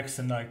your decks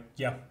and like,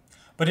 yeah.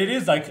 But it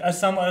is like, as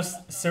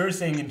Sarah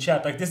saying in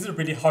chat, like this is a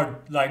really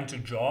hard line to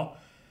draw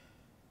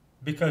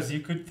because you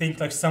could think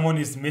like someone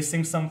is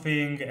missing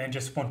something and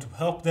just want to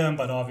help them,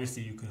 but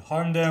obviously you could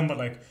harm them. But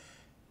like,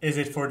 is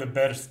it for the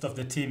best of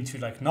the team to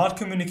like not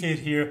communicate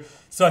here?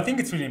 So I think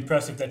it's really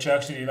impressive that you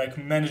actually like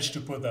managed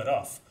to pull that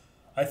off.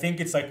 I think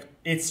it's like,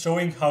 it's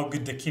showing how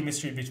good the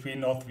chemistry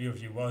between all three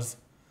of you was.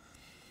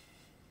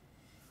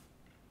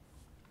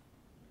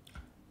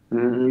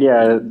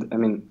 Yeah, I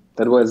mean,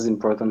 that was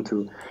important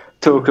to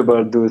talk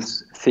about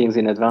those things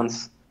in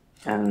advance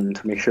and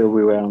to make sure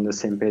we were on the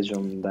same page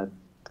on that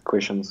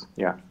questions.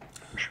 Yeah,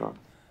 for sure.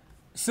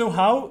 So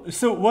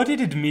what did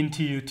it mean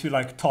to you to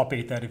like top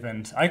 8 that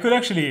event? I could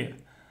actually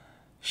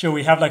show,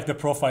 we have like the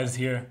profiles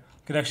here.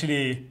 Could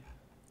actually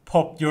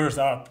pop yours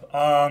up.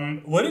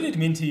 What did it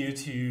mean to you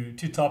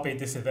to top 8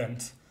 this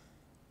event?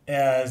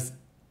 As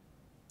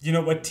you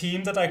know, a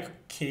team that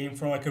like came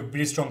from like a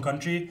really strong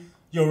country,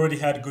 you already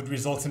had good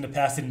results in the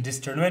past in this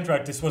tournament,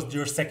 right? This was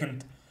your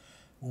second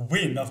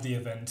win of the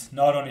event,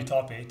 not only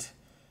top 8.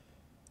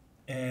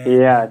 And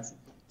yeah,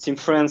 Team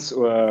France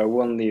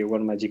won the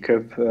World Magic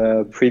Cup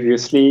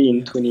previously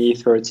in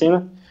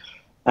 2013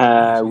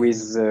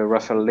 with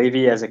Rafael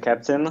Levy as a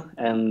captain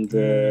and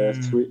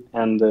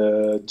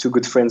two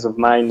good friends of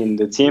mine in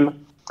the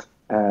team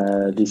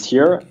this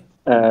year.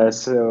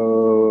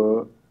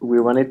 So we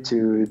wanted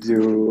to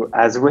do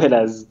as well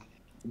as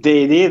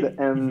they did,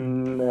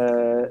 and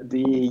the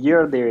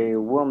year they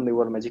won the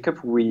World Magic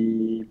Cup,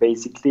 we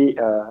basically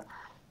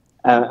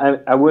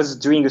I was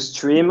doing a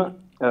stream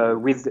I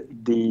was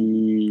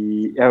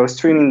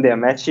streaming their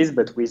matches,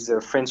 but with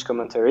French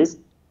commentaries.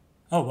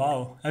 oh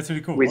wow, that's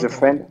really cool. With a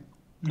friend.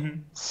 Mm-hmm.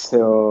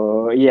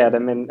 So yeah, I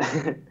mean,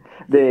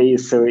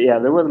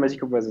 the World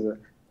Magic Cup was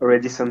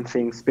already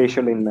something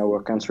special in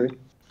our country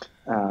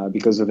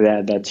because of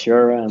that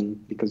year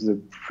and because of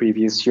the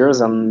previous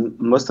years, and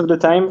most of the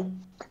time.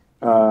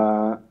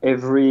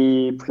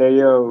 Every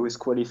player who is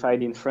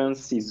qualified in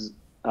France is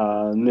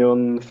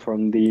known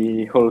from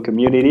the whole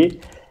community,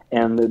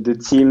 and the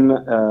team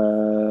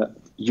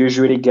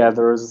usually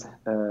gathers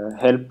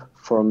help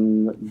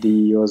from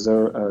the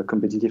other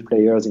competitive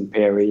players in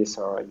Paris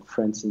or in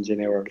France in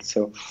general.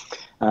 So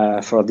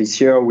for this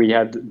year, we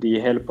had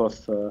the help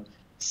of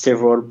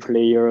several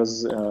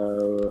players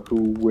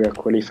who were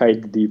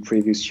qualified the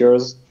previous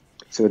years.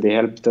 So they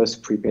helped us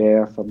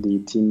prepare for the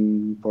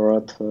team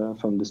part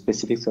from the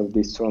specifics of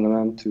this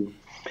tournament to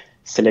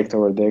select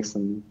our decks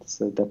and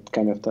so that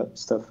kind of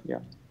stuff. Yeah.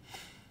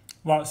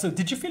 Wow. So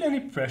did you feel any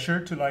pressure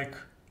to like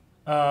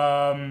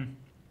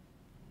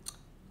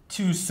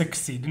to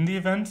succeed in the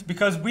event?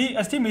 Because we,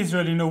 as Team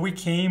Israel, you know,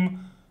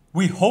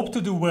 we hoped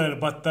to do well,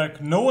 but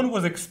like no one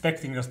was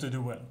expecting us to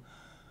do well.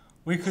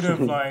 We could have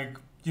like,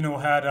 you know,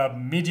 had a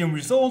medium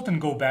result and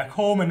go back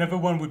home and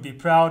everyone would be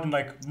proud and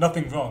like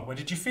nothing wrong. But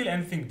did you feel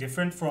anything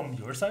different from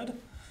your side?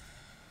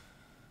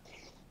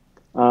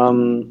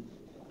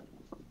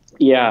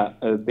 Yeah,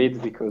 a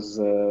bit because,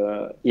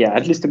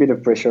 at least a bit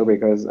of pressure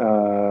because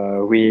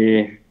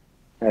we,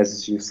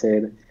 as you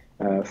said,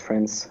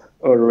 France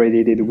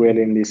already did well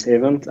in this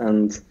event.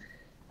 And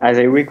as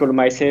I recall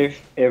myself,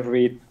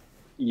 every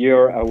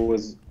year I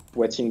was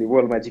watching the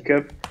World Magic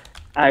Cup,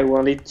 I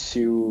wanted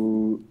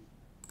to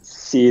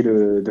see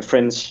the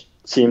French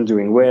team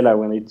doing well. I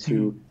wanted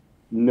to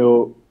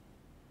know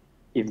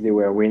if they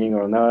were winning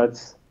or not.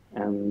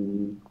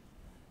 And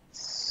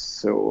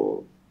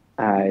so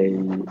I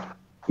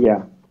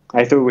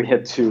thought we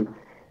had to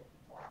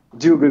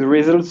do good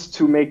results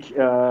to make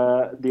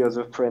the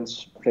other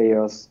French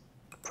players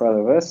proud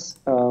of us.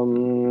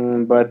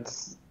 But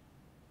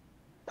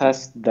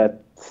past that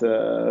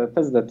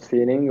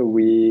feeling,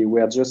 we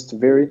were just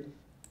very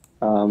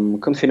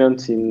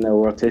confident in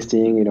our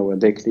testing, in our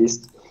deck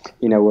list,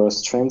 in our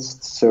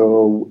strengths.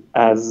 So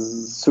as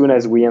soon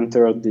as we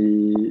entered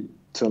the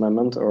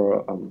tournament,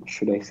 or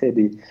should I say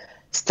the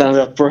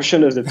standard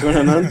portion of the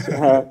tournament,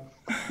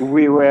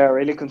 we were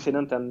really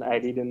confident, and I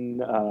didn't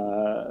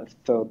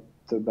thought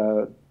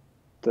about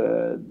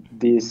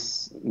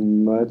this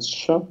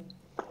much.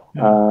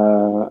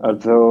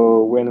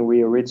 Although when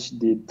we reached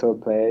the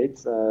top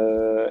 8,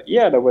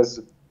 that was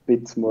a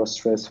bit more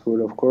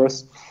stressful, of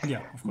course.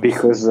 Yeah, of course.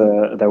 Because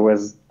there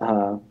was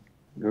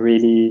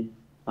really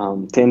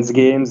tense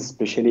games,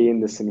 especially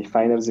in the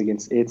semifinals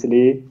against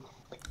Italy.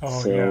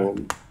 Oh, yeah.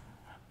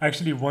 I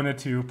actually wanted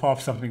to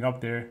pop something up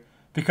there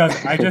because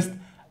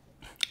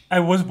I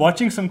was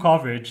watching some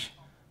coverage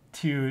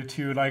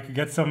to like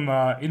get some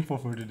info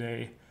for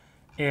today,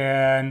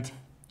 and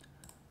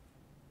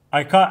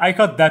I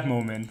caught that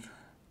moment.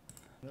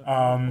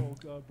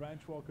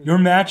 Your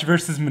match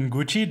versus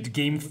Mengucci,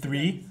 game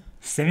 3,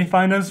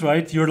 semifinals,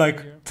 right? You're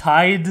like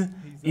tied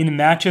in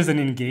matches and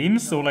in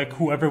games, so like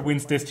whoever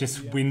wins this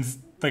just wins,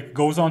 like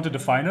goes on to the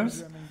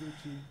finals.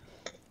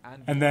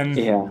 And then,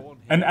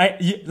 and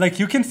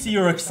you can see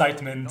your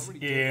excitement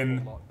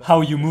in how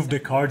you move the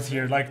cards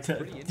here. Like, do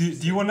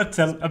you want to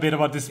tell a bit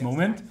about this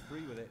moment?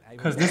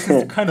 Because this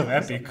is kind of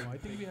epic.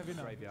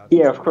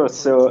 Yeah, of course.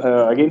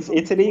 So against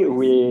Italy,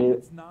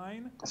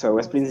 I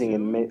was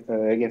playing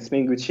against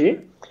Mengucci.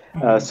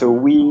 So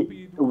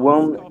we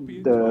won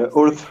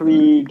all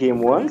 3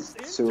 game ones.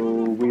 So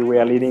we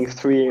were leading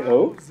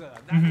 3-0.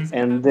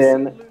 And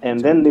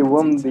then they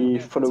won the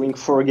following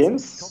 4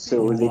 games.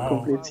 So they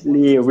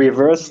completely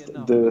reversed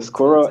the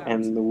score,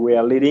 and we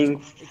are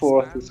leading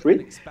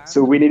 4-3.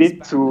 So we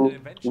needed to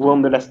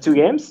win the last 2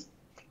 games.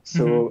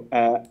 So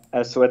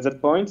so at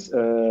that point,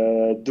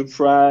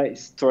 Duprat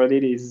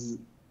started his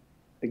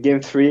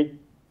game 3,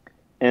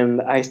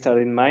 and I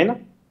started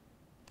mine.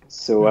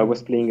 So I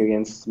was playing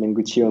against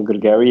Mengucci on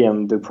Golgari,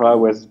 and Duprat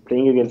was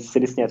playing against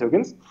Celestia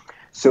tokens.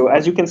 So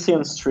as you can see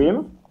on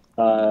stream,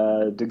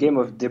 the game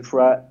of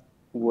Duprat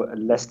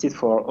lasted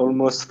for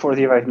almost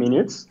 45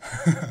 minutes.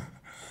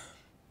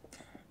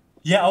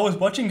 Yeah, I was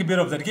watching a bit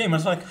of that game. I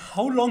was like,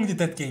 how long did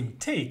that game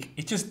take?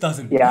 It just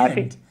doesn't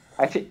end.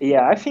 I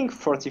think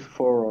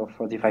 44 or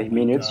 45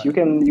 minutes. God. You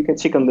can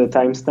check on the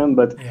timestamp,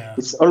 but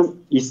it's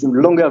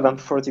longer than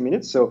 40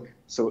 minutes. So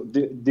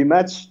the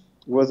match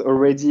was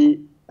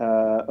already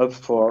up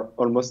for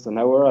almost an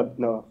hour.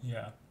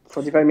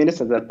 45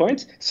 minutes at that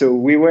point. So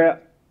we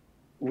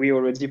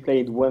already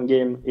played 1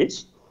 game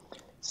each.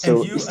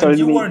 So and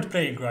you weren't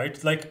playing, right?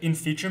 Like in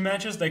feature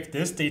matches like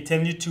this, they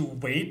tell you to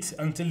wait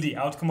until the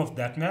outcome of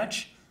that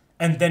match,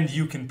 and then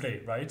you can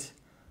play, right?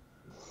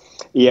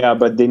 Yeah,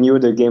 but they knew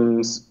the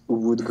games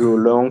would go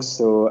long,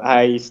 so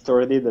I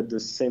started at the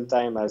same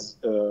time as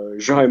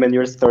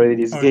Jean-Emmanuel started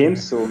his game,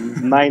 so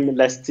mine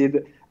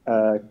lasted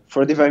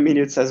 45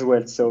 minutes as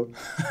well. So,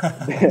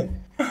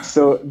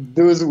 so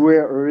those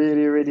were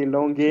really, really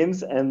long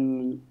games,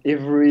 and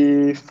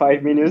every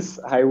 5 minutes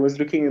I was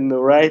looking in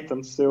the right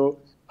and so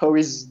how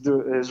is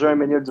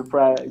Jean-Emmanuel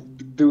Duprat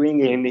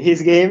doing in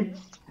his game?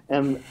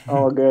 And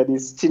oh god, he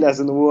still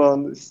hasn't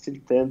won, still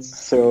tense.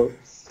 So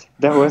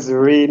that was a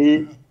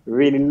really,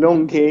 really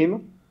long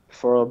game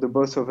for the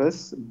both of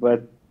us.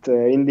 But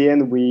in the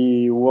end,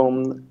 we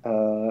won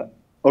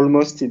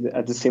almost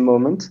at the same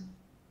moment.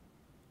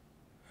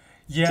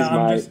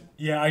 Yeah,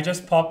 I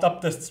just popped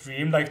up the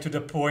stream like to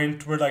the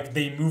point where like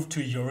they moved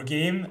to your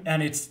game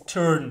and it's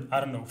turn, I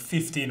don't know,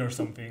 15 or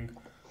something.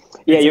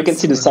 Yeah, you can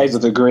see the size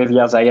of the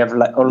graveyards. I have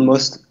like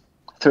almost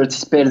 30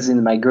 spells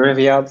in my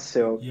graveyard,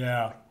 so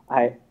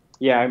I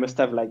must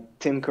have like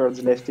 10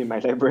 cards left in my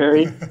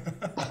library.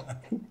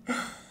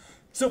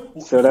 So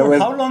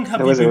how long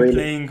have you been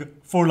playing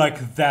for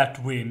like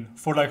that win?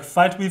 For like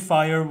Fight with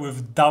Fire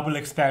with double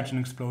expansion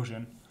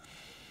explosion?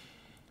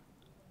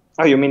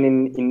 Oh, you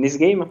mean in this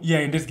game? Yeah,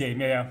 in this game,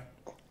 that's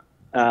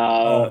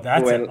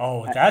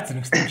an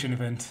extinction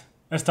event.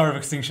 A Star of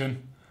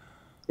Extinction.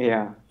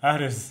 Yeah.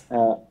 That is.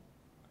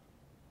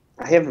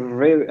 I have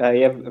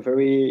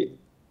very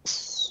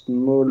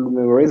small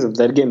memories of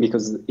that game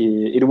because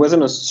it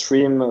wasn't a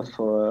stream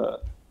for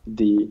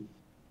the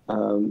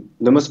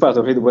most part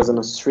of it wasn't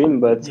a stream,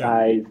 but Yeah.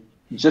 I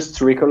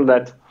just recall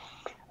that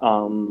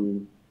I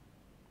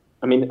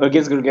mean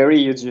against Bulgaria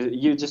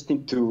you just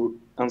need to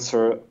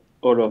answer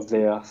all of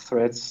their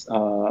threats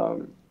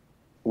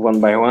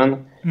one by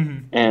one,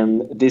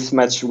 and this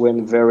match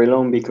went very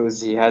long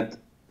because he has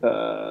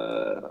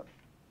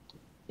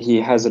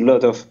a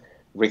lot of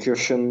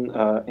recursion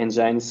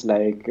engines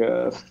like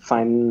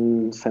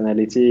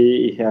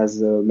finality. He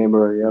has a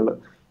memorial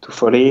to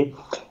folly,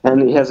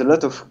 and he has a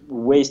lot of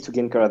ways to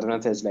gain card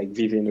advantage like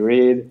Vivian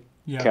Reed,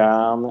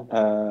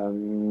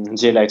 Karn,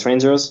 J-Light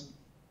Rangers.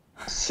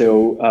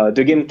 So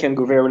the game can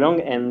go very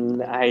long,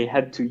 and I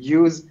had to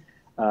use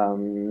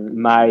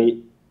my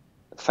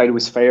Fight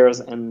with Fires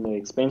and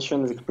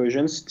expansions,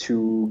 explosions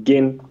to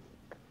gain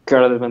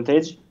card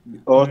advantage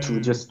or to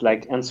just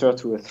like answer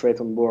to a threat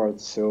on board.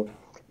 So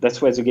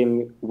that's why the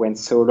game went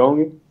so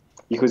long,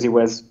 because he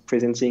was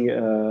presenting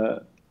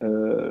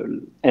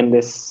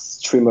endless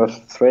stream of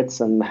threats,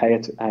 and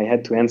I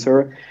had to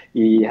answer.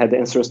 He had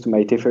answers to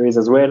my Teferis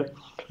as well,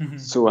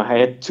 so I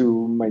had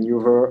to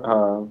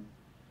maneuver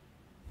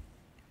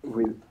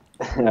with.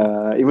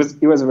 It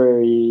was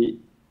very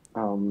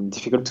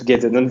difficult to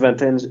get an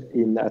advantage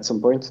in at some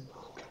point,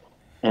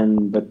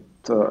 but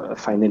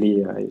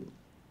finally I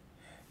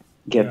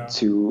get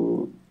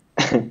to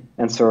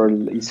answer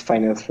his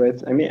final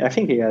threat. I mean, I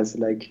think he has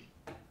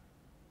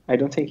I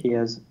don't think he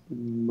has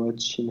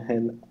much in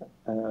hand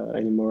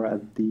anymore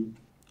at the.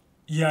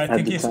 Yeah, I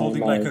think he's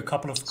holding like a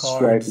couple of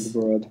cards.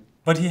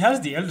 But he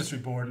has the Eldest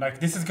Reborn. Like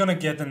this is gonna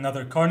get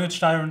another Carnage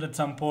Tyrant at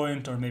some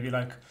point, or maybe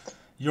like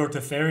your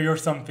Teferi or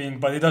something.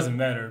 But it doesn't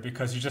matter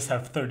because you just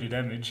have 30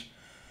 damage.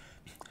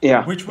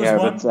 Yeah, which was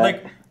one but,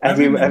 like I've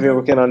been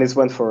working on this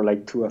one for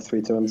like 2 or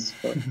 3 turns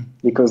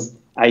because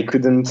I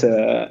couldn't.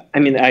 I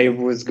mean, I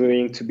was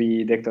going to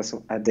be decked at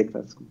some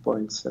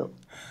point, so.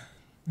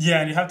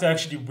 Yeah, and you have to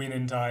actually win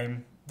in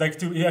time, like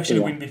to actually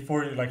win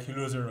before you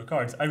lose your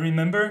cards. I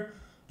remember,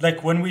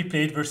 like when we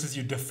played versus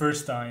you the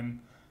first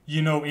time,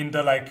 in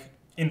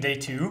in day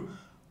 2,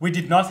 we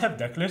did not have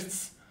deck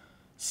lists,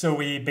 so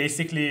we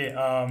basically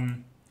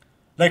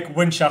like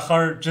when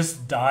Shachar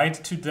just died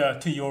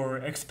to your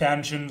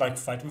expansion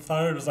Fight with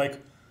Fire, it was like,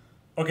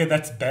 okay,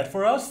 that's bad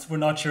for us. We're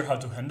not sure how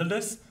to handle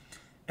this.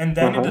 And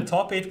then in the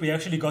top 8, we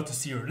actually got to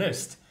see your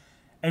list.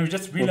 And we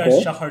just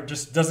realized Shachar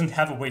just doesn't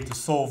have a way to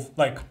solve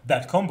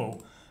that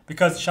combo.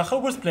 Because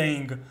Shachar was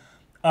playing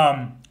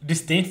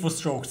Disdainful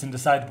Strokes in the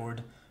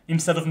sideboard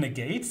instead of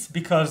Negates,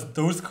 because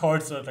those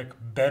cards are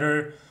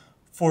better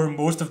for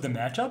most of the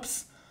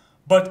matchups.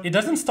 But it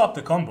doesn't stop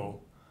the combo.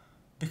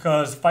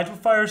 Because Fight with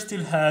Fire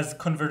still has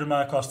converted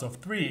mana cost of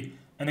 3,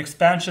 and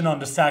Expansion on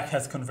the sack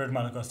has converted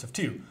mana cost of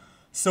 2.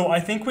 So I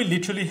think we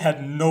literally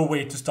had no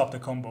way to stop the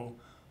combo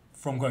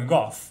from going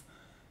off.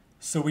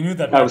 So we knew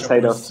that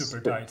matchup was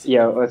super tight.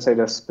 Yeah, outside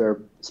of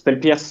Spell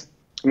Pierce,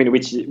 I mean,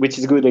 which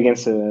is good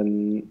against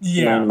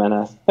 9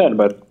 mana spell,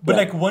 but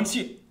once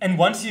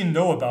you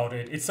know about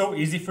it, it's so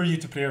easy for you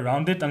to play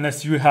around it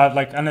unless we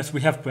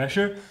have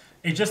pressure.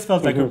 It just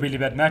felt like a really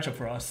bad matchup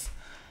for us.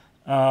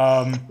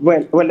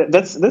 Well,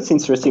 that's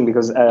interesting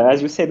because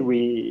as you said,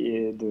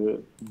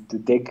 the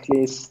deck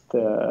list.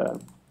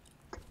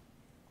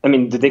 I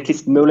mean, the deck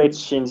list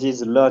knowledge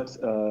changes a lot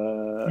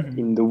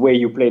in the way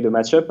you play the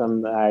matchup,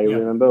 and I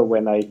remember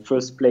when I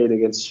first played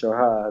against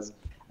Shoha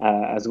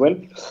as well.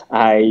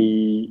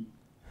 I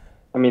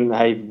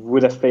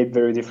would have played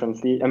very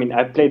differently. I mean,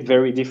 I played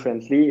very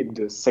differently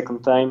the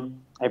second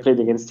time I played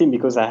against him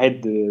because I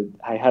had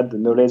the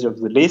knowledge of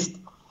the list.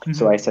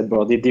 So I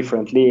sideboarded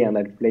differently and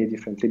I played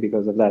differently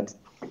because of that.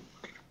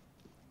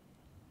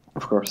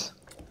 Of course.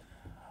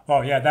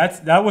 Oh yeah,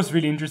 that was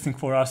really interesting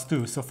for us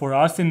too. So for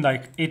us,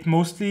 it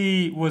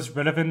mostly was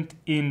relevant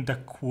in the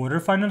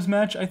quarterfinals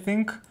match, I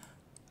think,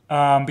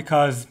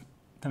 because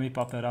let me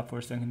pop that up for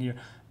a second here.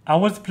 I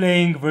was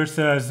playing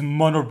versus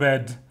mono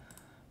red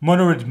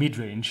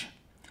midrange,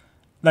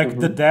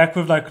 the deck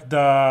with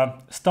the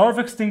Star of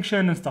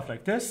Extinction and stuff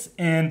like this.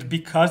 And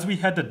because we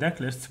had the deck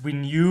lists, we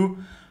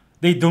knew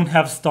they don't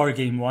have Star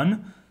Game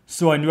 1,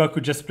 so I knew I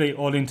could just play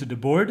all into the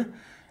board.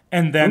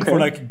 And then for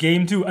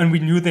Game 2, and we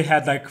knew they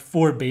had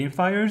 4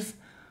 Banefires,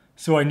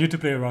 so I knew to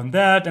play around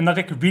that. And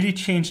that really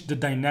changed the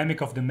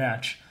dynamic of the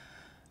match,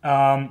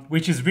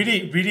 which is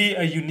really, really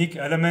a unique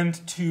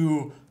element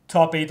to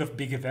top 8 of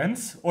big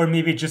events, or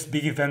maybe just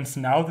big events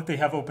now that they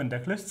have open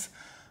deck lists.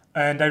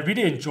 And I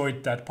really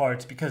enjoyed that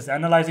part because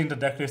analyzing the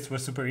deck list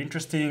was super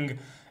interesting,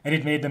 and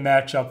it made the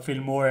matchup feel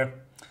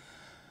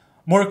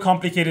more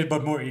complicated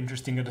but more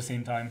interesting at the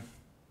same time.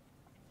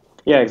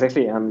 Yeah,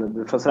 exactly. And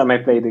the first time I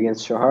played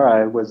against Shohar,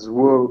 I was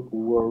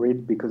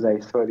worried because I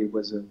thought it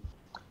was a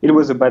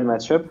bad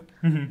matchup.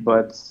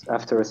 But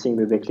after seeing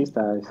the decklist,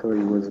 I thought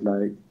it was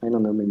I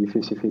don't know, maybe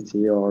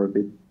 50-50 or a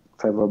bit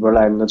favorable.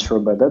 I'm not sure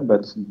about that,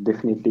 but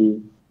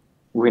definitely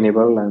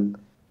winnable. And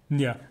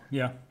yeah.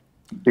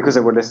 because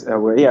I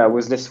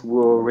was less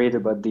worried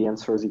about the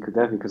answers he could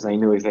have because I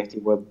knew exactly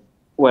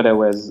what I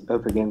was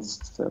up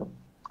against. So,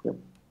 yeah.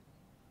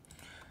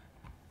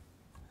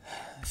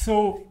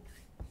 So,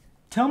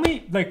 tell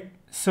me,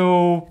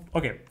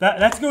 okay,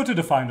 let's go to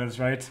the finals,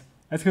 right?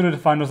 Let's go to the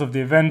finals of the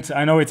event.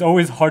 I know it's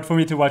always hard for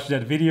me to watch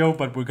that video,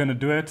 but we're gonna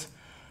do it.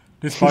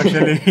 This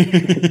partially.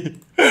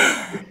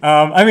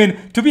 I mean,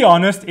 to be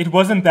honest, it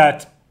wasn't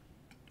that.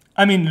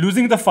 I mean,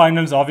 losing the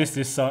finals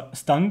obviously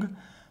stung,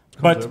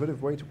 but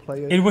Conservative way to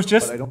play it. it was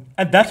just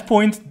at that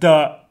point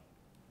the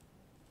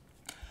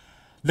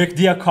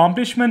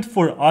accomplishment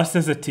for us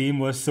as a team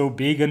was so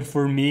big, and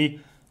for me,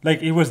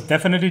 like it was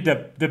definitely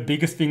the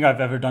biggest thing I've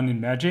ever done in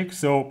Magic.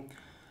 So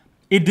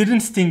it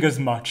didn't sting as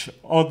much.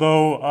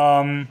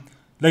 Although,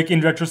 like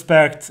in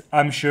retrospect,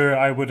 I'm sure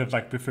I would have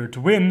like preferred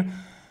to win.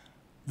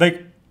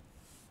 Like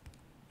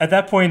at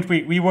that point,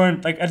 we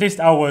weren't like, at least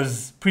I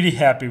was pretty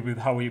happy with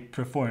how we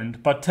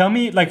performed. But tell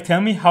me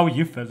how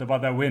you felt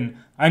about that win.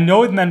 I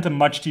know it meant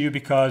much to you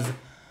because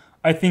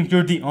I think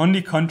you're the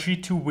only country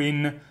to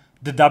win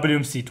the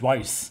WMC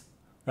twice,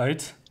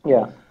 right?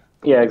 Yeah,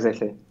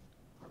 exactly.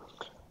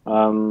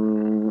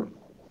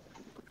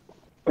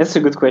 That's a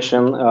good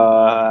question.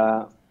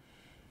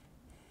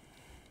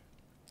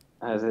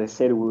 As I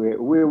said, we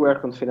were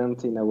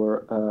confident in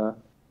our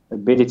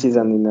abilities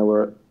and in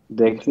our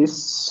deck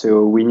list,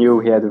 so we knew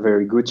we had a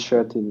very good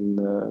shot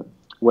in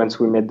once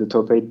we made the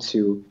top 8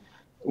 to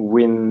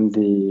win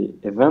the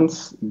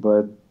events.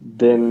 But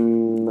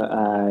then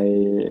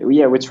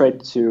we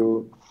tried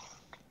to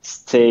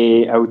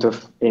stay out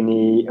of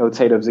any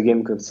outside of the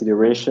game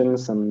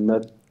considerations and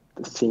not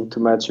think too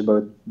much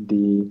about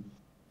the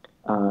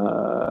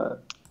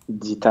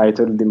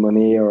title, the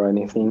money, or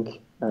anything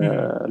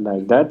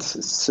like that.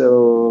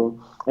 So,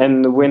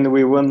 and when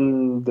we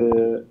won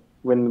the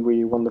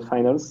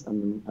finals,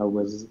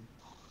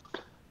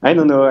 I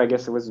don't know, I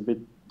guess I was a bit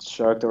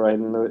shocked, or I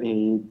don't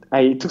know.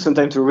 I took some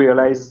time to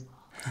realize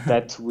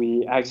that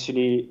we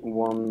actually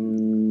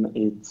won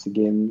it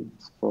again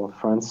for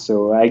France.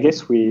 So I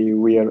guess we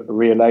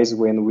realized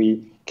when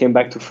we came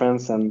back to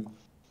France and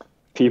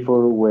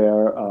people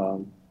were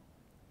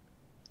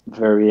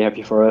very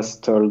happy for us.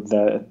 They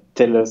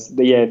told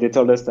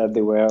us that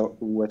they were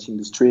watching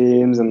the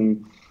streams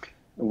and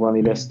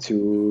wanted us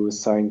to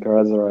sign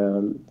cards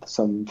or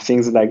some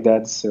things like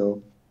that.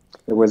 So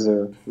it was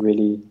a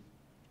really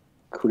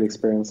cool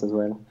experience as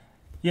well.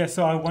 Yeah,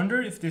 so I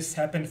wonder if this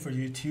happened for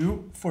you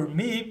too. For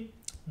me,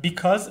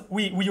 because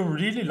we were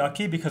really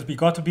lucky because we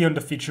got to be on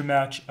the feature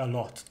match a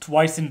lot.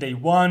 Twice in day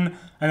 1,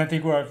 and I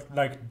think we were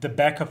like the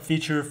backup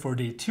feature for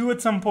day 2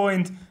 at some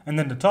point, and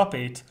then the top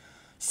 8.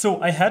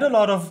 So I had a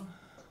lot of,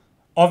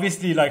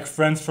 obviously, like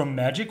friends from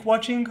Magic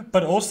watching,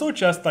 but also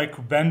just like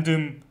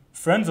random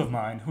friends of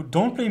mine who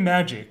don't play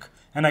Magic,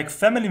 and like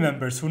family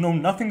members who know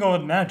nothing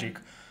about Magic,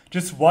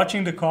 just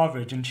watching the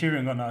coverage and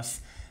cheering on us.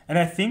 And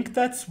I think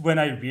that's when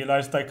I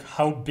realized like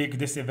how big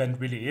this event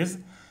really is.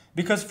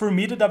 Because for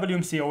me, the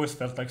WMC always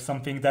felt like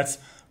something that's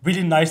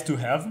really nice to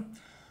have,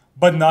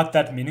 but not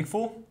that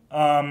meaningful,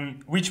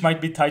 which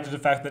might be tied to the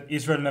fact that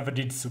Israel never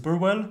did super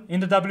well in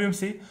the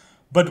WMC.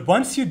 But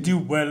once you do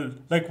well,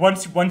 like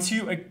once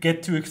you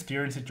get to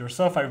experience it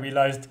yourself, I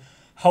realized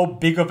how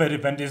big of an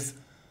event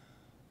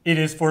it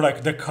is for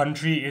like the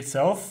country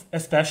itself,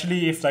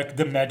 especially if like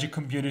the Magic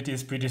community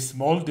is pretty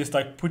small. This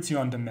like puts you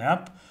on the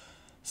map.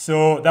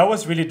 So that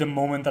was really the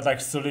moment that like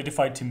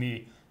solidified to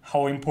me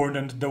how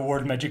important the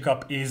World Magic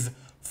Cup is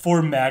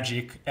for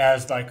Magic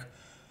as like,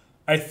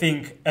 I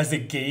think as a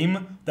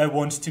game that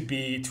wants to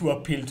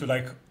appeal to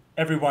like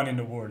everyone in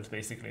the world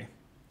basically.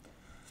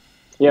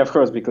 Yeah, of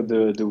course, because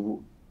the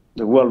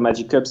World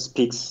Magic Cup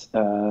speaks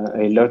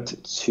a lot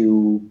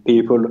to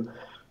people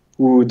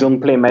who don't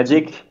play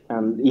Magic,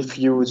 and if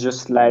you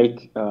just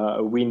like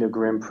win a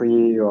Grand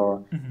Prix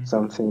or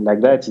something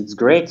like that, it's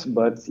great,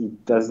 but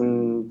it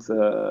doesn't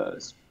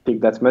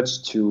speak that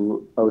much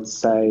to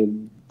outside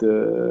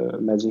the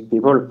Magic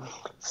people.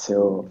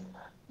 So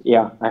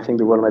yeah, I think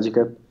the World Magic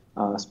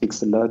Cup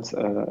speaks a lot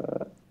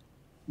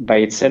by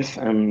itself,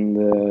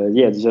 and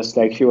yeah, just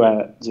like you,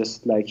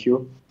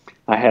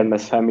 I had my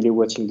family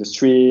watching the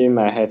stream.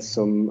 I had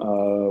some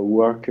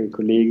work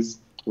colleagues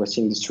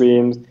watching the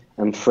streams,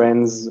 and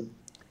friends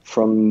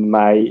from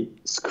my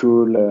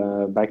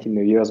school back in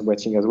the years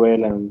watching as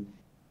well, and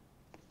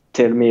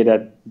tell me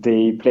that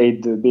they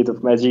played a bit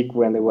of Magic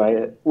when they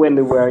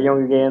were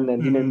young again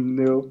and didn't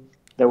know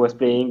that was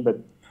playing, but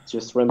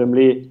just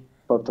randomly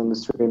popped on the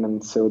stream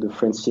and saw the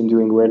French team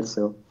doing well.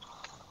 So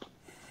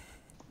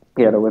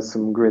yeah, there was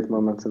some great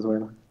moments as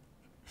well.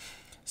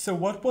 So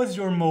what was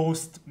your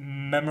most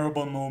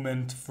memorable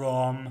moment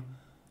from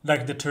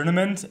like the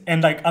tournament?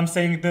 And like I'm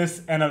saying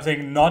this and I'm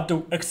saying not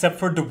except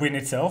for the win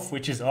itself,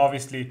 which is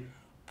obviously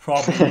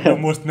probably the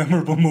most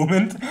memorable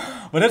moment.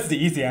 But that's the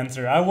easy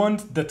answer. I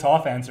want the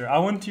tough answer. I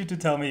want you to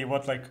tell me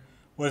what like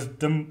was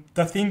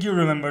the thing you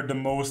remember the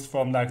most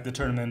from like the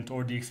tournament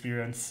or the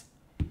experience.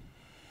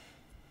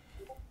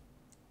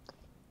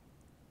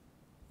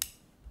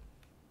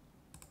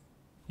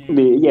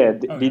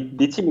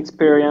 The team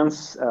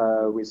experience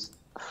with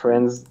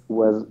friends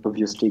was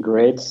obviously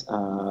great.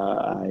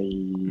 I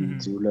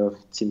do love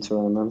team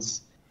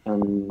tournaments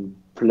and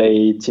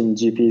play team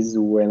GPs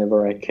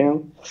whenever I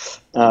can.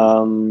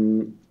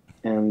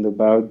 And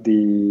about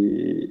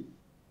the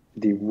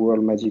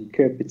World Magic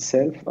Cup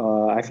itself,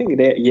 I think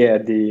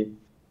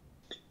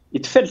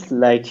it felt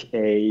like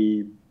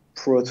a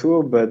pro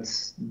tour, but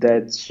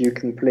that you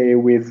can play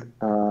with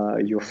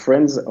your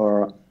friends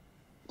or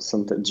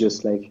sometimes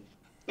just like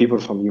people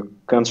from your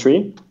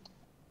country,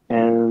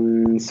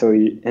 and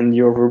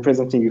you're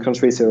representing your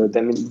country. So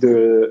that means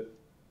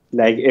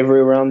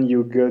every round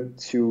you got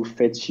to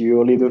fetch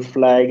your little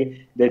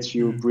flag that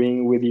you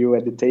bring with you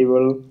at the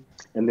table,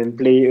 and then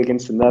play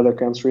against another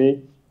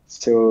country.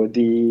 So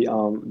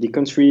the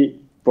country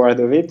part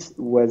of it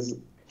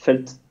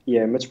felt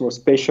much more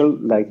special.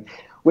 Like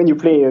when you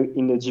play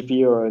in the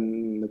GP or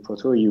in the Pro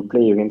Tour, you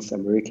play against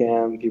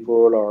American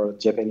people or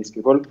Japanese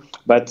people,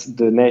 but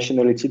the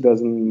nationality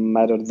doesn't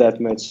matter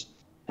that much.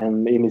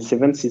 And in these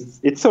events,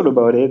 it's all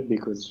about it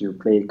because you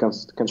play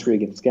country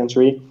against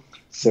country,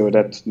 so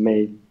that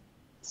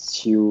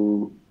makes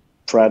you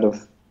proud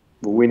of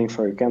winning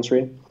for your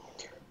country.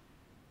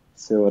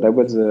 So that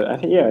was, I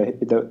think,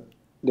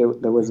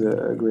 that was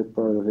a great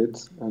part of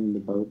it, and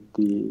about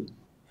the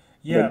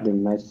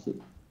match.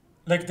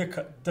 Like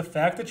the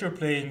fact that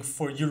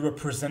you're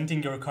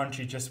representing your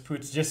country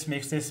just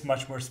makes this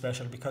much more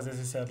special, because as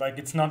you said, like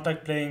it's not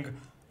like playing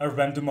a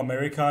random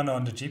American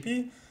on the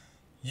GP.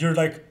 You're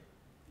like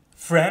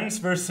France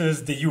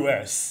versus the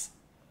US,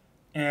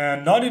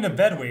 and not in a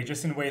bad way,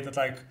 just in a way that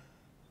like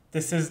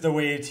this is the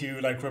way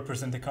to like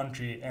represent the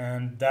country,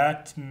 and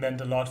that meant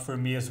a lot for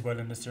me as well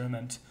in this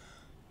tournament.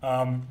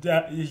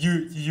 That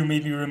you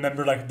made me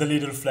remember like the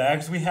little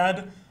flags we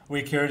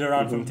carried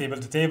around from table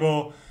to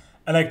table.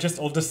 And like just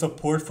all the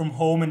support from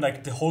home, and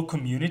like the whole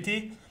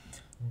community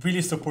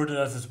really supported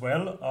us as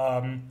well.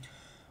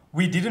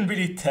 We didn't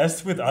really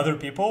test with other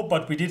people,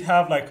 but we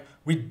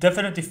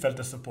definitely felt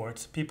the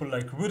support. People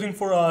like rooting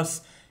for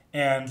us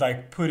and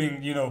like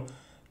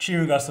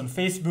cheering us on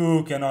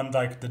Facebook and on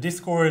like the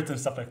Discord and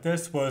stuff like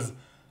this was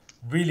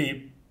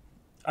really,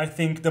 I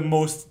think, the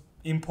most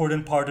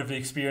important part of the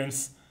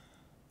experience,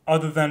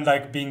 other than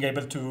like being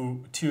able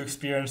to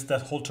experience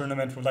that whole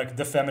tournament with like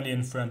the family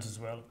and friends as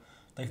well.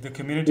 Like the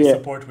community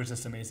support was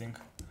just amazing.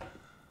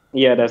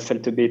 Yeah, that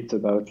felt a bit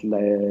about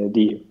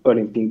the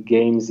Olympic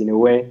Games in a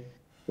way,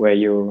 where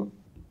you're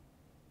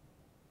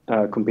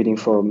competing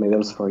for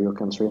medals for your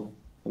country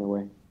in a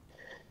way.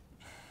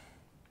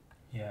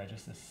 Yeah,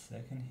 just a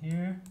second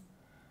here.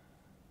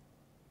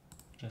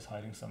 Just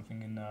hiding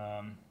something in.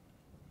 I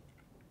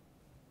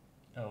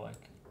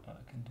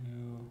can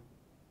do.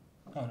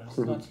 Oh no, it's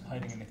not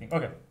hiding anything.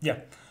 Okay, yeah.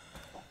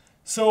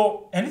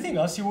 So, anything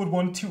else you would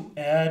want to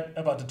add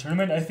about the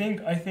tournament? I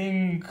think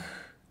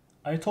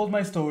I told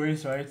my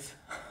stories, right?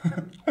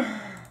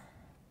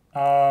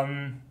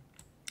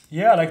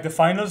 Like the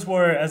finals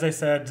were, as I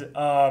said,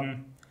 at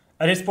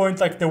this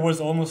point, like there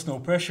was almost no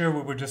pressure.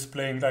 We were just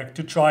playing like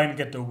to try and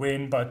get the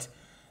win, but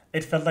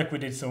it felt like we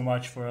did so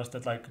much for us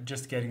that like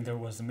just getting there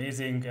was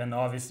amazing. And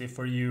obviously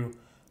for you,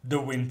 the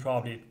win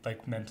probably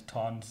like meant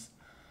tons.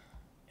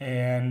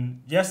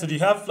 And yeah, so do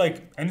you have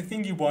like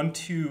anything you want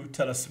to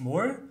tell us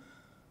more?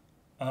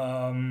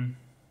 Well,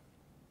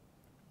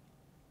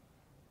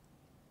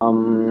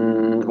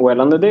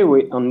 on the day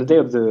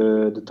of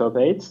the top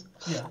 8,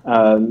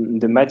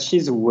 the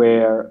matches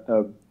were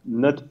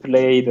not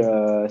played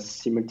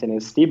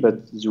simultaneously, but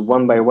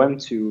one by one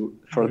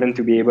for them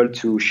to be able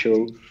to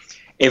show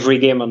every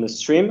game on the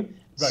stream.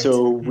 Right.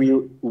 So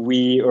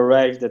we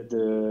arrived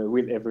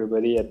with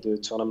everybody at the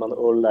tournament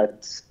hall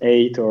at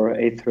 8 or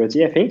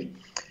 8:30, I think.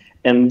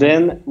 And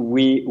then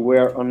we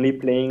were only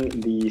playing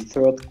the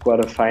third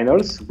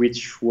quarterfinals,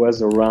 which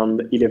was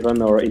around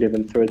 11 or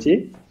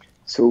 11:30.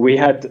 So we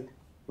had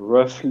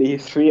roughly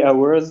 3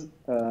 hours.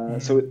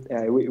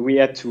 We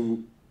had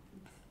to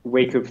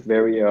wake up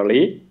very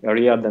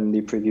earlier than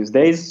the previous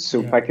days.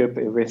 So pack up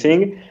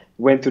everything,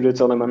 went to the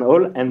tournament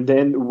hall, and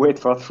then wait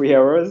for 3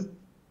 hours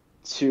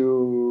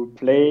to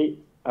play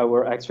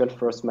our actual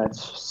first match.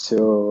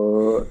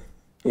 So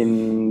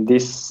in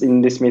this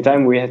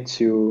meantime, we had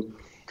to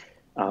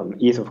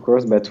eat, of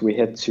course, but we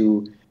had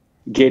to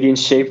get in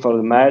shape for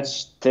the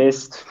match,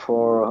 test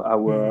for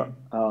our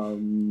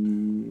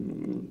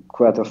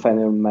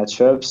quarterfinal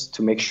matchups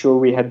to make sure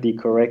we had the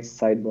correct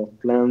sideboard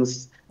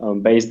plans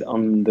based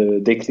on the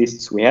deck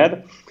lists we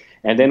had.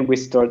 And then we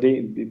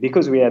started,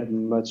 because we had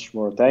much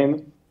more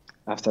time,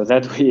 after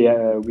that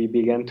we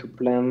began to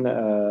plan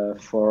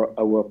for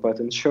our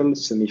potential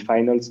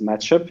semifinals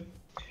matchup,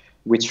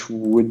 which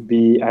would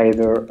be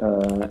either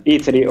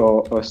Italy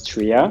or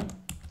Austria.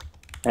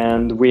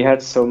 And we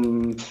had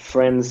some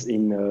friends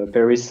in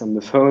Paris on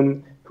the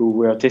phone who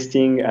were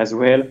testing as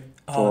well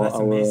for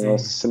our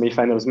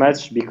semifinals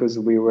match, because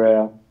we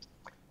were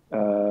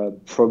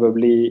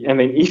probably, I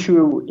mean, if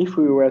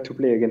we were to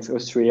play against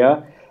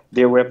Austria,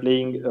 they were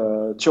playing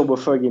Turbo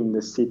Fog in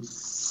the seat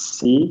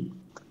C.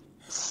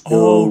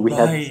 So we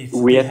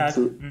had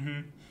to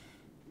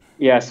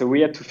Yeah, so we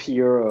had to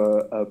figure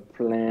a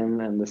plan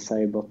and a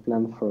sideboard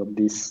plan for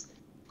this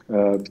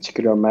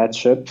particular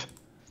matchup.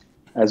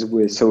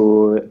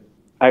 So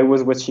I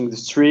was watching the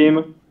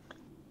stream,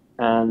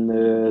 and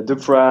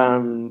Dupra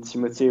and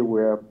Timothy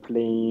were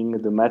playing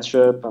the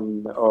matchup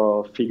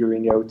or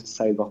figuring out a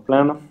sideboard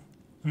plan.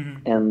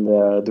 And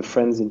the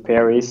friends in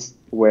Paris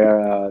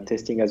were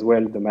testing as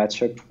well the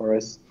matchup for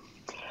us.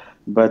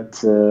 But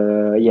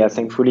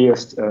thankfully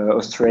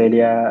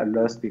Australia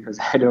lost, because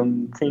I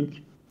don't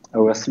think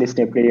our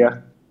Slisney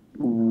player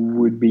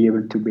would be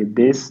able to beat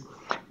this.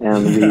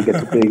 And we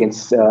got to play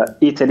against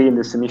Italy in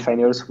the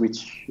semifinals,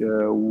 which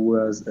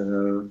was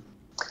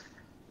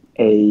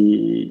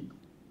a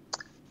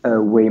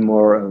way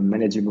more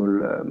manageable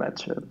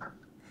matchup.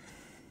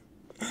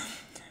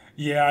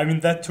 Yeah, I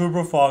mean, that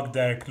Turbo Fog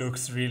deck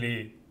looks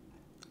really,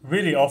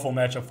 really awful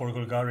matchup for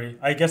Golgari.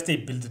 I guess they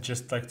built it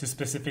just like to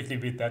specifically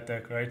beat that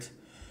deck, right?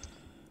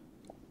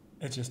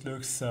 It just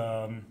looks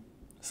so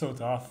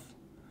tough.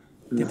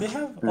 Did they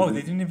have... Oh, they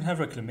didn't even have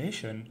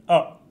Reclamation.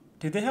 Oh,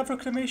 did they have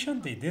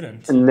Reclamation? They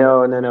didn't.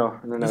 No.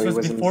 This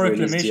was before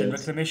Reclamation.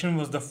 Reclamation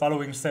was the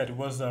following set. It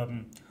was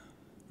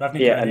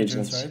Ravnica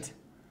Allegiance, right?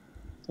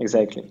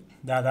 Exactly.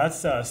 Yeah,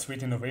 that's a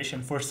sweet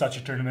innovation for such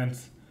a tournament.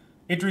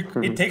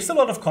 It takes a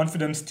lot of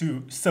confidence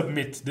to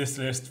submit this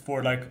list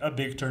for like a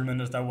big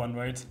tournament as that one,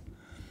 right?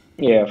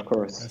 Yeah, of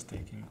course. That's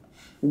taking.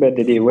 But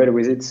they did well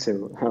with it,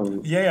 so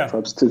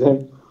props to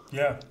them.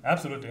 Yeah,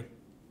 absolutely.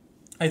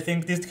 I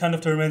think these kind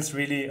of tournaments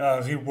really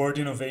reward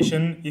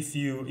innovation if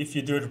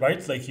you do it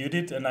right, like you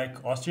did and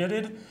like Austria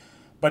did.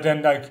 But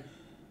then like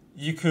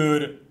you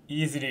could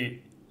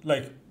easily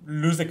like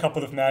lose a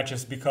couple of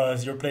matches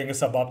because you're playing a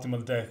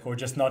suboptimal deck or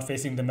just not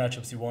facing the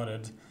matchups you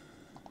wanted.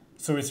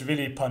 So it's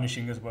really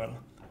punishing as well.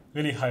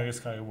 Really high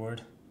risk, high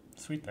reward.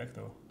 Sweet deck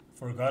though.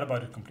 Forgot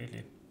about it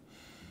completely.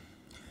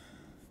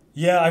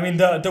 Yeah, I mean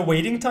the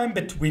waiting time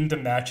between the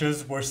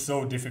matches were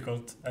so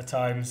difficult at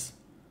times.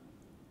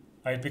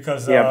 Right?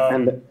 Because they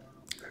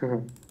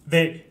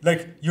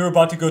like you're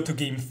about to go to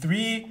game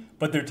 3,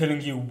 but they're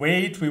telling you,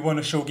 wait, we want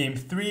to show game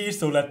 3,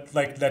 so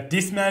let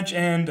this match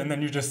end, and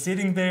then you're just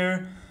sitting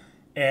there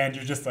and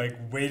you're just like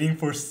waiting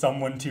for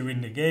someone to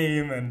win the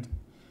game, and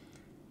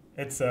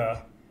it's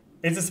a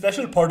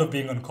special part of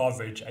being on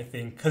coverage, I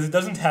think, because it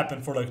doesn't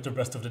happen for like the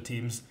rest of the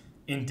teams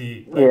in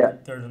the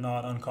they're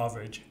not on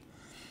coverage.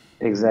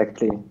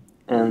 Exactly.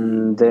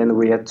 And then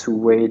we had to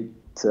wait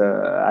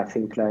I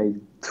think like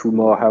 2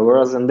 more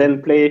hours and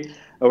then play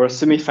our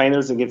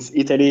semifinals against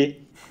Italy,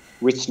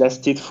 which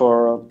lasted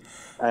for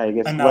I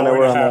guess 1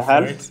 hour and a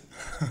half. Right?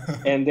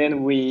 And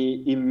then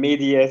we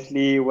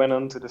immediately went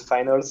on to the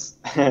finals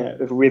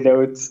with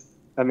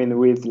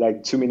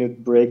like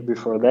 2-minute break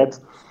before that.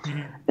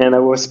 And I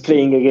was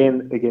playing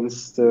again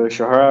against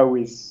Shahara,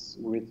 with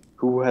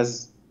who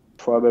has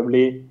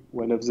probably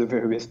one of the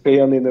very best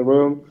players in the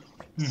room.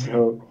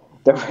 So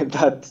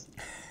that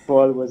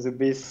ball was a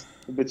bit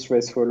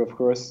stressful, of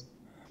course.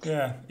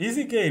 Yeah,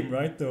 easy game,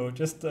 right? Though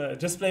just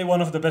play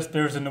one of the best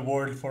players in the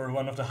world for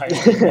one of the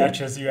highest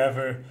matches you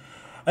ever.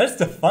 That's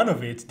the fun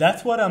of it.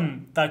 That's what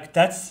I'm like.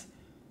 That's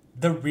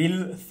the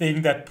real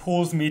thing that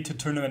pulls me to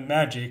tournament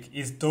magic,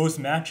 is those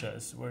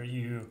matches where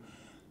you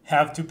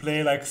have to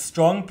play like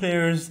strong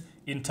players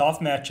in tough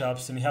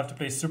matchups, and you have to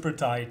play super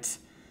tight.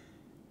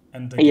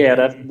 And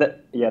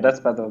that's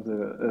part of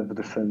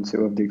the fun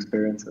too, of the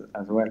experience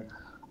as well.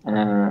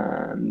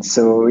 And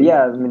so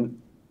I mean,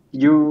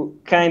 you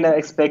kind of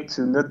expect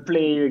to not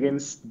play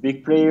against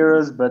big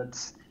players,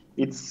 but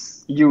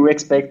you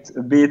expect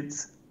a bit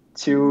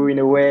too, in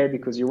a way,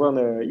 because you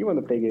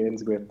wanna play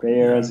against great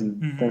players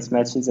in tense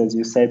matches, as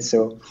you said.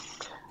 So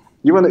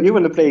you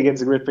wanna play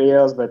against great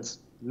players, but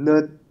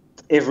not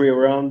every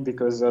round,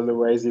 because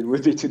otherwise it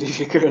would be too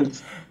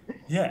difficult.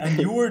 Yeah, and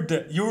you're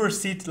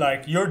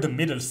the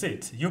middle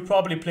seat. You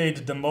probably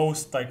played the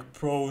most like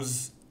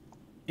pros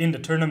in the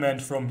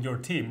tournament from your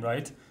team,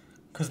 right?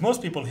 Because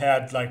most people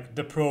had like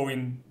the pro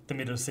in the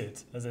middle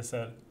seat, as I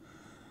said.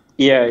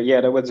 Yeah,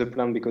 that was the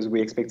plan, because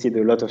we expected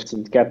a lot of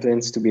team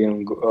captains to be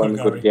on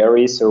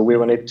Golgari, so we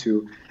wanted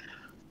to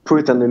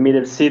put on the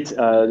middle seat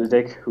the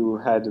deck who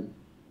had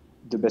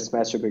the best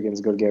matchup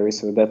against Golgari.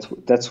 So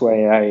that's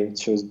why I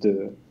chose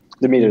the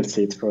middle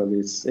seat for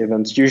this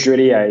event.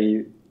 Usually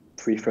I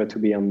prefer to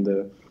be on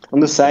the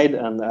side,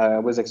 and I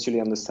was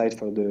actually on the side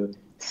for the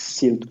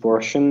sealed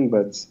portion,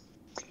 but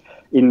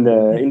in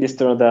this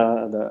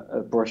tournament,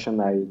 the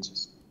portion, I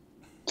just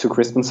took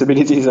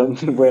responsibilities and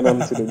went on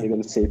to the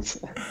middle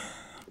seat.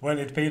 Well,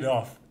 it paid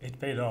off.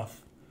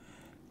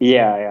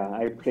 Yeah.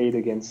 I played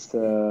against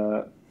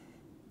 8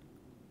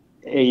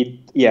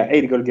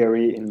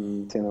 Golgari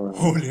in 10 rounds.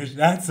 Holy,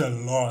 that's a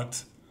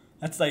lot.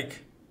 That's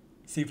like,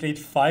 so you played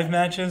 5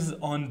 matches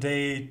on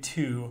day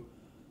 2.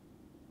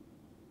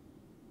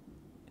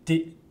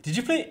 Did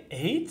you play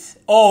 8?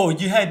 Oh,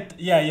 you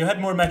had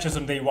more matches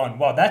on day 1.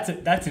 Wow, that's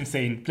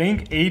insane.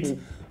 Playing 8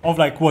 of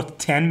like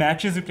 10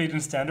 matches you played in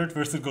standard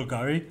versus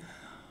Golgari.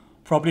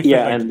 probably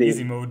felt like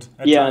easy mode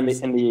at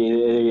times. And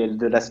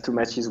the last two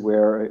matches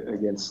were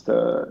against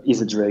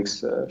Easy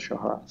Drake's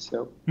Shohar.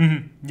 So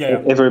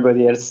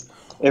everybody else,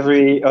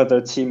 every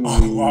other team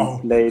we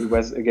played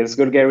was against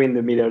Golgari in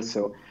the middle.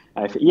 So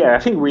I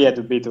think we had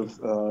a bit of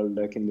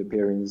luck in the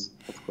pairings,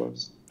 of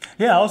course.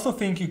 Yeah, I also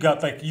think you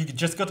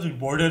just got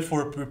rewarded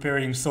for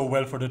preparing so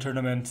well for the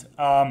tournament.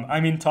 I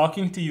mean,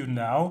 talking to you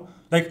now,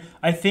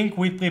 I think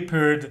we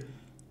prepared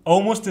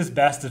almost as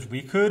best as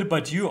we could,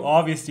 but you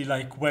obviously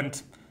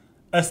went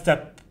a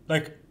step,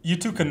 you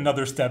took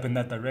another step in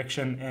that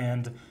direction,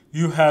 and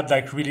you had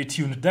really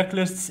tuned deck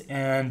lists,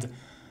 and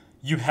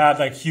you had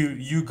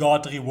you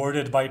got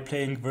rewarded by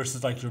playing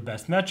versus your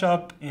best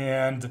matchup,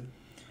 and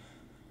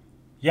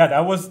yeah,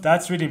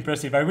 that's really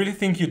impressive. I really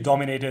think you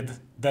dominated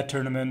that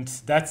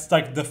tournament. That's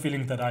the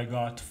feeling that I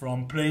got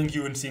from playing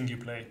you and seeing you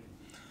play,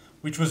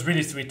 which was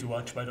really sweet to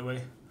watch, by the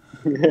way.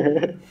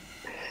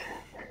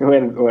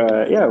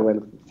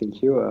 Well,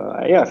 thank you.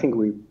 I think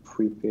we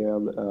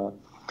prepared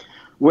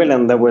well,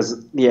 and I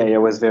was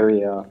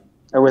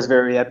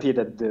very happy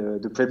that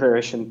the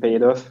preparation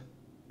paid off,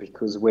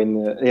 because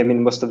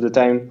most of the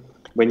time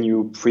when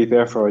you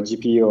prepare for a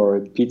GP or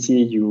a PT,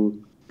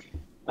 you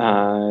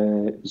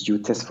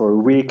test for a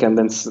week, and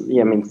then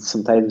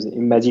sometimes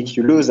in Magic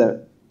you lose,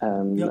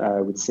 and I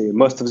would say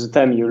most of the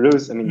time you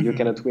lose. You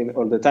cannot win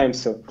all the time,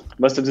 so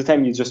most of the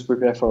time you just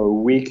prepare for a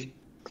week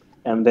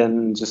and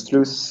then just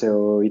lose.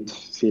 So it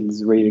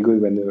feels really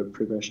good when the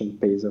preparation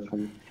pays off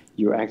and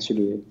you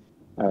actually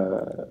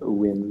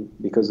win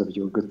because of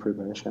your good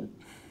preparation,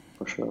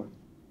 for sure.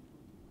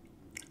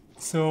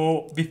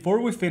 So before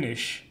we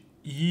finish,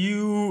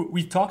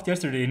 we talked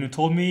yesterday and you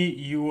told me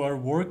you are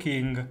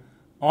working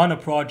on a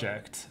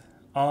project,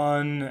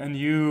 on a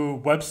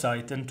new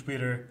website and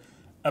Twitter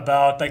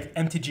about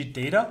MTG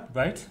data,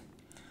 right?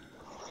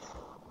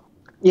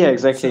 Yeah,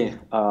 exactly.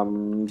 So,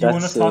 do you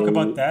want to talk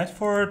about that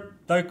for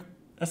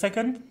a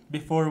second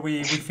before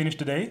we finish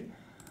the day?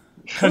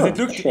 Because it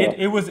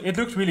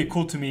looked really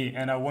cool to me,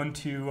 and I want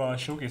to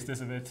showcase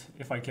this a bit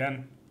if I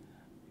can.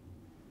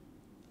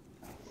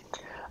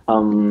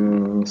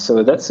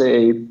 So that's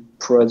a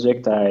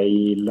project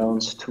I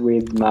launched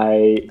with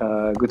my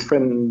good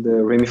friend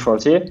Remy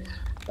Fortier,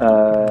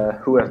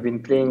 who I've been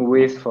playing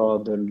with for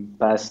the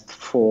past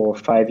 4 or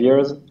 5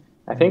 years,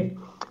 I think.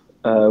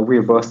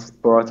 We're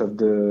both part of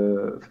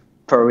the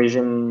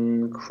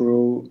Parisian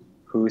crew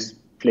who's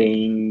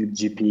playing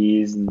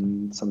GPs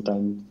and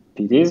sometimes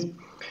PTs.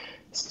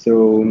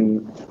 So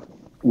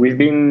we've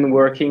been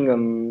working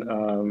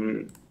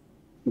on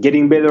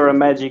getting better at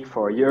Magic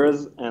for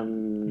years,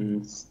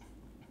 and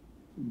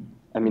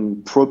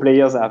pro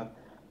players have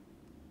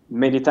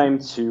many time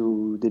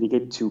to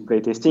dedicate to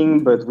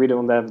playtesting, but we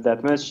don't have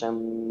that much,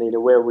 and in a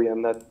way we are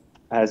not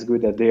as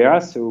good as they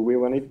are. So we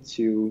wanted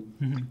to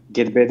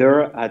get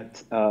better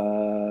at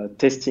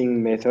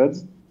testing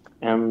methods,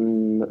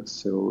 and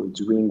so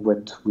doing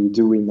what we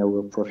do in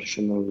our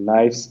professional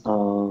lives,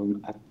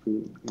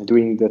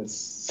 doing that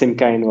same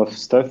kind of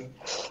stuff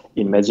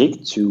in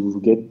Magic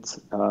to get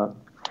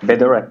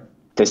better at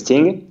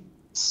testing.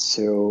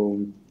 So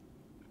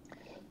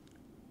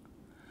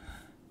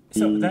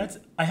that's,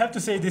 I have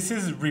to say, this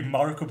is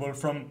remarkable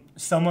from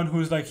someone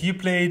who's you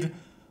played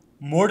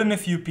more than a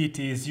few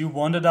PTs, you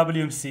won the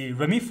WMC,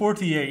 Remy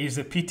Fortier is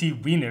a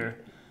PT winner,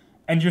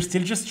 and you're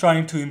still just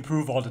trying to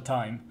improve all the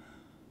time,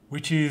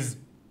 which is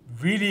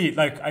really,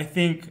 I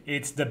think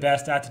it's the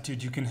best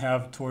attitude you can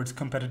have towards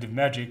competitive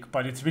Magic,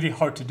 but it's really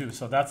hard to do,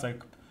 so that's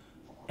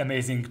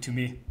amazing to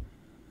me.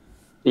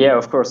 Yeah,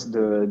 of course.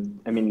 The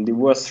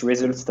worst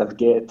results I've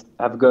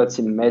got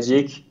in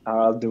Magic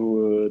are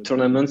the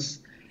tournaments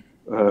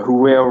who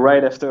were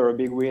right after a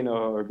big win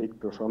or a big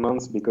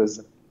performance,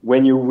 because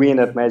when you win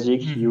at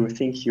Magic, you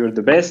think you're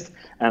the best,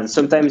 and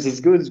sometimes it's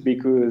good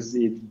because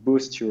it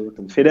boosts your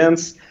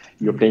confidence,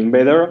 you're playing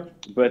better,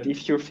 but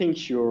if you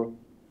think you're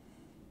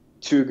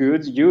too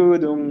good, you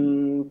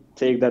don't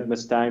take that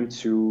much time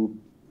to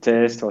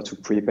test or to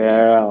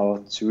prepare,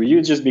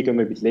 you just become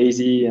a bit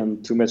lazy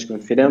and too much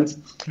confident,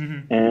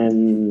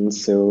 and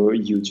so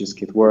you just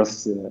get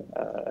worse in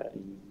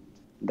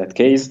that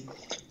case.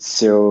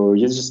 So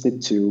you just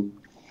need to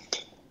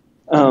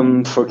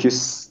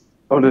focus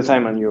all the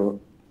time on your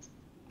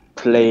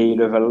play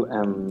level,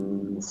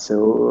 and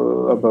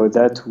so about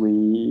that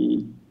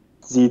we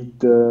did.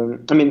 For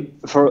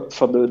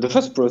the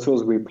first Pro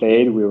Tours we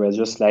played, we were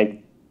just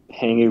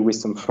hanging with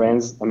some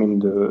friends.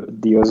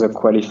 The other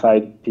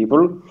qualified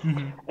people,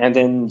 and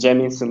then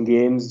jamming some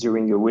games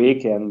during the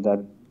week. And at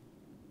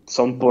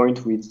some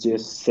point, we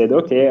just said,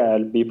 "Okay,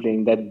 I'll be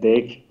playing that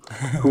deck.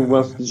 Who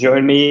wants to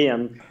join me?"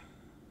 And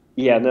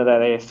yeah, now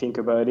that I think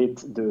about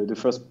it, the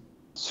first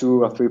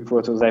 2 or 3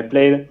 Pro Tours I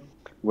played,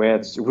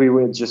 where we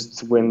were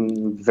just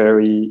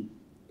very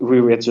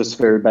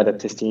bad at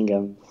testing,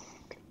 and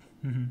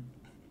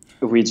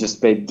we just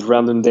played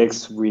random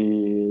decks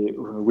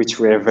which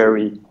were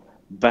very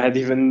bad,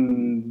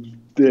 even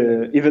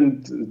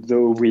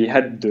though we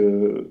had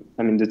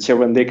the tier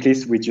 1 deck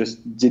list, we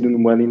just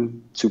didn't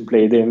want to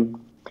play them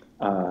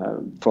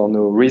for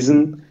no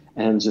reason.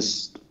 and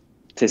just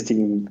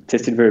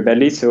tested very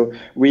badly. So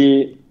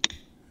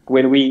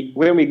when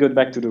we got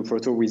back to the Pro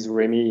Tour with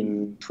Remy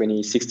in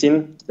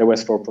 2016, that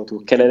was for Pro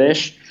Tour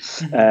Kaladesh.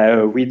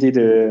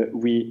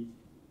 We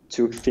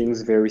took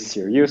things very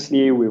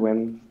seriously. We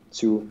went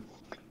to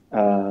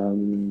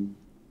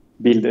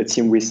build a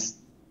team with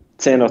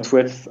 10 or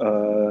 12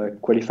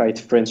 qualified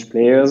French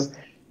players.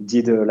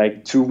 Did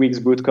like 2 weeks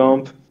boot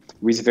camp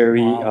with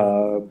very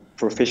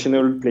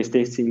professional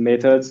playtesting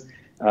methods.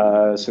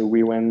 So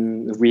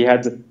we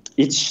had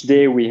each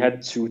day we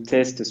had to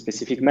test a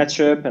specific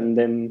matchup and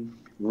then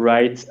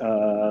write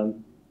a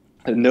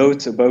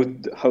note about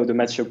how the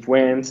matchup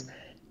went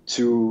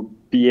to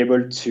be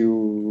able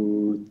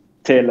to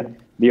tell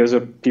the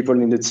other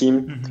people in the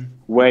team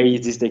why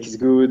this deck is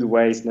good,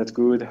 why it's not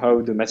good,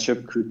 how the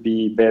matchup could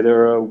be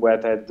better,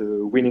 what are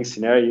the winning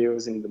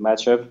scenarios in the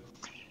matchup,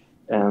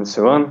 and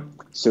so on.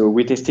 So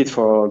we tested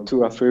for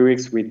 2 or 3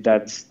 weeks with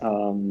that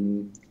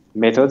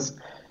methods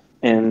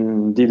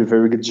and did a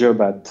very good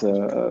job at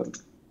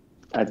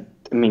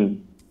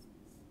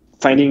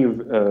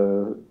finding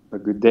a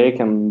good deck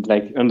and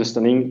like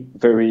understanding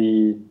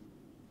very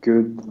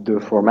good the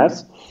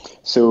formats.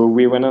 So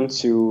we went on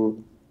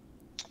to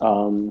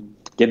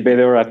get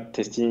better at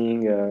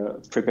testing,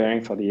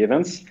 preparing for the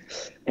events,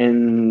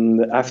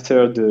 and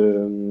after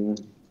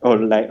all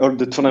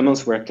the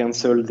tournaments were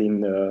cancelled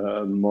in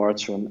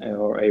March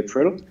or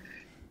April.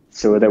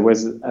 So there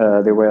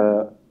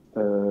were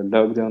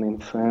lockdown in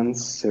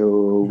France,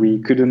 so we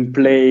couldn't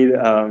play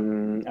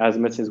as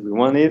much as we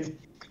wanted,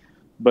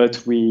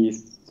 but we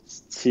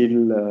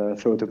still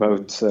thought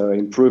about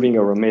improving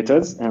our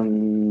methods,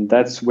 and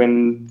that's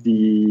when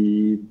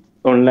the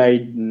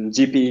online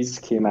GPs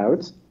came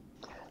out.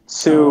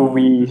 So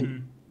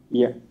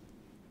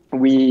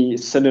we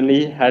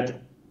suddenly had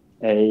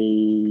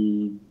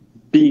a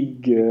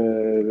big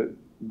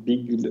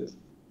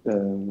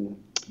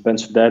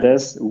bunch of data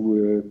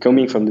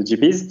coming from the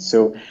GPs.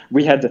 So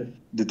we had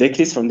the deck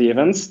list from the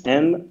events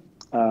and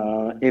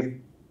the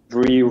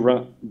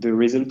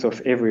result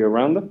of every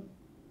round.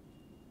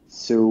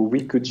 So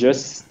we could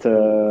just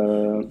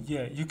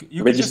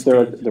you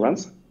register the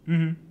runs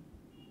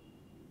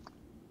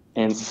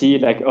and see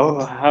like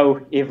how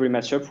every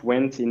matchup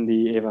went in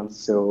the event.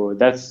 So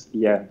that's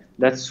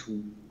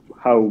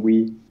how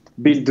we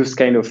build those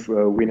kind of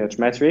winners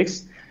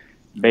matrix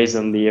based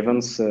on the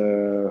events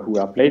who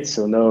are played.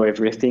 So now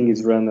everything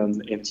is run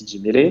on MTG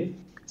Melee.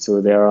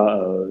 So there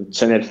are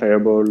Channel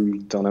Fireball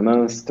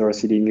tournaments, Star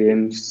Seeding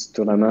Games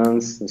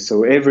tournaments.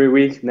 So every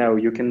week now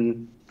you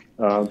can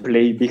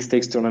play big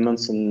stakes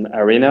tournaments in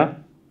Arena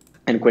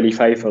and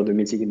qualify for the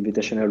Mythic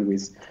Invitational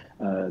with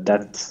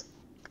that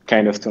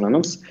kind of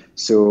tournaments.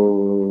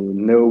 So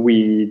now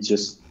we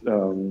just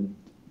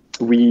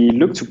we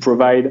look to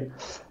provide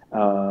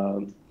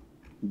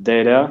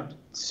data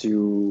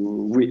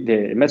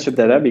the matchup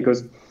data,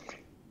 because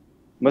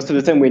most of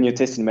the time when you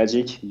test in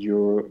Magic,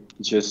 you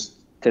just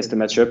test a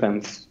matchup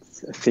and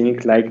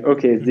think like,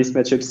 okay, this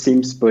matchup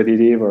seems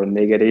positive or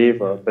negative,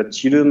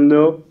 but you don't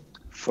know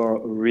for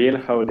real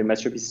how the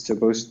matchup is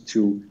supposed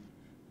to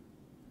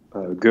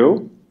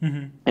go.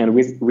 And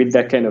with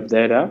that kind of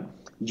data,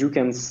 you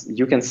can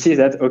see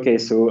that, okay,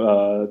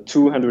 so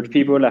 200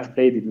 people have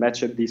played the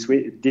matchup this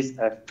week.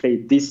 Have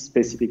played this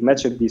specific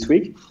matchup this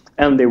week,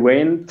 and they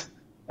went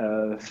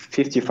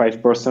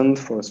 55%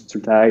 for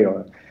Sultai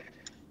or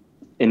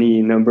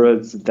any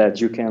numbers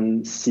that you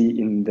can see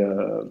in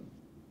the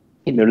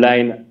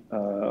line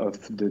of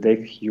the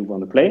deck you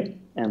want to play,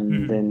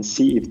 and then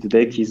see if the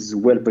deck is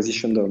well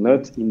positioned or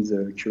not in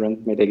the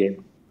current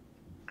metagame.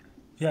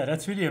 Yeah,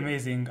 that's really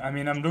amazing. I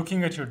mean, I'm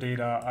looking at your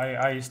data.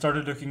 I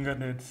started looking at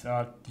it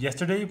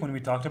yesterday when we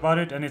talked about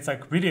it, and it's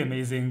like really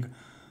amazing.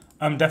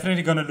 I'm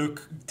definitely gonna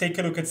take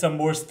a look at some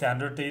more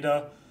standard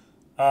data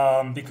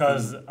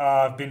because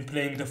I've been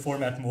playing the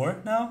format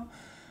more now,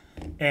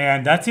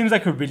 and that seems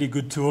like a really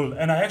good tool.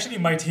 And I actually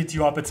might hit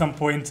you up at some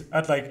point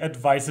at like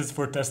advices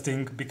for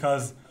testing,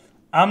 because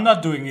I'm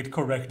not doing it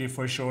correctly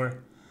for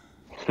sure.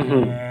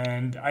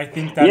 And I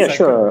think that's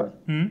sure.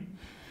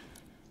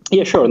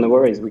 Yeah, sure, no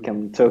worries. We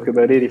can talk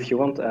about it if you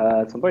want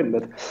at some point.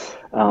 But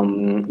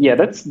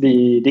that's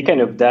the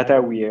kind of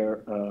data we are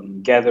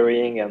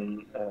gathering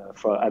and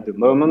for at the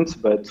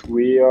moment. But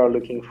we are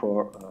looking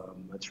for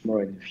much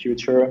more in the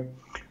future.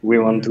 We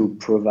want to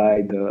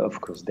provide,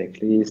 of course,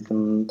 deck list,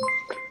 and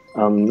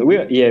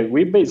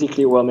we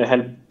basically want to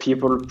help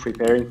people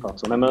preparing for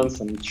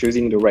tournaments and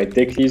choosing the right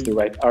deck list, the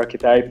right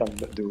archetype, and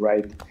the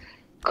right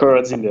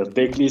cards in their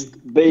deck list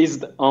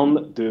based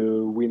on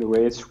the win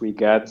rates we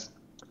got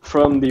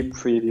from the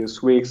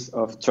previous weeks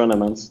of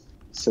tournaments.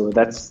 So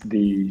that's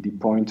the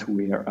point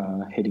we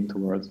are heading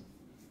towards.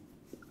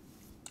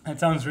 That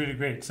sounds really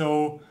great.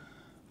 So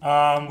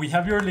we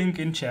have your link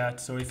in chat.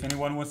 So if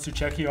anyone wants to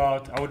check you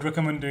out, I would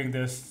recommend doing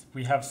this.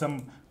 We have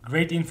some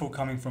great info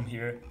coming from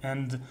here.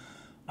 And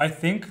I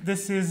think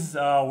this is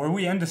where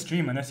we end the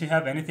stream, unless you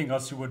have anything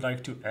else you would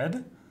like to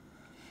add.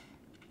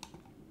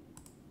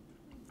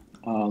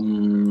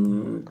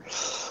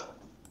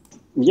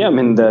 Yeah, I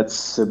mean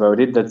that's about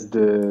it. That's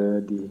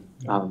the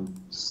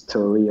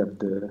story of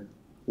the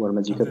World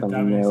Magic Of Cup, the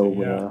and now WMC,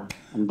 we're yeah.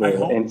 on I the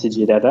hope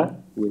MTG data, I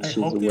which is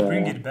hope they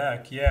bring where it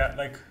back. Yeah,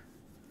 like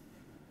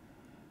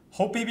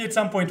hope maybe at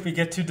some point we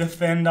get to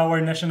defend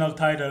our national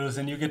titles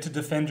and you get to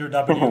defend your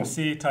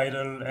WMC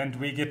title and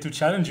we get to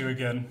challenge you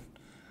again.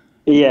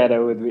 yeah,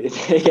 that would be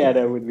yeah,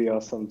 that would be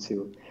awesome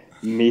to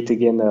meet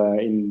again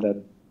in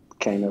that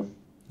kind of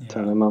Yeah.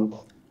 tournament.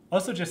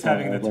 Also, just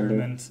having the One day.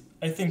 tournament,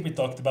 I think we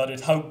talked about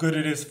it, how good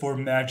it is for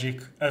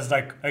Magic as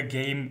like a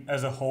game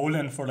as a whole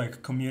and for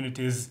like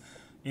communities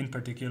in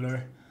particular.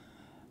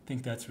 I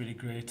think that's really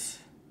great.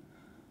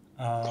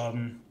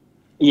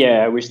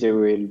 Yeah, I wish they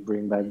will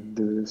bring back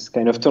this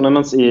kind of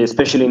tournaments,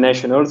 especially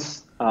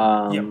nationals.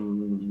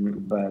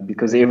 But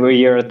because every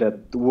year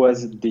that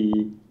was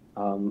the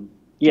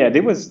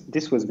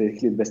this was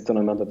basically the best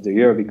tournament of the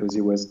year because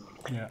it was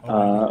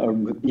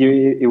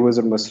it was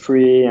almost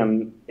free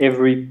and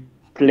every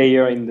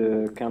player in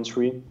the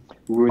country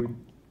would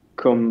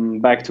come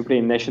back to play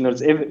in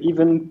nationals.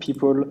 Even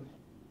people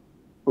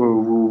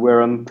who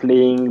weren't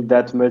playing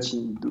that much,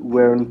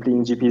 weren't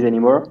playing GPs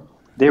anymore,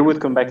 they would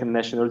come back in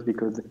nationals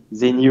because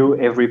they knew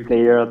every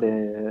player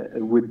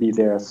would be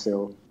there.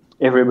 So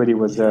everybody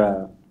was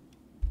there.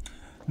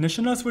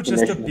 Nationals were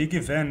just a big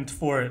event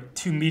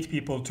to meet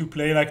people, to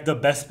play like the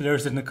best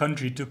players in the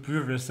country, to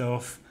prove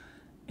yourself.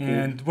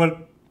 And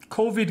well,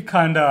 COVID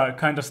kind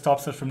of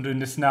stops us from doing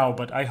this now,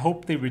 but I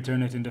hope they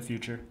return it in the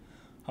future.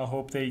 I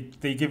hope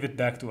they give it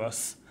back to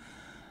us.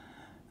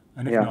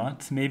 And if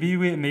not, maybe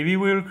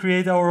we'll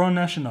create our own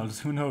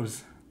nationals. Who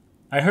knows?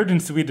 I heard in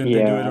Sweden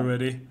they do it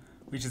already,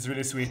 which is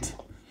really sweet.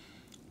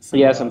 So,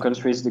 yeah, some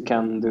countries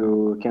can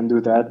do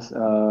that.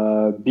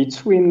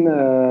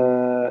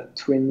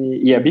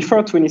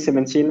 Before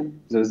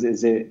 2017,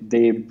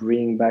 they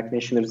bring back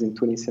nationals in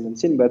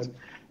 2017, but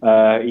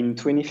in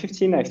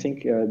 2015, I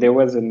think there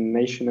was a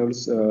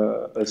nationals,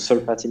 a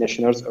third-party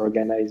nationals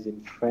organized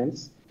in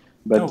France,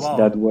 but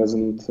that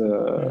wasn't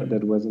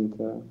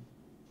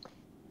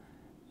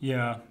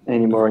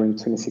anymore in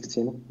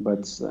 2016.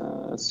 But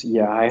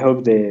I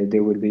hope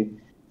there will be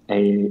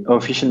a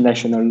official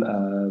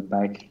national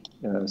back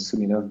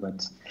soon enough.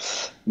 But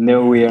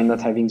no, we are not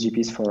having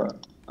GPs for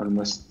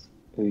almost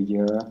a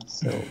year.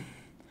 So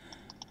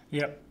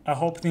yeah, I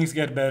hope things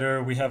get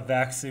better. We have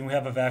vaccine. We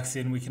have a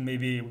vaccine. We can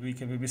maybe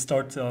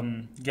start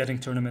getting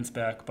tournaments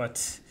back.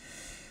 But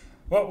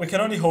well, we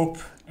can only hope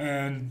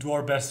and do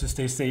our best to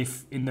stay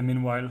safe in the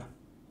meanwhile,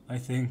 I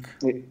think.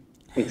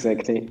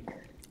 Exactly.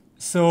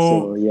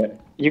 So yeah,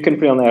 you can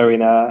play on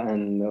Arena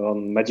and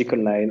on Magic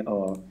Online,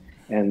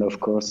 and of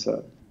course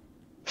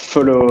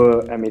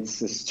follow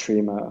Amit's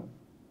stream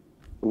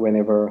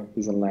whenever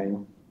he's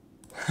online.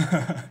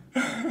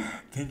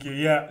 Thank you.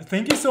 Yeah,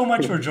 thank you so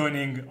much for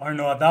joining,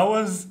 Arnaud. That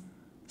was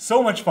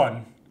so much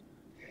fun.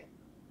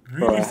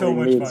 Really, so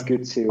much fun. It's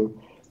good to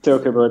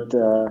talk about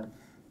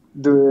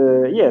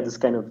this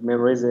kind of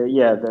memories.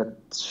 That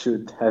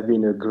should have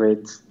been a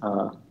great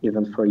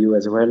event for you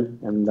as well,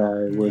 and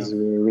I was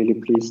really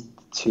pleased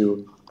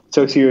to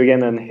talk to you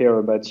again and hear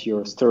about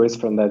your stories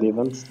from that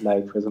event.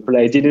 Like, for example,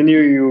 I didn't know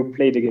you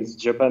played against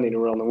Japan in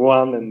round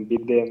 1 and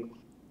beat them.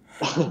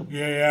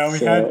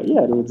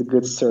 It was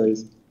good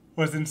stories.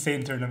 Was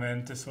insane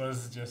tournament. This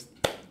was just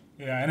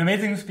an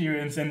amazing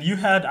experience. And you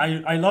had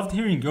I loved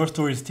hearing your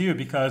stories too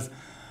because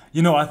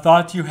I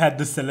thought you had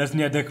the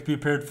Selesnya deck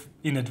prepared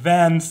in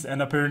advance,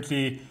 and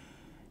apparently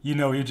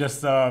you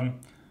just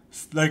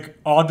like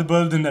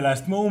audibled in the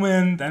last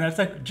moment, and that's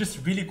like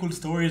just really cool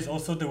stories.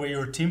 Also, the way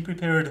your team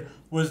prepared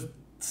was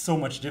so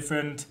much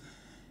different,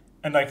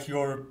 and like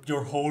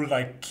your whole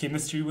like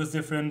chemistry was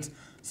different.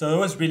 So it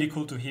was really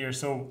cool to hear.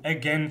 So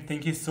again,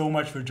 thank you so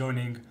much for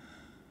joining.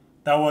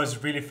 That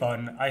was really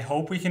fun. I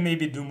hope we can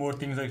maybe do more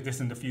things like this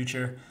in the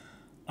future.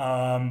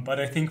 But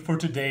I think for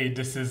today,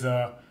 this is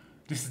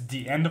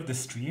the end of the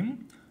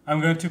stream. I'm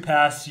going to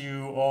pass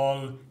you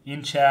all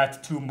in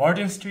chat to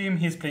Martin's stream.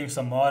 He's playing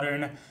some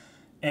Modern.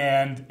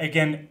 And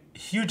again,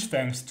 huge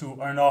thanks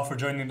to Arnaud for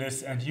joining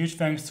this, and huge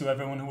thanks to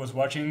everyone who was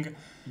watching.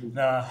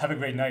 Have a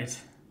great night.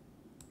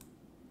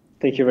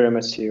 Thank you very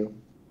much to you.